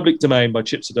that's The Public Domain by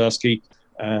Chip Zdarsky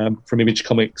from Image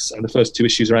Comics, and the first two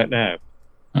issues are out now.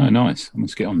 Oh, nice. I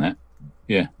must get on that.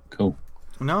 Yeah, cool.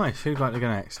 Nice. Who'd like to go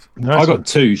next? I got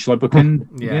two. Shall I book in?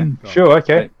 Yeah. Sure,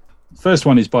 okay. First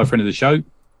one is by a friend of the show.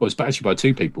 Well, it's actually by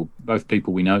two people, both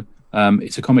people we know.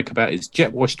 It's a comic it's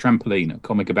Jet Wash Trampoline, a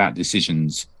comic about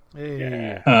decisions.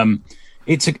 Yeah.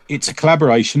 It's a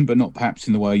collaboration, but not perhaps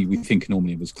in the way we think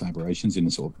normally of as collaborations in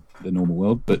the sort of the normal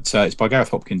world. But it's by Gareth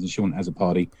Hopkins and Sean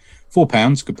Azzopardi.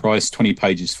 £4, good price, 20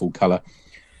 pages, full colour.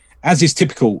 As is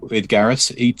typical with Gareth,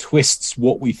 he twists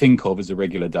what we think of as a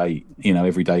regular day,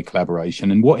 everyday collaboration.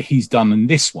 And what he's done in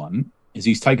this one is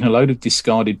he's taken a load of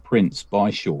discarded prints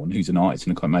by Sean, who's an artist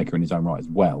and a comic maker in his own right as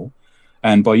well.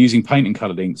 And by using paint and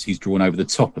coloured inks, he's drawn over the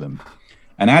top of them.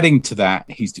 And adding to that,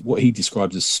 he's what he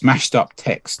describes as smashed up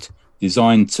text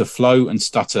designed to flow and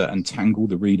stutter and tangle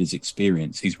the reader's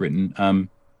experience. He's written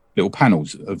little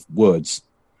panels of words,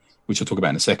 which I'll talk about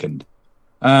in a second.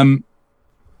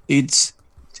 It's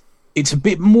a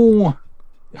bit more,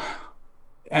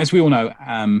 as we all know,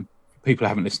 people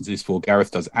haven't listened to this before,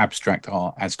 Gareth does abstract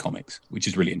art as comics, which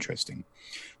is really interesting.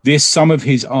 Some of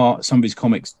his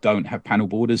comics don't have panel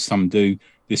borders, some do,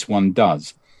 this one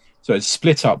does. So it's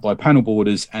split up by panel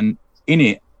borders, and in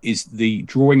it is the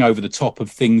drawing over the top of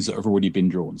things that have already been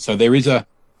drawn. So there is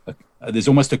there's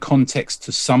almost a context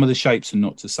to some of the shapes and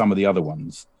not to some of the other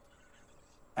ones.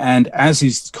 And as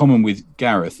is common with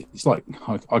Gareth, it's like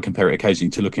I compare it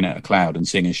occasionally to looking at a cloud and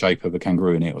seeing a shape of a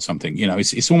kangaroo in it or something.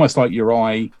 It's almost like your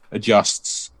eye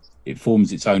adjusts, it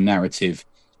forms its own narrative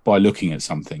by looking at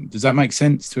something. Does that make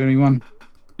sense to anyone?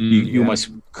 You almost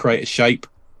create a shape,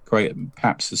 create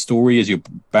perhaps a story as you're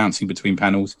bouncing between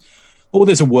panels, or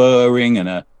there's a whirring and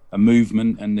a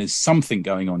movement, and there's something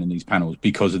going on in these panels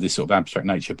because of this sort of abstract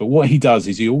nature. But what he does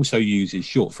is he also uses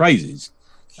short phrases,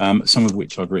 some of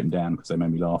which I've written down because they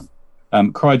made me laugh.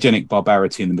 Cryogenic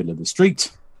barbarity in the middle of the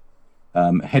street,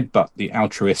 headbutt the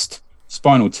altruist,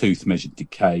 spinal tooth measured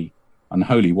decay,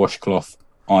 unholy washcloth,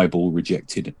 eyeball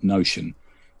rejected notion.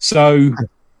 So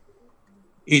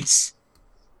it's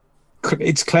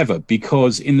clever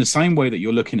because in the same way that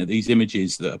you're looking at these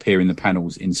images that appear in the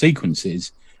panels in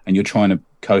sequences and you're trying to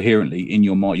coherently in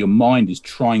your mind is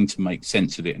trying to make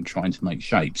sense of it and trying to make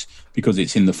shapes because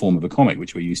it's in the form of a comic,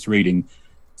 which we're used to reading.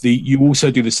 You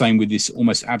also do the same with this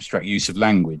almost abstract use of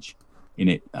language in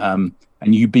it. And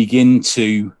you begin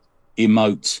to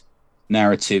emote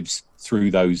narratives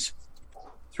through those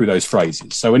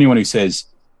phrases. So anyone who says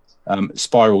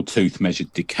spiral tooth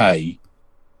measured decay,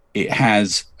 it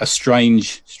has a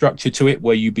strange structure to it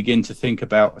where you begin to think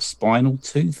about a spinal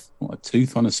tooth, or a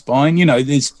tooth on a spine.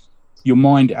 Your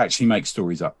mind actually makes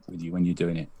stories up with you when you're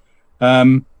doing it.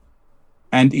 And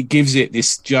it gives it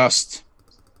this just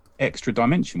extra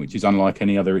dimension, which is unlike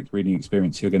any other reading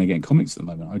experience you're going to get in comics at the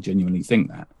moment. I genuinely think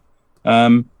that.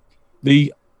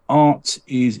 The art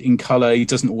is in color. He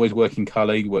doesn't always work in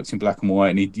color. He works in black and white,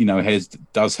 and he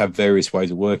does have various ways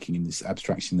of working in this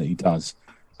abstraction that he does.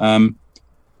 But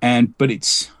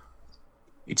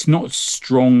it's not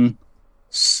strong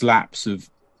slaps of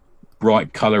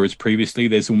bright color as previously.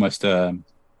 There's almost like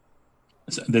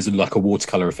a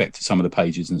watercolor effect to some of the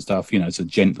pages and stuff. It's a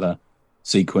gentler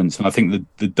sequence, and I think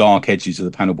the dark edges of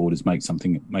the panel borders make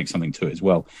something to it as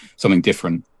well, something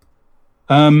different.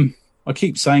 I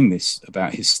keep saying this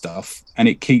about his stuff, and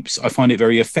I find it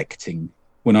very affecting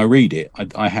when I read it.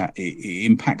 It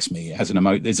impacts me. It has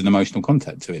there's an emotional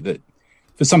contact to it that,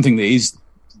 for something that is,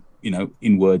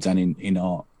 in words and in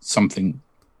art, something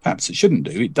perhaps it shouldn't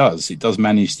do. It does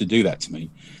manage to do that to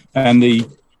me. And the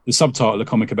subtitle, a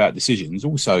comic about decisions,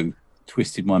 also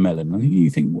twisted my melon. And you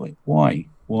think, why?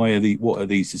 What are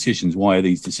these decisions? Why are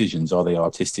these decisions? Are they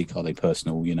artistic? Are they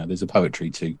personal? There's a poetry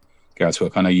to Gareth's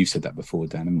work. I know you've said that before,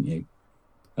 Dan, haven't you?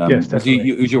 Yes, definitely.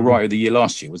 He was your writer of the year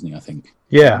last year, wasn't he? I think.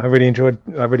 Yeah, I really enjoyed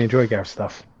Gareth's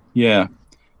stuff. Yeah,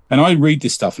 and I read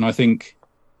this stuff and I think,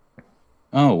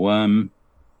 I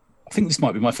think this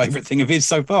might be my favourite thing of his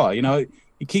so far. It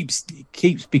keeps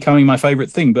becoming my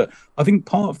favourite thing. But I think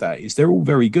part of that is they're all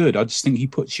very good. I just think he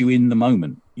puts you in the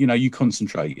moment. You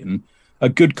concentrate, and a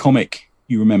good comic,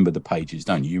 you remember the pages,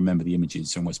 don't you? You remember the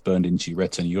images almost burned into your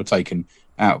retina. You're taken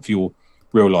out of your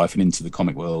real life and into the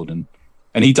comic world, and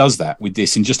he does that with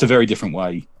this in just a very different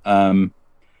way.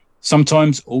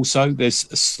 Sometimes also there's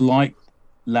a slight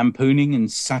lampooning and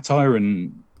satire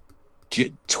and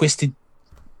twisted.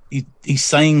 He's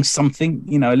saying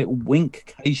something, a little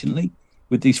wink occasionally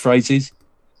with these phrases.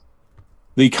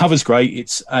 The cover's great.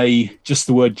 It's just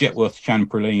the word Jetworth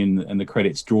Trampoline and the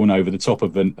credits drawn over the top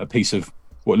of a piece of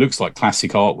what looks like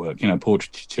classic artwork,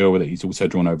 portraiture that he's also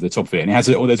drawn over the top of it. And it has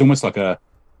there's almost like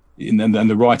and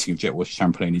the writing of Jetworth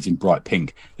Trampoline is in bright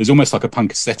pink. There's almost like a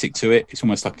punk aesthetic to it. It's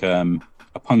almost like a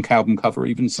punk album cover,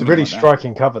 even. It's a really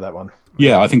striking cover, that one.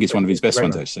 Yeah, I think it's one of his best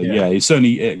ones, actually. Yeah, it's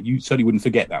certainly you certainly wouldn't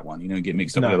forget that one. Get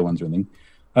mixed up with other ones or anything.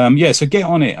 So get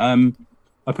on it.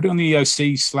 I put it on the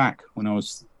EOC Slack when I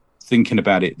was thinking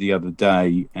about it the other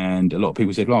day, and a lot of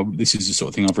people said, "Well, this is the sort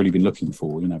of thing I've really been looking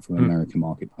for, from an American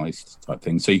marketplace type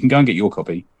thing." So you can go and get your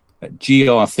copy at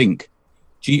grthink,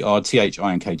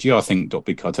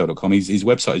 grthink.bigcartel.com. His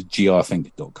website is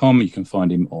grthink.com. You can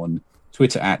find him on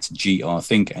Twitter at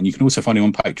grthink, and you can also find him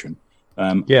on Patreon.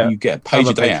 You get a page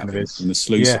a day out of it, and the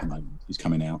Sluice at the moment is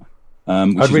coming out.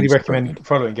 I'd really recommend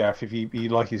following Gareth if you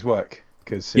like his work,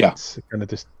 because it's kind of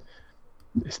just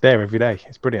it's there every day.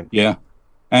 It's brilliant. Yeah,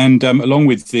 and along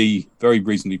with the very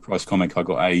reasonably priced comic, I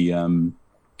got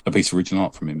a piece of original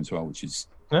art from him as well, which is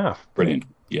brilliant.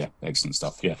 Yeah, excellent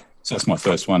stuff. Yeah, so that's my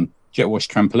first one. Jetwash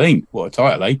Trampoline. What a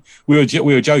title, eh? We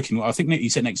were joking. I think he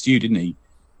said next to you, didn't he?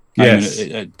 Yes.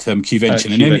 At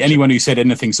Qvention. And anyone who said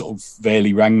anything sort of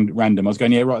fairly random, I was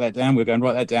going, write that down. We're going,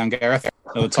 write that down, Gareth.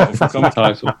 Another title for comic.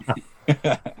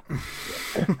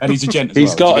 And he's a gent as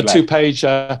He's got a two-page.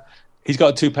 He's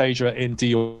got a 2-pager in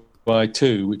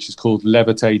DIY2, which is called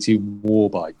Levitating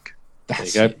Warbike. There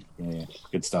you go. Yeah,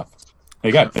 good stuff.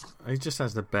 There you go. He just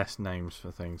has the best names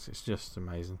for things. It's just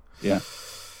amazing. Yeah.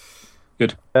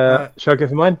 Good. Shall I go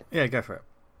for mine? Yeah, go for it.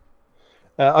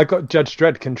 I got Judge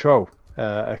Dredd Control,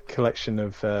 a collection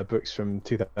of books from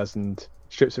 2000,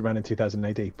 strips that ran in 2000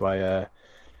 AD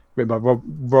written by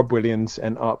Rob Williams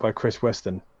and art by Chris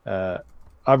Weston. I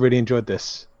really enjoyed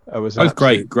this. Both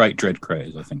great Dredd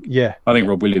creators, I think. Yeah. I think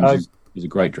Rob Williams is a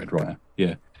great Dredd writer.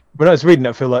 Yeah. When I was reading it,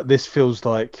 I feel like this feels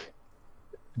like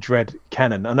Dredd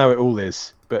canon. I know it all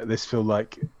is, but this feels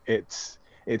like it's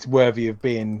worthy of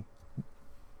being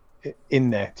in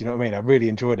there. Do you know what I mean? I really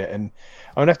enjoyed it, and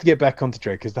I'm gonna have to get back onto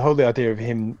Dredd, because the whole idea of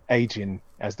him aging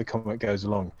as the comic goes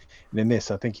along, and in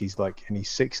this I think he's like in his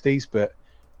 60s, but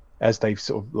as they've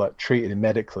sort of like treated him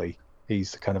medically,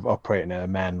 he's kind of operating at a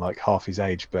man like half his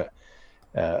age. But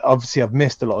obviously I've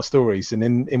missed a lot of stories, and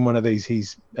in one of these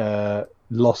he's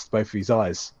lost both of his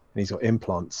eyes and he's got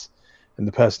implants, and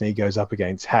the person he goes up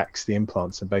against hacks the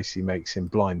implants and basically makes him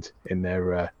blind in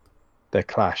their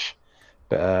clash.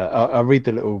 But I'll read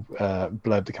the little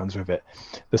blurb that comes with it.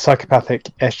 The psychopathic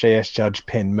SJS Judge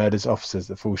Pin murders officers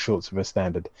that fall short of her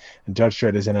standard, and Judge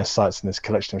Dredd is in her sights in this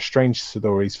collection of strange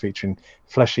stories featuring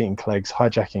flesh-eating clegs,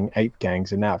 hijacking ape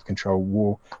gangs, and out-of-control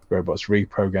war robots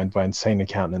reprogrammed by insane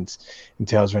accountants in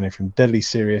tales running from deadly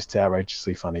serious to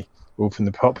outrageously funny, all from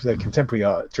the popular contemporary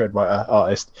Dredd writer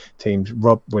artist teams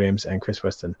Rob Williams and Chris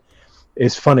Weston.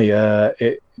 It's funny.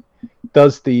 It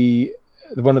does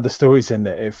one of the stories in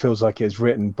it feels like it's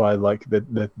written by like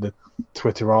the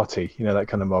Twitterati, that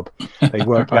kind of mob. They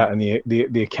work out in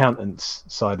the accountants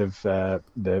side of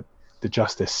the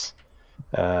justice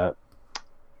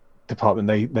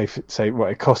department. They say,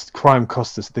 well, crime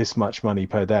costs us this much money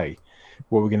per day.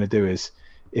 What we're going to do is,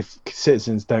 if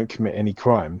citizens don't commit any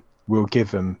crime, we'll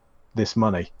give them this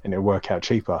money and it'll work out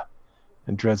cheaper.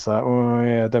 And Dredd's like, oh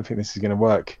yeah, I don't think this is going to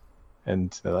work.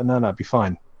 And they're like, no, it'd be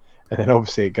fine. And then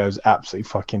obviously it goes absolutely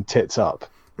fucking tits up,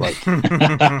 like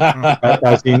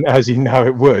as you know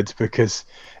it would, because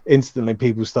instantly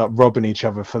people start robbing each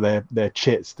other for their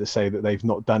chits to say that they've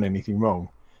not done anything wrong.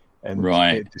 And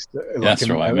right, it just, that's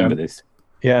right. I remember this.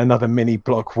 Yeah, another mini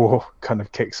block war kind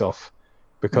of kicks off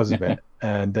because of it,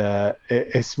 and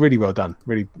it's really well done.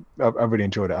 Really, I really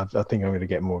enjoyed it. I think I'm going to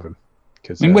get more of them.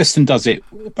 I mean, Weston does it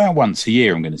about once a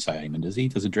year. I'm going to say, Eamon, does he?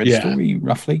 Does a Dredd story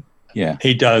roughly? Yeah,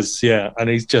 he does. Yeah, and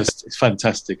it's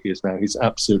fantastic. He is now. He's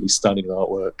absolutely stunning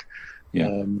artwork. Yeah,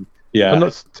 I'm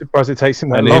not surprised it takes him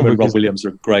that and long. Him and Rob Williams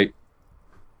are great.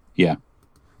 Yeah,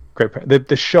 great.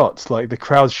 The shots, like the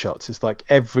crowd shots, it's like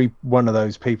every one of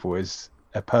those people is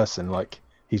a person. Like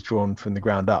he's drawn from the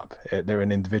ground up. They're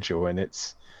an individual, and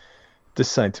it's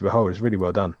just something to behold. It's really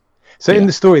well done. So in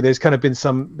the story, there's kind of been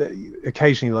some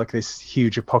occasionally like this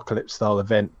huge apocalypse style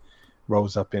event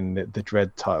rolls up in the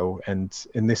Dredd title, and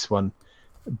in this one,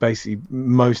 basically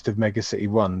most of Mega City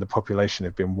 1, the population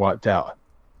have been wiped out,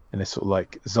 and it's sort of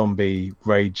like zombie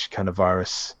rage kind of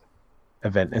virus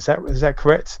event. Is that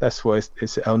correct? That's what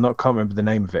it's I can't remember the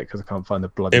name of it because I can't find the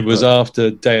bloody. It was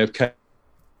after Day of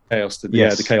Chaos.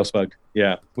 The Chaos Bug.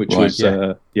 Yeah, which was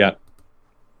a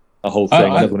whole thing.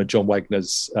 Another one of John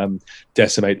Wagner's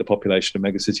decimate the population of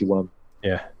Mega City 1.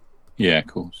 Yeah, of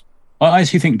course. I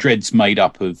actually think Dredd's made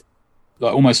up of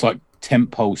like almost like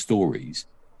tentpole stories,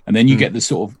 and then you get the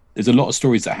sort of there's a lot of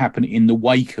stories that happen in the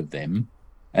wake of them,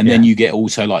 and then you get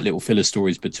also like little filler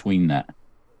stories between that.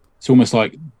 It's almost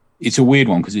like it's a weird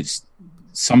one because it's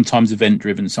sometimes event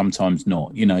driven, sometimes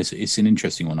not. You know, it's an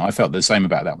interesting one. I felt the same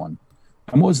about that one.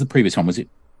 And what was the previous one? Was it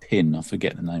Pin? I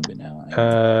forget the name of it now.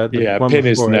 Pin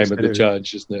is the name of the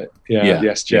judge, isn't it? Yeah, the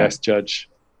SJS judge.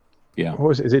 Yeah. What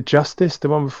was it? Is it Justice? The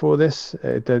one before this?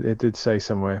 It did say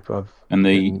somewhere above. And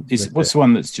what's the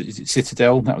one that's is it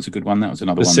Citadel? That was a good one. That was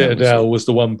another one. The Citadel was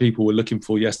the one people were looking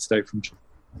for yesterday from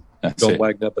John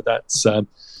Wagner, but that's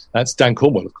Dan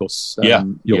Cornwell, of course.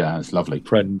 It's lovely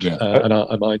friend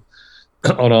and mine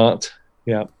on art.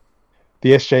 Yeah.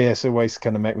 The SJS always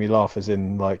kind of make me laugh, as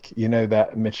in like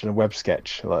that Mitchell and Webb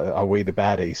sketch, like "Are we the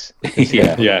baddies?"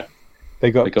 Yeah. They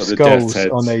got skulls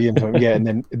on their uniform, and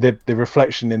then the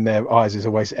reflection in their eyes is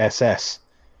always SS.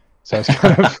 So it's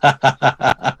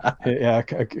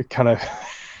kind of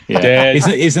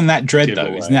Isn't that Dredd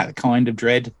though? Isn't that kind of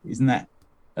Dredd? Isn't that?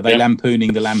 Are they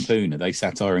lampooning the lampoon? Are they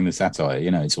satiring the satire?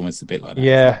 It's almost a bit like that.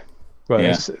 Yeah. Well,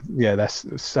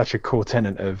 that's such a core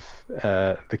tenet of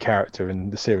the character in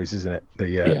the series, isn't it?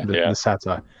 The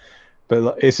satire.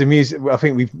 But it's amusing. I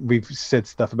think we've said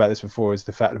stuff about this before. Is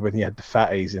the fact that when you had the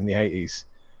fatties in the 80s,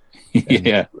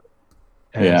 and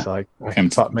it's like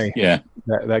fuck me,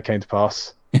 that came to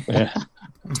pass. Yeah.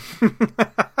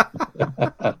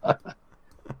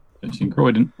 In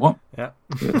Croydon, what? Yeah,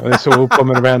 they're sort of all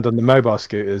bombing around on the mobile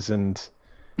scooters, and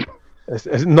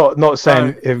it's not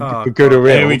saying if good or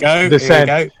ill. Here we go. I'm just saying.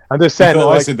 I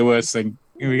said the worst thing.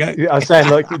 Here we go. I was saying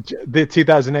like the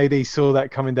 2000 AD saw that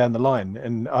coming down the line,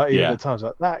 and even at times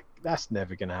like that's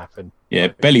never going to happen. Yeah,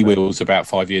 Belly Wheels about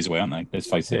 5 years away, aren't they? Let's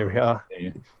face it. Here we are.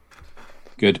 Yeah.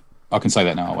 Good. I can say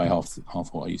that now. I weigh half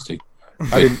what I used to.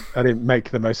 I didn't make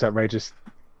the most outrageous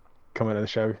comment of the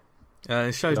show.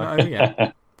 The show's not over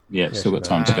yet. Yeah, still got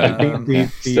time to go. The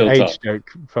age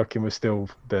joke fucking was still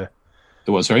the.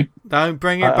 The what? Sorry. Don't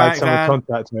bring it back.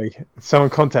 Someone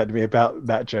contacted me about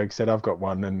that joke. Said I've got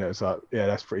one, and it was like, yeah,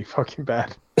 that's pretty fucking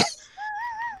bad. I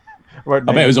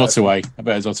bet it was Ottaway.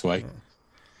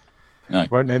 No.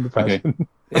 Won't name the person.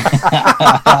 Okay.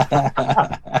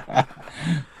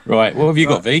 Right. What have you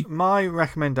got, V? My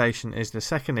recommendation is the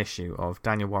second issue of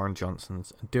Daniel Warren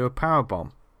Johnson's Do a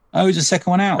Powerbomb. Oh, is the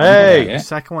second one out? Hey, the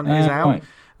second one is out. Right.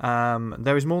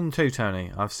 There is more than two,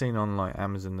 Tony. I've seen on like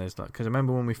Amazon. There's like because I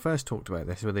remember when we first talked about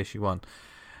this with issue 1.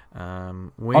 I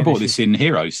bought this in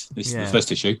Heroes. This is the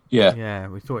first issue. Yeah.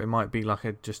 We thought it might be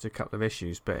like just a couple of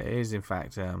issues, but it is in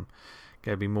fact going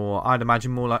to be more. I'd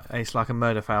imagine more like it's like a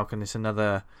Murder Falcon. It's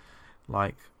another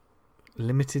like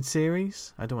limited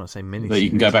series. I don't want to say mini. That you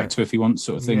can go back to if you want,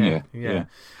 sort of thing. Yeah.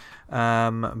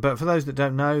 But for those that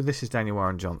don't know, this is Daniel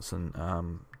Warren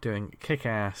Johnson doing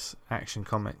kick-ass action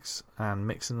comics and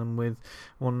mixing them with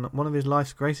one of his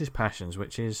life's greatest passions,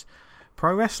 which is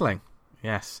pro wrestling.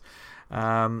 Yes.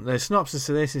 The synopsis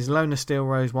of this is Lona Steel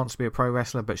Rose wants to be a pro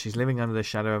wrestler, but she's living under the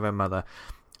shadow of her mother,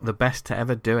 the best to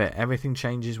ever do it. Everything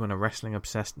changes when a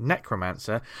wrestling-obsessed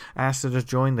necromancer asks her to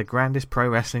join the grandest pro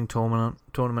wrestling tournament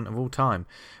of all time,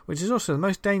 which is also the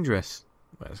most dangerous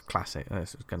Well, it's classic.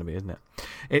 That's going to be, isn't it?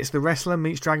 It's the wrestler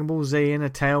meets Dragon Ball Z in a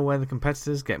tale where the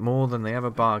competitors get more than they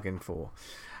ever bargained for.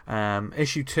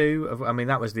 Issue 2,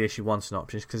 that was the issue 1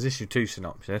 synopsis, because issue 2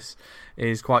 synopsis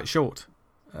is quite short.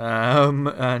 I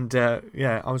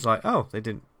was like, oh, they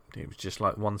didn't. It was just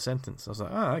like one sentence. I was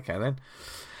like, oh, okay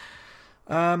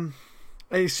then.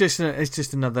 It's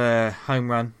just another home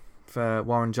run for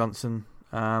Warren Johnson.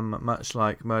 Much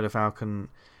like Murder Falcon.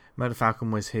 Murder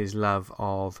Falcon was his love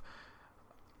of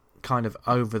kind of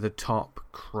over the top,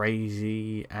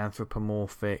 crazy,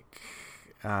 anthropomorphic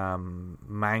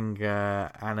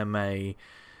manga, anime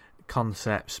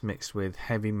concepts mixed with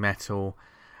heavy metal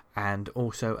and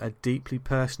also a deeply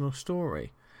personal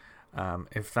story.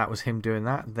 If that was him doing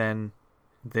that, then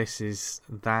this is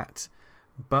that,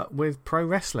 but with pro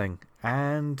wrestling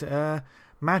and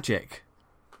magic,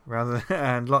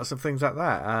 and lots of things like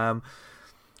that.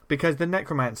 Because the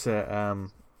necromancer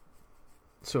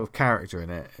sort of character in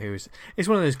it, it's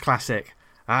one of those classic.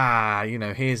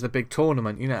 Here's the big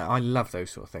tournament. I love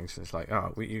those sort of things. It's like,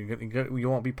 you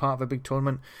want to be part of a big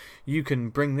tournament? You can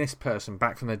bring this person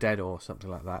back from the dead or something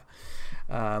like that.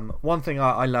 One thing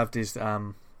I loved is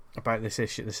about this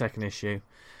issue, the second issue,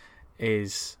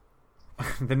 is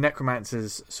the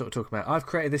necromancers sort of talking about, I've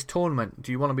created this tournament.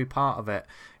 Do you want to be part of it?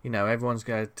 Everyone's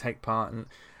going to take part,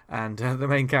 and the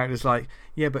main character's like,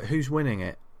 yeah, but who's winning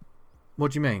it?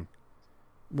 What do you mean?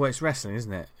 Well, it's wrestling,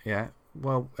 isn't it? Yeah.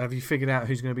 Well, have you figured out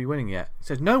who's going to be winning yet? He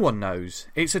says, no one knows.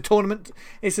 It's a tournament.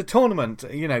 It's a tournament.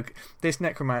 This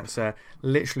necromancer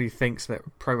literally thinks that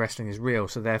pro wrestling is real,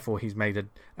 so therefore he's made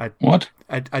a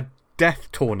death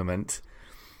tournament,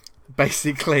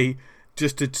 basically,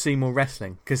 just to see more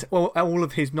wrestling. Because all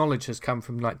of his knowledge has come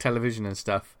from like television and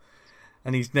stuff,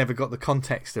 and he's never got the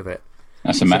context of it.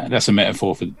 That's a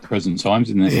metaphor for present times,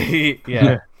 isn't it?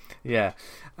 Yeah.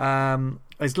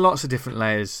 There's lots of different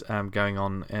layers going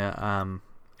on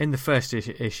in the first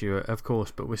issue, of course,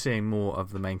 but we're seeing more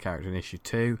of the main character in issue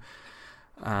 2.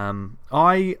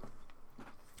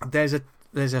 There's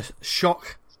a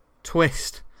shock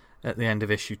twist at the end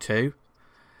of issue 2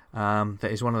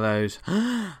 that is one of those.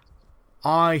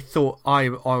 I thought I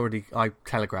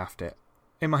telegraphed it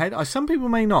in my head. Some people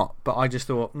may not, but I just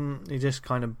thought it just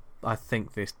kind of. I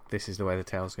think this is the way the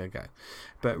tale's going to go.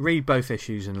 But read both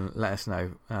issues and let us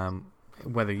know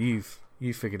whether you've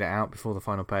figured it out before the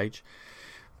final page.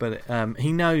 But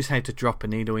he knows how to drop a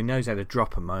needle. He knows how to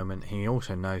drop a moment. He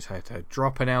also knows how to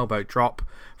drop an elbow drop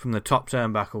from the top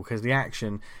turnbuckle, because the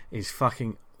action is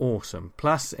fucking awesome.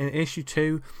 Plus, in issue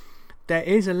 2, there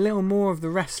is a little more of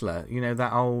the wrestler.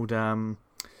 That old, the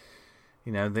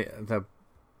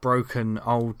broken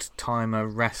old timer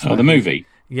wrestler. Oh, the movie.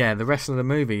 Yeah, the wrestler of the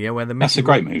movie. Yeah, that's a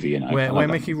great movie, Where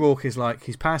Mickey Rourke is like,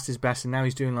 he's past his best, and now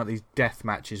he's doing like these death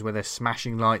matches where they're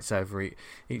smashing lights over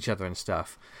each other and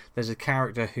stuff. There's a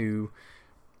character who,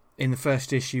 in the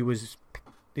first issue, was,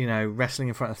 wrestling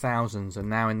in front of thousands, and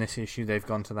now in this issue they've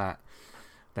gone to that.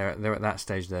 They're at that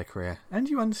stage of their career, and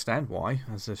you understand why,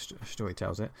 as the story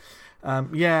tells it.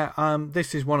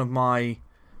 This is one of my,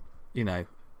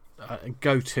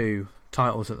 go-to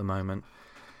titles at the moment.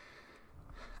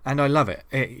 And I love it.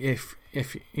 If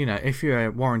you're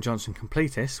a Warren Johnson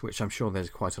completist, which I'm sure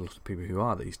there's quite a lot of people who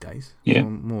are these days,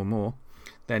 more and more,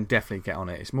 then definitely get on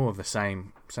it. It's more of the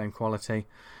same quality,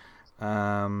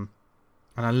 and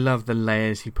I love the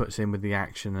layers he puts in with the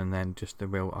action, and then just the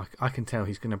real. I can tell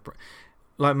he's going to,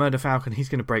 like Murder Falcon, he's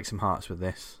going to break some hearts with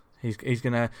this. He's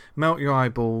going to melt your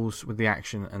eyeballs with the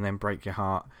action, and then break your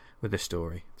heart with the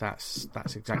story. That's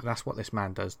what this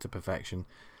man does to perfection.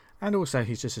 And also,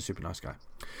 he's just a super nice guy.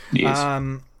 He is.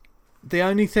 The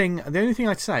only thing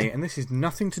I'd say, and this is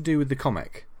nothing to do with the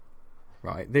comic,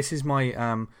 right? This is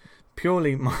my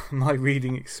purely my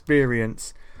reading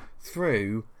experience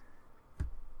through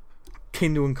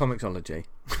Kindle and Comixology,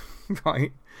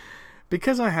 right?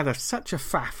 Because I had such a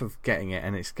faff of getting it,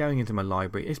 and it's going into my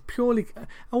library. It's purely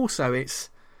also it's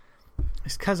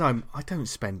because I don't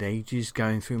spend ages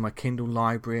going through my Kindle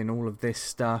library and all of this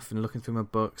stuff and looking through my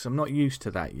books. I'm not used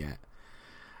to that yet.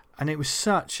 And it was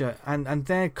such a... And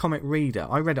their comic reader,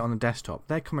 I read it on the desktop,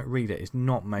 their comic reader is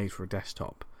not made for a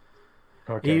desktop.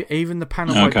 Okay. Even the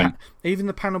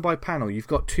panel by panel, you've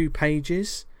got 2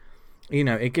 pages.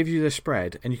 It gives you the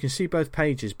spread, and you can see both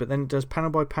pages, but then it does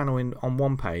panel by panel on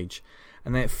one page,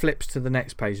 and then it flips to the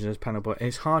next page and does panel by...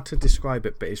 It's hard to describe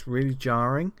it, but it's really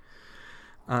jarring.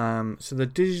 So the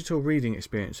digital reading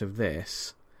experience of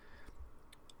this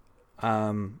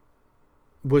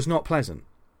was not pleasant.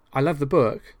 I love the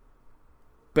book,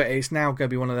 but it's now going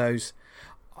to be one of those,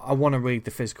 I want to read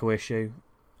the physical issue.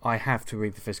 I have to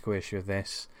read the physical issue of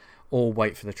this, or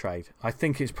wait for the trade. I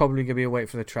think it's probably going to be a wait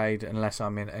for the trade unless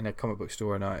I'm in a comic book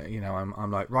store and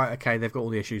I'm like, right, okay, they've got all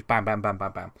the issues, bam, bam, bam,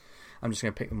 bam, bam. I'm just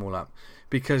going to pick them all up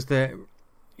because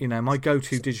my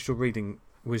go-to digital reading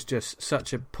was just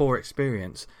such a poor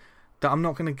experience that I'm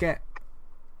not going to get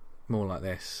more like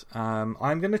this. I'm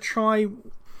going to try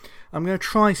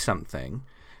something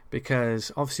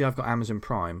because obviously I've got Amazon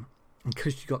Prime, and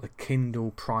because you've got the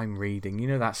Kindle Prime reading,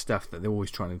 that stuff that they're always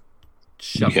trying to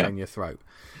shove down your throat.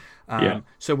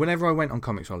 So whenever I went on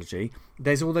Comixology,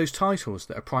 there's all those titles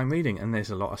that are Prime reading, and there's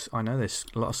a lot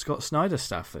of Scott Snyder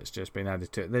stuff that's just been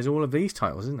added to it. There's all of these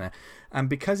titles, isn't there? And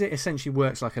because it essentially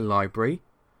works like a library,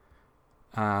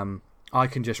 I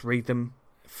can just read them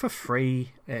for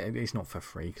free. It's not for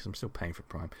free because I'm still paying for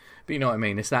Prime, but you know what I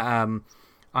mean. It's that I'm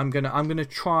gonna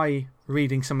try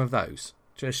reading some of those.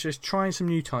 Just trying some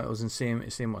new titles and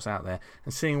seeing what's out there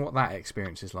and seeing what that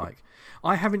experience is like.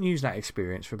 I haven't used that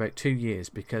experience for about 2 years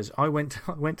because I went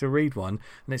to read one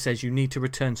and it says you need to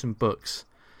return some books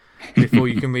before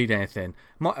you can read anything.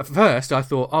 At first I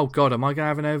thought, oh God, am I going to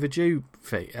have an overdue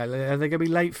fee? Are there going to be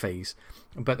late fees?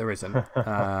 But there isn't,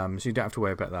 so you don't have to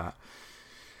worry about that.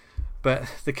 But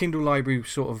the Kindle library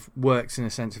sort of works in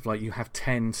a sense of like you have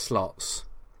 10 slots.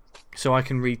 So I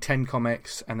can read 10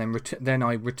 comics and then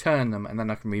I return them and then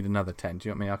I can read another 10. Do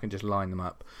you know what I mean? I can just line them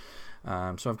up.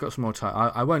 So I've got some more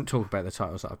titles. I won't talk about the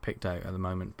titles that I've picked out at the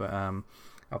moment, but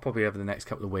I'll probably over the next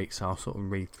couple of weeks I'll sort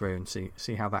of read through and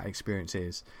see how that experience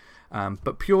is.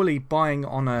 But purely buying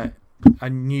on a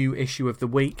new issue of the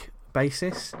week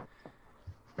basis,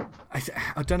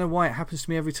 I don't know why it happens to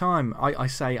me every time. I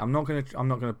say I'm not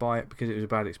gonna buy it because it was a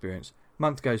bad experience.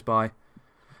 Month goes by.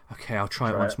 Okay, I'll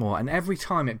try it once more. And every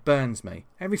time it burns me.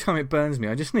 I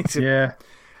just need to... Yeah.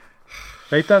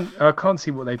 They've done... I can't see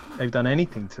what they've done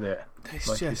anything to it.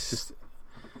 It's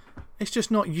just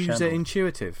not user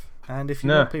intuitive. And if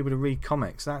you want people to read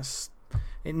comics,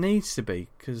 it needs to be,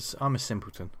 because I'm a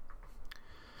simpleton.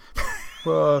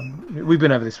 Well, we've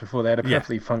been over this before. They had a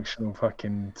perfectly functional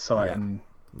fucking site and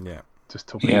just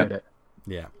torpedoed it.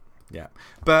 Yeah.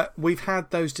 But we've had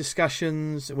those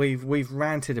discussions. We've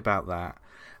ranted about that.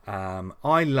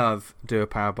 I love Do a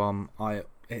Powerbomb.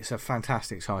 It's a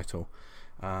fantastic title.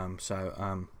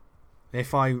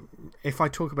 If I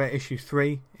talk about issue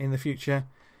 3 in the future,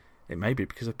 it may be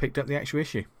because I've picked up the actual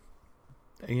issue.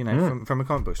 From a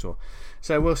comic book store.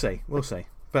 So we'll see.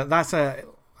 But that's a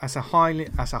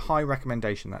high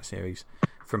recommendation, that series,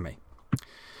 from me.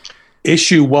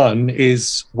 Issue 1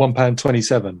 is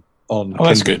 £1.27 on. Oh,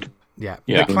 that's good. Yeah.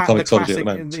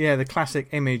 The classic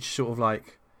Image sort of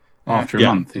like. After a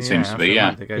month, it seems to be.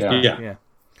 Yeah.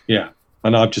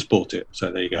 And I've just bought it,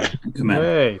 so there you go.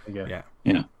 There you go.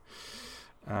 Yeah.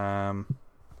 And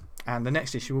the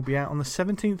next issue will be out on the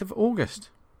 17th of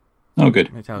August. Oh, good.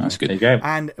 That's good. There you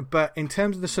go. But in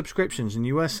terms of the subscriptions, and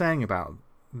you were saying about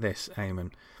this,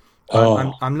 Eamon,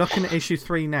 I'm looking at issue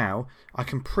 3 now. I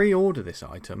can pre-order this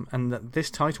item, and this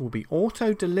title will be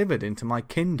auto-delivered into my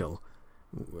Kindle,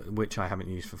 which I haven't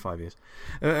used for 5 years,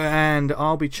 and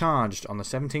I'll be charged on the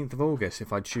 17th of August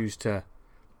if I choose to.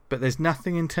 But there's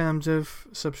nothing in terms of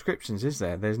subscriptions, is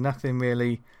there? There's nothing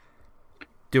really.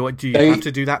 Do you have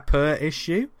to do that per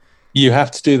issue? You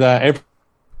have to do that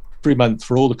every month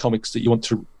for all the comics that you want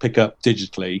to pick up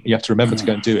digitally. You have to remember to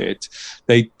go and do it.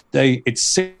 It's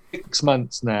 6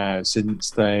 months now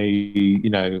since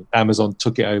Amazon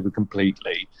took it over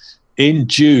completely. In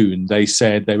June, they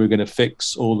said they were going to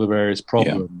fix all the various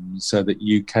problems so that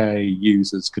UK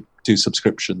users could do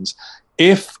subscriptions.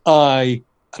 And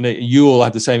you all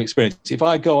had the same experience. If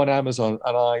I go on Amazon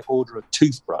and I order a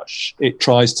toothbrush, it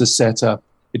tries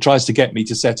to get me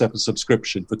to set up a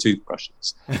subscription for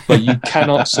toothbrushes. But you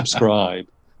cannot subscribe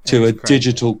to a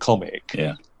digital comic,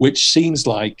 which seems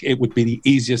like it would be the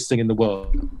easiest thing in the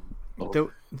world.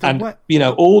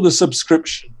 All the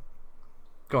subscription...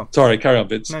 Go on. Sorry, carry on,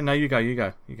 Vince. No, you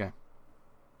go.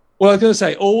 Well, I was going to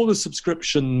say, all the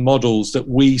subscription models that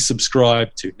we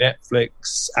subscribe to,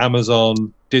 Netflix,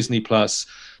 Amazon, Disney Plus,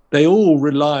 they all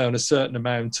rely on a certain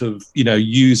amount of,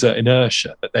 user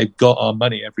inertia, that they've got our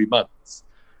money every month.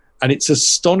 And it's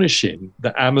astonishing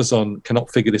that Amazon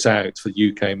cannot figure this out for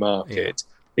the UK market.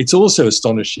 Yeah. It's also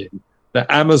astonishing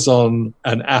that Amazon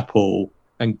and Apple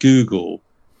and Google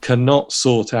cannot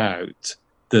sort out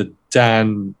the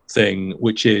Dan thing,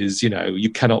 which is, you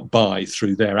cannot buy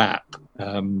through their app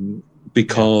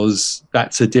because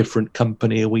that's a different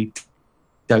company and we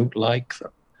don't like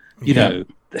them.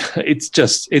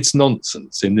 It's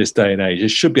nonsense in this day and age. They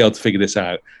should be able to figure this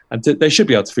out, and they should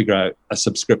be able to figure out a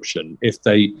subscription if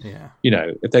they,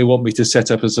 if they want me to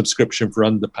set up a subscription for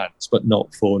Underpants, but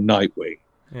not for Nightwing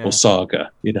or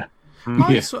Saga.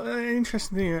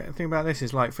 Interesting thing about this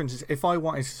is, like, for instance, if I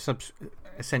wanted to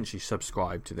essentially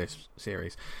subscribe to this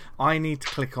series, I need to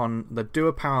click on the Do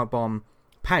a Powerbomb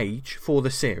page for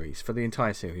the series, for the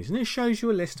entire series, and it shows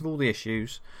you a list of all the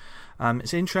issues.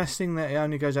 It's interesting that it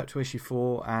only goes up to issue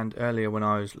 4, and earlier when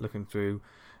I was looking through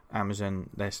Amazon,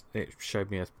 it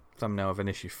showed me a thumbnail of an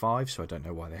issue 5, so I don't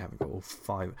know why they haven't got all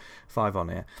five on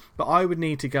here. But I would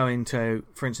need to go into,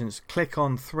 for instance, click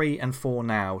on 3 and 4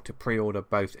 now to pre-order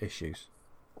both issues.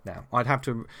 Now I'd have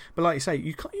to, but like you say,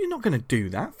 you're not going to do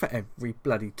that for every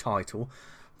bloody title.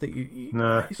 That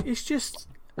No. It's just,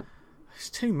 it's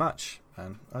too much,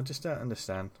 man. I just don't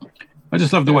understand. I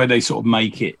just love the way they sort of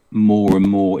make it more and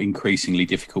more increasingly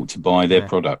difficult to buy their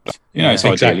product. You know, it's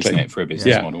ideal, isn't it, for a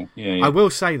business model? Yeah. I will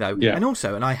say though, and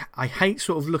also, and I hate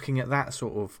sort of looking at that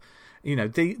sort of, you know,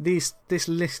 this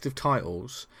list of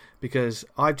titles, because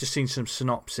I've just seen some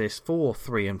synopsis for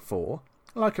 3 and 4,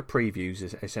 like a previews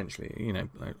essentially. You know,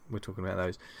 like we're talking about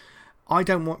those. I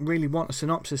don't really want a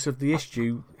synopsis of the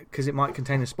issue because it might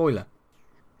contain a spoiler.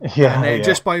 Yeah, and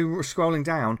just by scrolling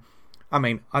down. I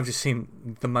mean, I've just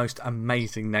seen the most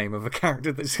amazing name of a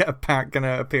character that's going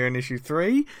to appear in issue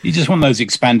 3. You just want those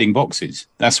expanding boxes.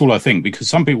 That's all I think, because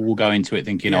some people will go into it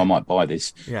thinking, I might buy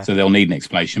this, so they'll need an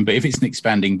explanation. But if it's an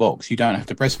expanding box, you don't have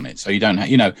to press on it. So you don't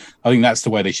have, I think that's the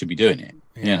way they should be doing it.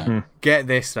 Yeah. You know? Get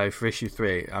this, though, for issue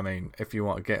 3. I mean, if you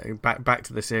want to get back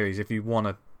to the series, if you want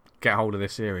to get hold of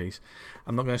this series,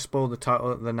 I'm not going to spoil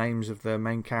the names of the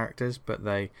main characters, but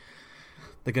they're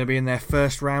going to be in their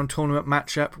first round tournament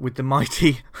matchup with the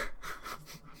mighty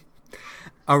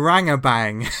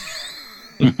Orangabang.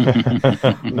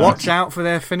 Watch out for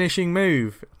their finishing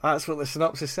move. That's what the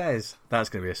synopsis says. That's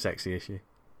going to be a sexy issue.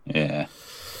 Yeah.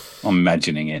 I'm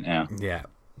imagining it now. Yeah.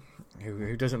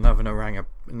 Who doesn't love an Orangabang?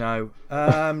 No.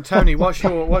 Tony, what's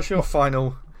your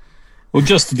final... Well,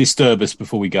 just to disturb us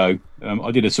before we go,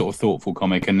 I did a sort of thoughtful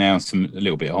comic and now a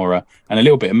little bit of horror and a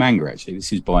little bit of manga, actually.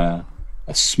 This is by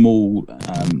a small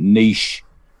niche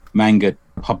manga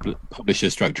publisher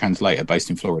stroke translator based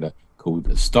in Florida called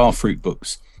Starfruit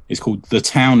Books. It's called The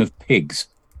Town of Pigs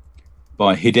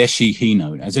by Hideshi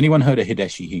Hino. Has anyone heard of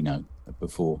Hideshi Hino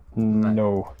before?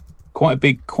 No. Quite a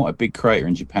big creator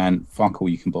in Japan. Fuck all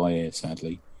you can buy here,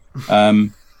 sadly.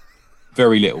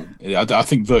 Very little. I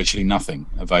think virtually nothing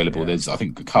available. There's, I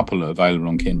think, a couple are available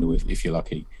on Kindle if you're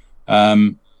lucky.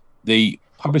 The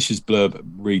publisher's blurb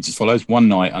reads as follows: one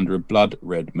night under a blood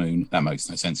red moon, that makes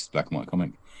no sense, it's a black and white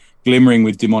comic, glimmering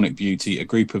with demonic beauty, a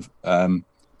group of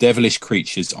devilish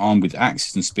creatures armed with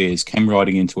axes and spears came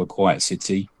riding into a quiet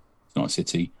city, it's not a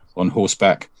city, on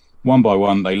horseback. One by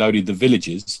one they loaded the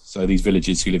villagers, so these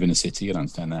villagers who live in a city, I don't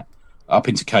understand that, up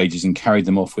into cages and carried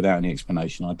them off without any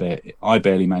explanation. I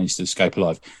barely managed to escape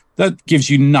alive. That gives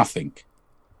you nothing,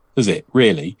 does it,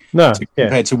 really? No.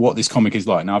 Compared to what this comic is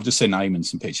like. Now, I've just sent Eamon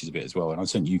some pictures of it as well, and I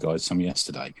sent you guys some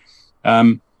yesterday.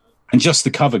 And just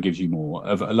the cover gives you more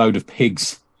of a load of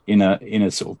pigs in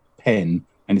a sort of pen,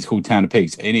 and it's called Town of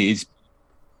Pigs, and it is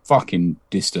fucking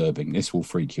disturbing. This will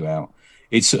freak you out.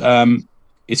 It's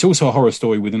also a horror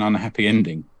story with an unhappy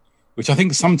ending, which I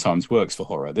think sometimes works for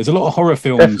horror. There's a lot of horror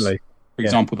films, definitely, for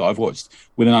example, that I've watched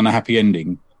with an unhappy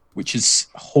ending, which has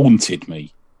haunted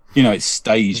me. It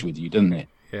stays with you, doesn't it?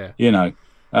 Yeah.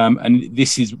 And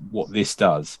this is what this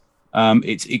does.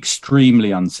 It's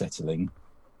extremely unsettling,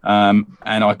 and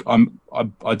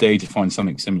I dare to find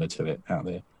something similar to it out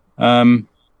there.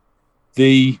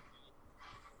 The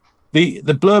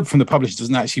blurb from the publisher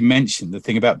doesn't actually mention the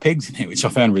thing about pigs in it, which I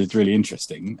found really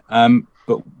interesting.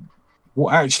 But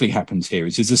what actually happens here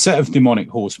is there's a set of demonic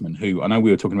horsemen who, I know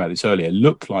we were talking about this earlier,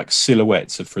 look like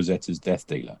silhouettes of Frazetta's Death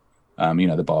Dealer.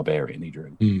 The barbarian he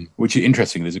drew, which is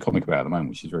interesting. There's a comic about it at the moment,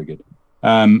 which is very good.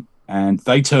 And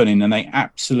they turn in and they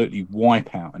absolutely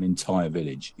wipe out an entire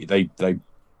village. They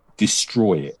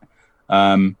destroy it,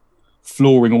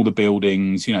 flooring all the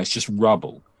buildings. It's just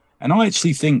rubble. And I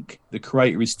actually think the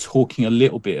creator is talking a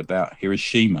little bit about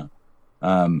Hiroshima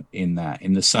in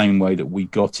the same way that we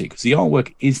got it, because the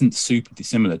artwork isn't super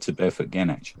dissimilar to Barefoot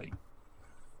Gen, actually.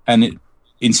 And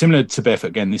in similar to Barefoot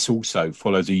Again, this also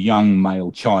follows a young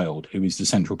male child who is the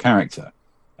central character,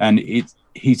 and he's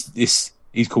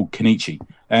called Kenichi.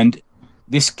 And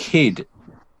this kid,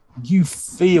 you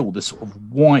feel the sort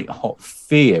of white hot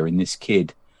fear in this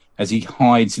kid as he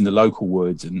hides in the local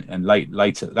woods and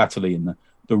latterly in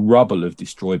the rubble of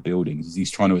destroyed buildings as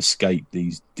he's trying to escape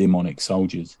these demonic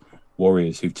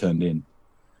warriors who've turned in.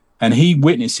 And he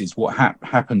witnesses what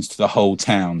happens to the whole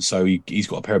town. So he's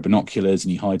got a pair of binoculars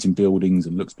and he hides in buildings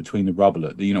and looks between the rubble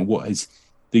at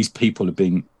these people are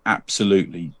being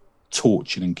absolutely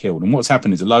tortured and killed. And what's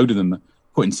happened is a load of them are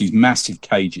put into these massive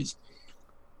cages.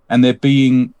 and they're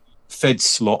being fed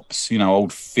slops,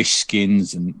 old fish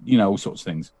skins and, all sorts of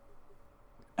things.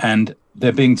 And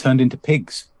they're being turned into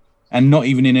pigs, and not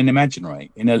even in an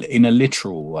imaginary, in a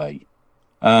literal way.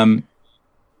 And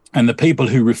the people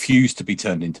who refuse to be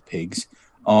turned into pigs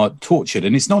are tortured.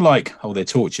 And it's not like, they're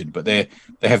tortured, but they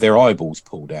have their eyeballs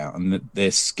pulled out and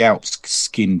their scalps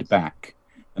skinned back,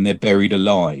 and they're buried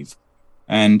alive.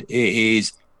 And it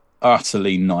is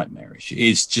utterly nightmarish.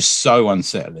 It's just so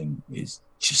unsettling. It's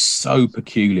just so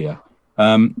peculiar.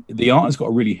 The art has got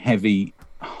a really heavy,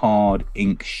 hard,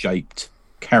 ink-shaped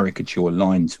caricature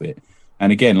line to it.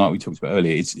 And again, like we talked about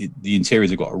earlier, the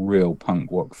interiors have got a real punk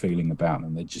rock feeling about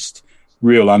them. They're just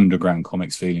real underground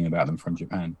comics feeling about them from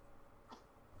Japan.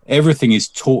 Everything is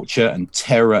torture and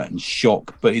terror and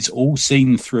shock, but it's all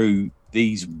seen through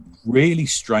these really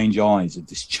strange eyes of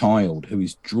this child who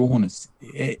is drawn as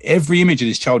every image of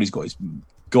this child, he's got his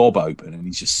gob open and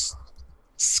he's just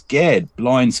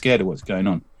blind scared of what's going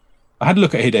on. I had a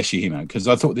look at Hideshi Himo because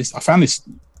I found this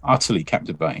utterly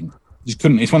captivating. Just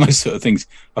couldn't. It's one of those sort of things.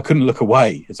 I couldn't look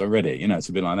away as I read it. It's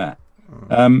a bit like that.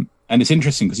 And it's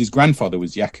interesting because his grandfather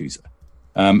was Yakuza,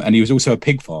 and he was also a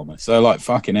pig farmer. So, like,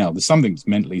 fucking hell, there's something that's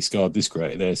mentally scarred this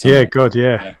creator there. Yeah, God,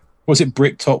 yeah. What's it?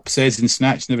 Bricktop says in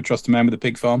Snatch, "Never trust a man with a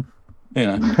pig farm."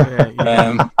 Yeah.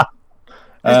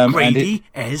 As greedy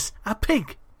as a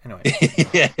pig. Anyway.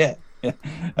 yeah.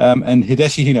 And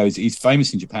Hideshi Hino, he's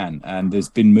famous in Japan, and there's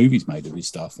been movies made of his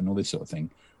stuff and all this sort of thing.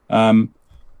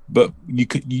 But you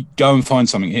go and find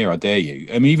something here, I dare you.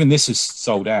 I mean, even this is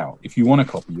sold out. If you want a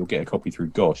copy, you'll get a copy through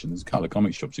Gosh, and there's a couple of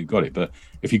comic shops who've got it. But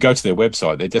if you go to their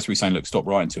website, they're desperately saying, look, stop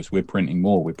writing to us. We're printing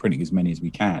more. We're printing as many as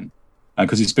we can.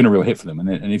 Because it's been a real hit for them.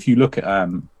 And if you look at,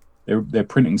 they're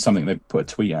printing something, they put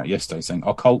a tweet out yesterday saying,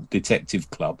 Occult Detective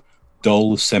Club,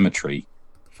 Doll Cemetery.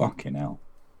 Fucking hell.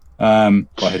 By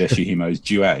Hideshi Himo is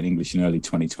due out in English in early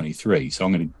 2023. So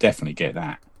I'm going to definitely get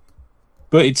that.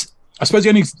 But I suppose the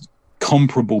only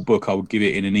comparable book I would give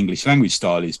it in an English language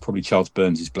style is probably Charles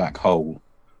Burns' Black Hole,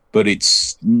 but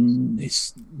it's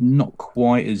not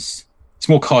quite as, it's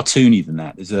more cartoony than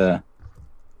that. There's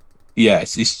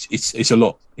it's a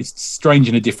lot, it's strange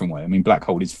in a different way. I mean, Black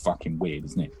Hole is fucking weird,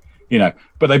 isn't it?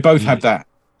 But they both have that,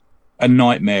 a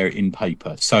nightmare in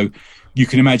paper. So you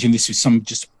can imagine this is some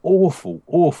just awful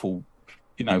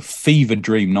fever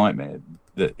dream nightmare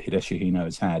that Hideshi Hino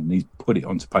has had, and he's put it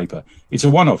onto paper. It's a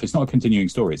one-off. It's not a continuing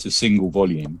story. It's a single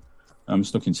volume. I'm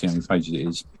just looking to see how many pages it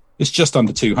is. It's just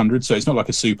under 200, so it's not like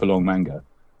a super long manga.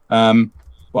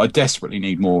 But I desperately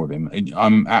need more of him.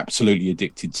 I'm absolutely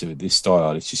addicted to this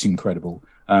style. It's just incredible.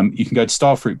 You can go to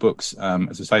Starfruit Books.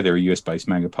 As I say, they're a US-based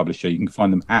manga publisher. You can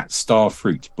find them at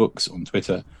Starfruit Books on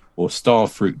Twitter or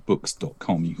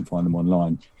starfruitbooks.com. You can find them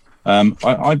online.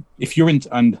 If you're in,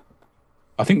 and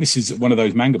I think this is one of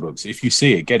those manga books. If you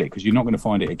see it, get it, because you're not going to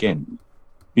find it again.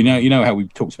 You know how we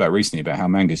talked about recently about how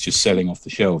manga's just selling off the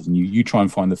shelves, and you try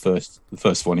and find the first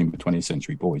volume of 20th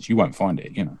Century Boys, you won't find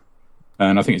it. And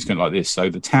I think it's going to like this. So,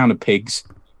 The Town of Pigs,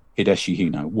 Hideshi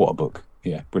Hino. What a book!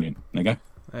 Yeah, brilliant. There you go.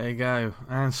 There you go.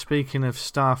 And speaking of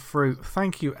Starfruit,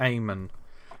 thank you, Eamon,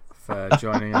 for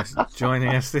joining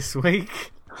us this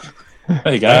week.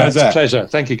 There you go. It's a pleasure.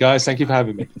 Thank you, guys. Thank you for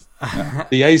having me.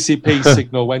 The ACP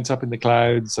signal went up in the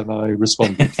clouds, and I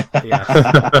responded. Yeah.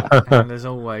 And as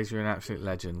always, you're an absolute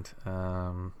legend.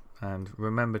 And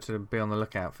remember to be on the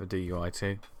lookout for DUI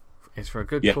 2. It's for a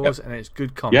good cause, and it's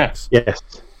good comics. Yes.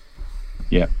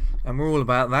 Yeah. And we're all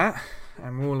about that.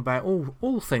 And we're all about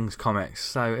all things comics.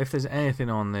 So if there's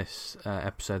anything on this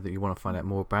episode that you want to find out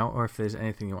more about, or if there's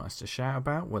anything you want us to shout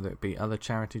about, whether it be other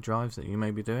charity drives that you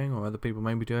may be doing or other people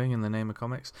may be doing in the name of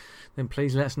comics, then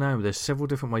please let us know. There's several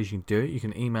different ways you can do it. You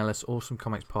can email us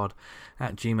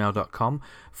awesomecomicspod@gmail.com.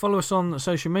 Follow us on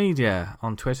social media.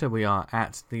 On Twitter, we are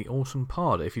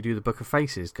 @TheAwesomePod. If you do the Book of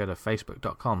Faces, go to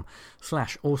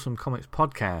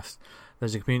facebook.com/awesomecomicspodcast.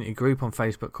 There's a community group on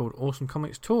Facebook called Awesome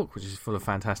Comics Talk, which is full of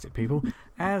fantastic people,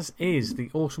 as is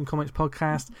the Awesome Comics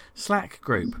Podcast Slack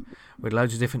group, with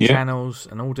loads of different channels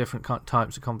and all different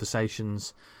types of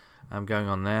conversations going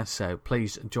on there. So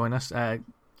please join us.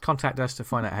 Contact us to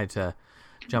find out how to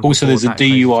jump. Also, there's a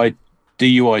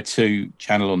DUI2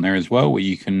 channel on there as well, where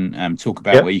you can talk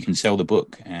about where you can sell the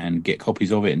book and get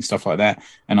copies of it and stuff like that.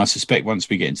 And I suspect once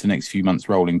we get into the next few months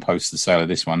rolling post the sale of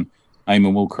this one,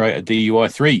 Eamon will create a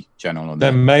DUI3 channel on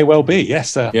there. There may well be,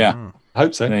 yes. Yeah. I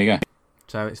hope so. There you go.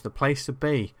 So it's the place to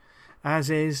be. As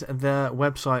is the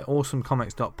website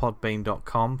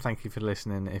awesomecomics.podbean.com. Thank you for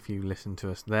listening if you listen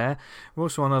to us there. We're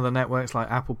also on other networks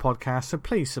like Apple Podcasts, so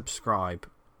please subscribe.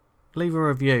 Leave a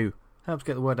review. Helps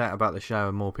get the word out about the show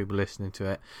and more people listening to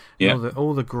it. Yeah.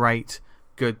 All the great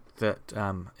good that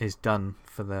is done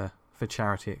for for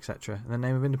charity, etc., in the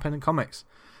name of independent comics,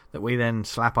 that we then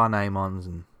slap our name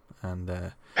on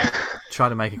and try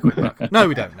to make a quick buck. No,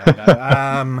 we don't.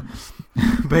 No.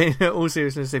 But in all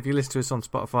seriousness, if you listen to us on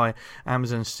Spotify,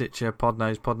 Amazon, Stitcher,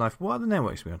 Podnose, Podknife, what other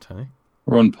networks are we on, Tony?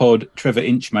 We're on Pod, Trevor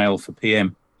Inchmail for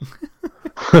PM.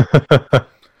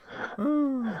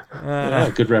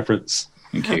 Good reference.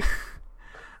 Thank you.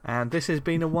 And this has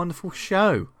been a wonderful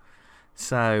show.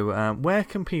 So, where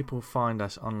can people find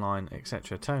us online,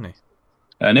 etc., Tony?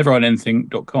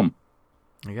 Neverhidanything.com.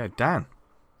 There you go, Dan.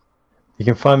 You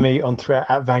can find me on Twitter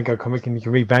at Vanguard Comic, and you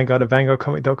can read Vanguard at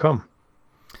vanguardcomic.com.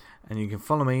 And you can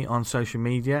follow me on social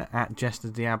media at Jester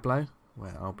Diablo,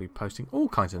 where I'll be posting all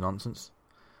kinds of nonsense.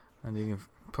 And you can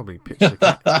probably picture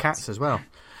the cats as well.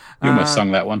 You almost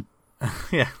sung that one.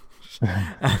 Yeah.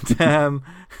 And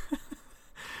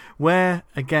where,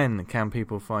 again, can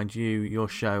people find you, your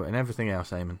show, and everything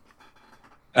else, Eamon?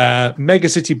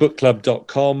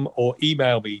 megacitybookclub.com or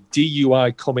email me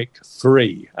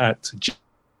duicomic3 at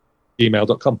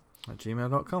gmail.com. At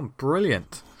gmail.com.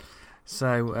 Brilliant.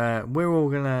 So we're all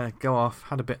going to go off,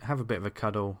 have a bit of a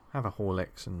cuddle, have a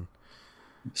Horlicks, and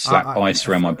slap ice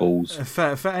around my balls.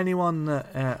 For anyone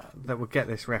that will get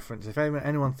this reference, if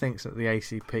anyone thinks that the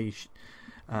ACP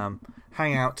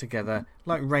hang out together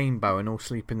like Rainbow and all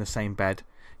sleep in the same bed,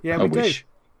 yeah, we do.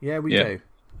 Yeah, we do.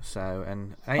 So,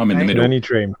 and I'm in the middle. Any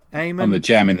dream. Eamon, I'm the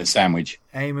jam in the sandwich.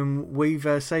 Eamon, we've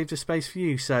saved a space for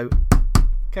you. So,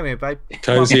 come here, babe.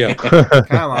 Cozy up.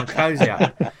 Come on, cozy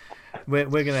up. We're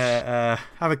gonna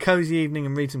have a cozy evening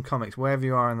and read some comics wherever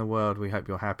you are in the world. We hope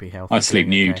you're happy, healthy. I sleep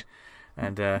nude. Okay.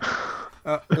 And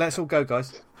let's all go,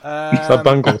 guys. It's a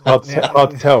bungle. Hard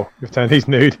to tell if Tony's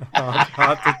nude.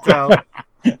 Hard to tell.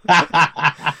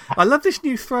 I love this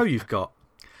new throw you've got.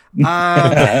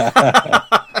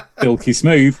 Silky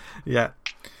smooth. Yeah.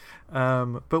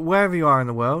 But wherever you are in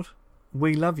the world,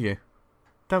 we love you.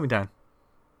 Don't we, Dan?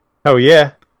 Oh,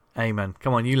 yeah. Amen.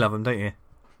 Come on, you love them, don't you?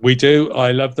 We do.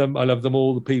 I love them. I love them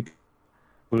all, the people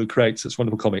who create such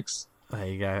wonderful comics. There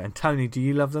you go. And Tony, do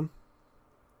you love them?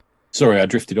 Sorry, I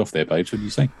drifted off there, babes. What did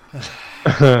you say?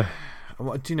 Do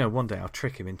you know, one day I'll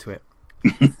trick him into it.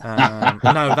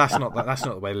 No, that's not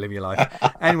the way to live your life.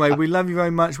 Anyway, we love you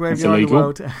very much wherever you are in the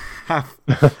world.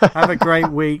 Have a great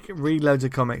week. Read loads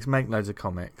of comics, make loads of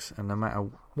comics, and no matter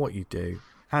what you do,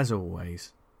 as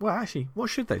always, well, actually, what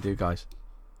should they do, guys?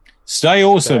 Stay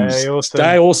awesome.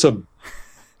 Stay awesome.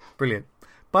 Brilliant.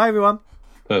 Bye, everyone.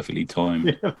 Perfectly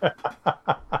timed.